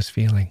what I was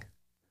feeling.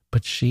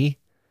 But she?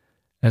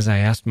 As I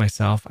asked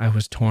myself, I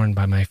was torn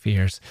by my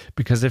fears,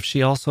 because if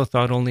she also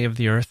thought only of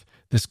the earth,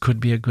 this could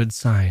be a good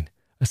sign,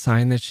 a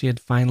sign that she had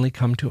finally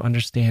come to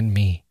understand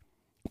me.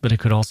 But it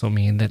could also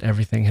mean that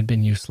everything had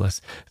been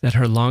useless, that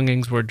her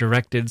longings were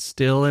directed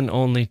still and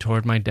only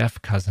toward my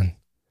deaf cousin.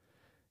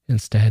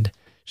 Instead,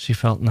 she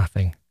felt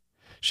nothing.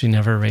 She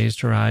never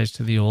raised her eyes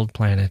to the old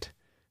planet.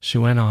 She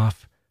went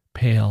off,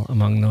 pale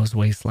among those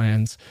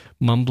wastelands,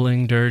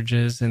 mumbling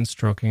dirges and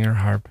stroking her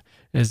harp,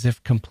 as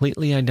if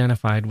completely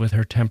identified with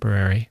her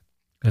temporary,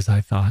 as I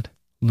thought,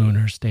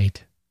 lunar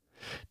state.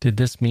 Did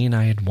this mean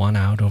I had won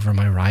out over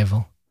my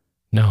rival?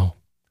 No,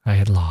 I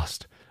had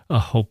lost. A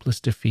hopeless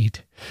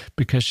defeat,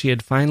 because she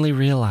had finally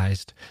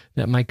realized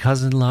that my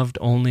cousin loved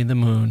only the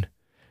moon,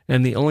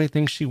 and the only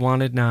thing she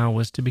wanted now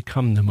was to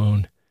become the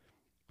moon,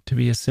 to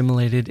be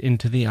assimilated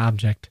into the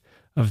object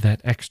of that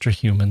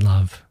extra-human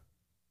love.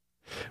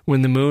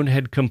 When the moon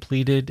had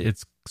completed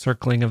its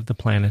circling of the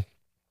planet,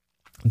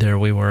 there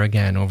we were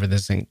again over the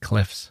zinc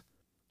cliffs.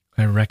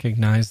 I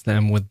recognized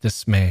them with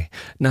dismay.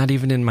 Not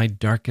even in my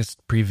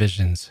darkest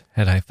previsions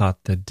had I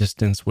thought the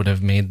distance would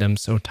have made them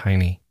so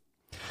tiny.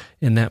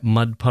 In that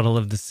mud puddle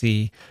of the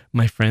sea,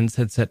 my friends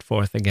had set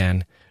forth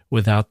again,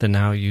 without the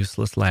now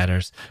useless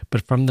ladders,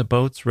 but from the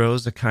boats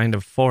rose a kind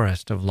of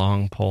forest of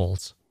long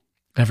poles.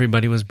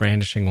 Everybody was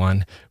brandishing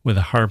one, with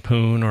a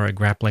harpoon or a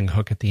grappling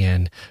hook at the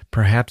end,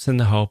 perhaps in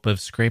the hope of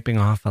scraping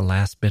off a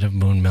last bit of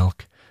moon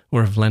milk,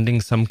 or of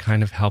lending some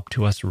kind of help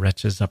to us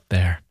wretches up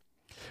there.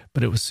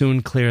 But it was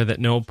soon clear that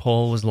no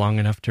pole was long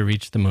enough to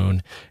reach the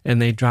moon,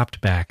 and they dropped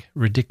back,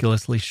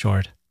 ridiculously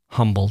short,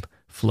 humbled,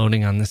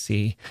 floating on the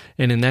sea,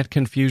 and in that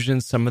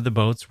confusion some of the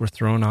boats were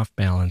thrown off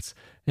balance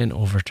and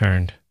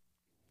overturned.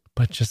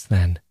 But just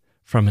then,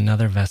 from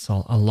another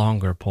vessel, a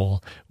longer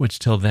pole, which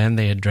till then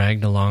they had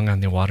dragged along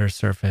on the water's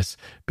surface,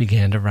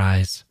 began to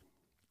rise.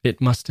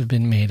 It must have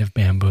been made of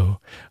bamboo,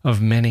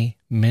 of many,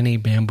 many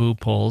bamboo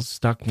poles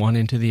stuck one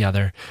into the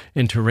other,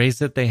 and to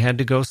raise it they had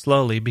to go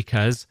slowly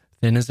because,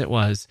 thin as it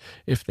was,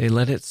 if they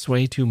let it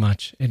sway too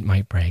much, it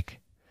might break.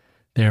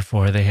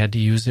 Therefore, they had to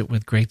use it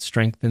with great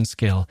strength and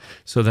skill,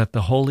 so that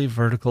the wholly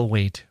vertical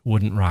weight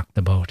wouldn't rock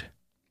the boat.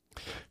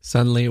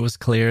 Suddenly it was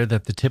clear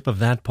that the tip of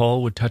that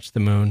pole would touch the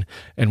moon,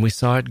 and we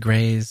saw it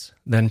graze,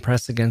 then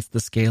press against the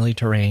scaly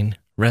terrain,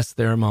 rest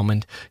there a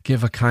moment,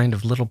 give a kind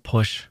of little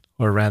push,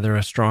 or rather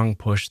a strong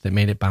push that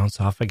made it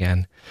bounce off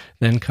again,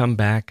 then come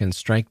back and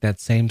strike that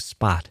same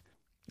spot,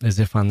 as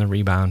if on the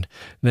rebound,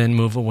 then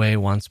move away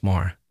once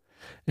more.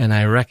 And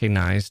I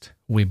recognized,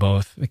 we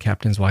both, the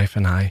captain's wife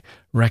and I,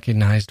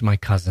 recognized my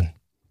cousin.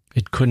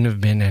 It couldn't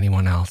have been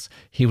anyone else.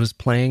 He was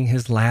playing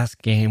his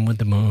last game with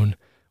the moon,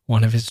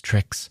 one of his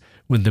tricks,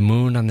 with the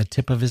moon on the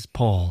tip of his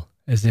pole,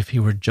 as if he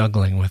were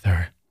juggling with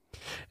her.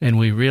 And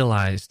we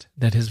realized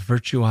that his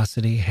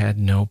virtuosity had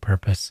no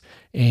purpose,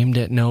 aimed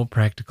at no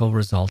practical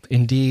result.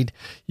 Indeed,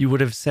 you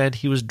would have said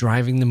he was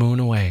driving the moon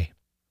away.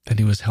 that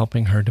he was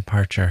helping her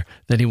departure,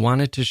 that he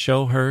wanted to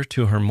show her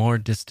to her more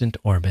distant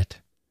orbit.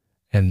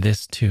 And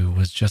this, too,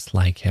 was just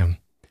like him.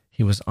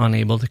 He was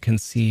unable to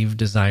conceive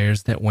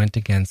desires that went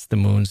against the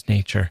moon's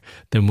nature,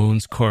 the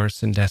moon's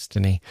course and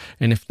destiny.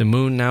 And if the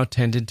moon now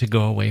tended to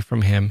go away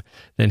from him,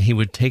 then he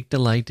would take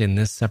delight in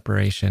this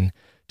separation,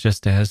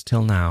 just as,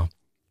 till now,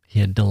 he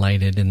had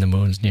delighted in the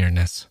moon's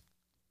nearness.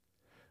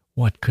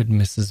 What could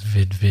Mrs.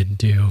 Vidvid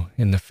do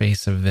in the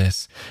face of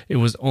this? It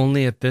was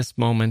only at this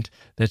moment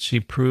that she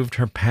proved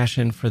her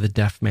passion for the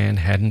deaf man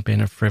hadn't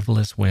been a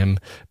frivolous whim,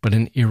 but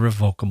an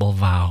irrevocable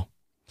vow.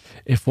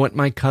 If what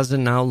my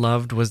cousin now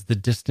loved was the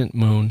distant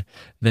moon,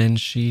 then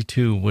she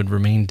too would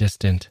remain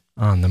distant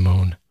on the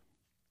moon.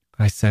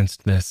 I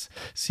sensed this,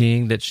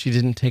 seeing that she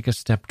didn't take a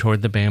step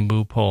toward the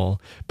bamboo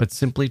pole, but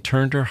simply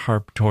turned her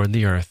harp toward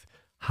the earth,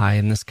 high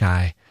in the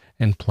sky,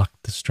 and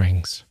plucked the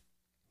strings.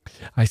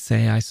 I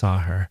say I saw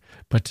her,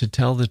 but to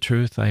tell the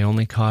truth, I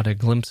only caught a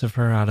glimpse of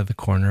her out of the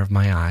corner of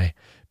my eye,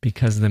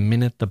 because the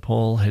minute the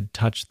pole had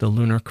touched the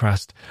lunar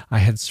crust, I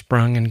had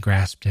sprung and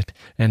grasped it,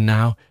 and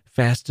now,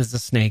 fast as a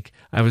snake,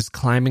 I was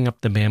climbing up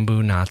the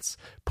bamboo knots,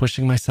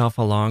 pushing myself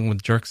along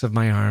with jerks of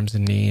my arms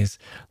and knees,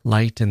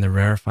 light in the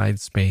rarefied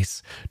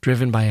space,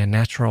 driven by a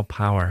natural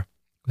power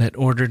that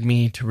ordered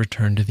me to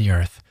return to the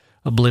earth,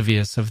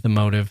 oblivious of the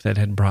motive that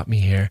had brought me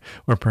here,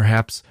 or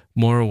perhaps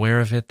more aware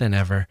of it than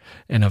ever,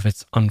 and of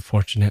its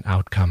unfortunate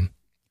outcome.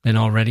 And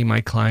already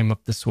my climb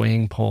up the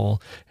swaying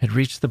pole had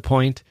reached the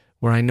point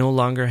where I no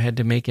longer had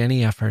to make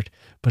any effort,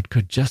 but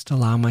could just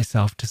allow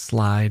myself to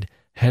slide,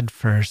 head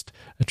first,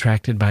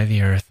 attracted by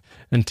the earth,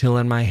 until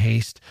in my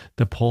haste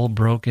the pole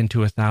broke into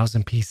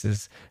 1,000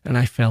 pieces, and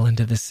I fell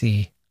into the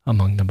sea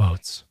among the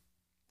boats.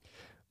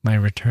 My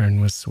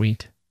return was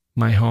sweet,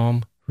 my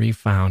home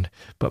refound,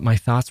 but my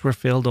thoughts were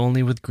filled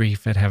only with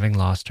grief at having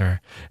lost her,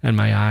 and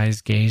my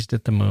eyes gazed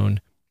at the moon,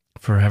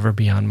 forever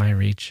beyond my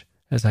reach,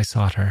 as I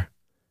sought her.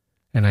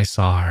 And I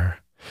saw her.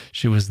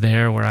 She was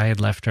there where I had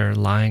left her,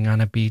 lying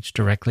on a beach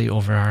directly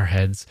over our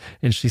heads,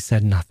 and she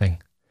said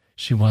nothing.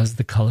 She was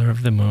the color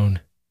of the moon.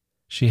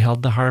 She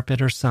held the harp at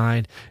her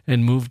side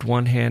and moved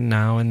one hand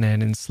now and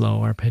then in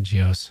slow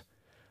arpeggios.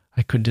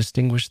 I could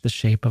distinguish the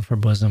shape of her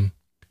bosom,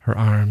 her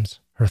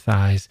arms, her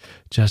thighs,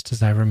 just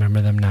as I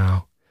remember them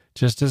now.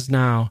 Just as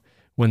now,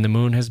 when the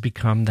moon has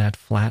become that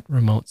flat,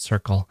 remote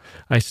circle,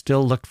 I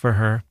still look for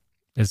her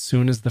as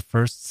soon as the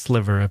first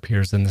sliver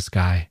appears in the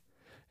sky.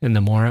 And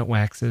the more it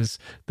waxes,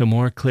 the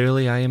more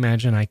clearly I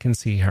imagine I can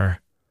see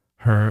her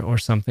or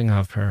something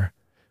of her,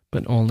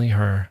 but only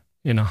her,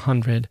 in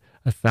 100,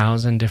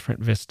 1,000 different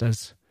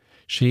vistas.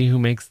 She who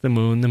makes the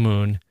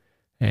moon,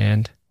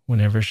 and,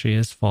 whenever she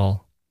is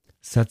full,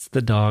 sets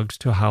the dogs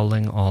to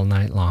howling all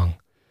night long,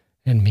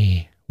 and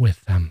me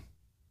with them.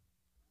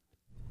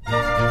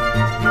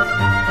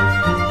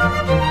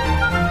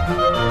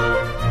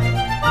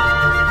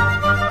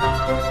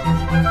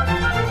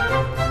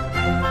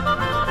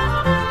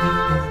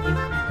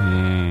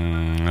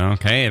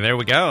 Okay, there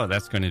we go.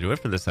 That's going to do it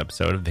for this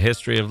episode of the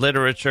History of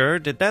Literature.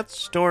 Did that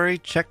story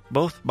check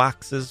both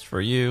boxes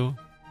for you?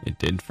 It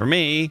did for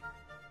me.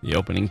 The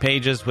opening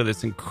pages with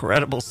its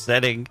incredible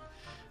setting,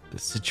 the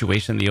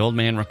situation, the old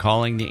man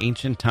recalling the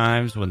ancient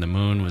times when the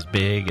moon was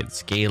big and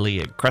scaly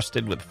and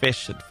crusted with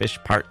fish and fish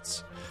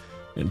parts,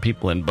 and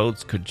people in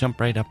boats could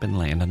jump right up and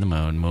land on the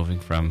moon, moving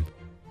from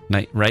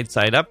right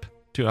side up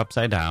to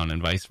upside down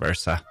and vice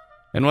versa.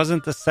 And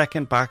wasn't the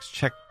second box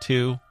checked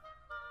too?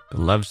 The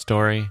love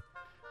story,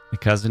 the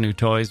cousin who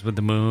toys with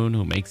the moon,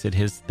 who makes it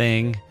his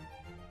thing,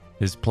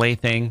 his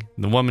plaything,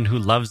 the woman who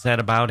loves that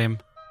about him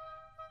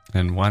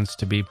and wants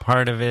to be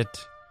part of it,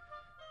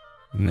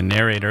 and the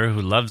narrator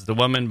who loves the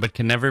woman but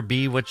can never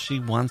be what she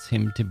wants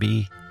him to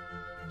be.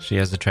 She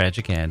has a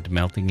tragic end,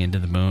 melting into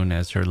the moon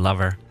as her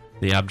lover,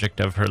 the object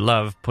of her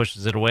love,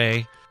 pushes it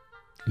away.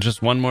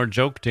 Just one more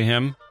joke to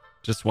him,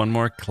 just one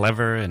more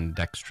clever and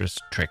dexterous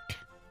trick,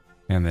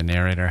 and the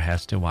narrator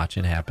has to watch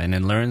it happen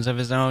and learns of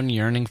his own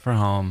yearning for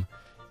home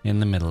in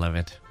the middle of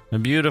it. A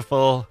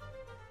beautiful,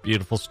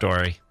 beautiful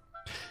story.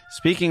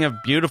 Speaking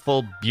of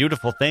beautiful,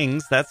 beautiful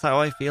things, that's how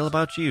I feel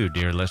about you,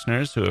 dear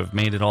listeners, who have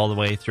made it all the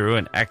way through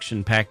an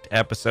action-packed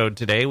episode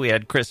today. We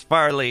had Chris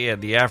Farley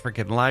at the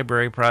African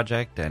Library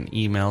Project and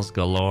emails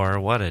galore.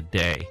 What a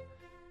day.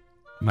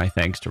 My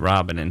thanks to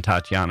Robin and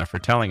Tatiana for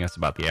telling us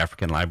about the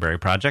African Library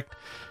Project.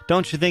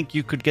 Don't you think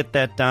you could get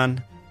that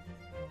done?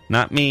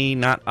 Not me,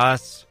 not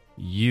us,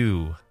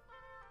 you.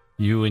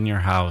 You in your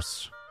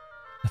house.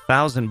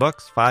 1,000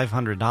 books,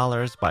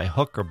 $500 by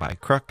hook or by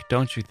crook.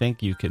 Don't you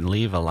think you can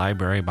leave a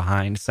library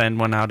behind, send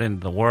one out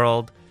into the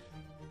world,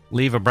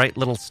 leave a bright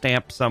little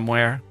stamp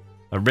somewhere,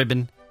 a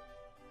ribbon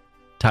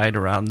tied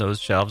around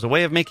those shelves, a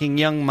way of making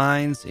young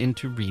minds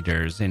into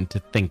readers, into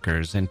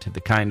thinkers, into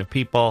the kind of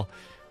people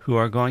who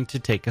are going to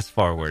take us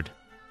forward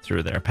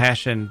through their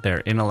passion,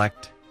 their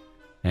intellect,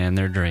 and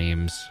their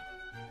dreams.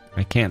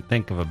 I can't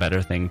think of a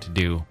better thing to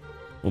do.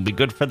 Will be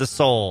good for the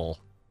soul,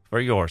 for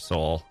your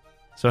soul.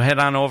 So head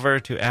on over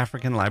to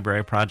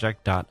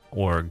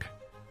AfricanLibraryProject.org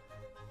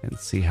and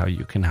see how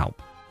you can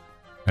help.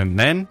 And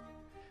then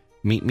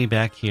Meet me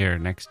back here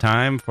next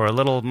time for a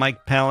little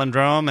Mike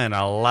Palindrome and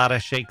a lot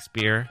of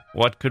Shakespeare.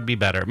 What could be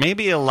better?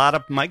 Maybe a lot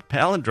of Mike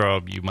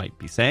Palindrome, you might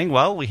be saying.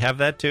 Well, we have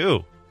that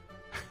too.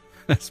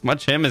 As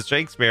much him as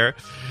Shakespeare.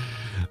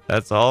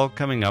 That's all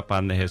coming up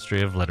on the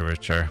History of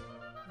Literature.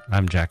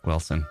 I'm Jack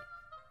Wilson.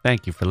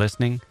 Thank you for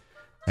listening,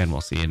 and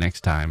we'll see you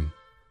next time.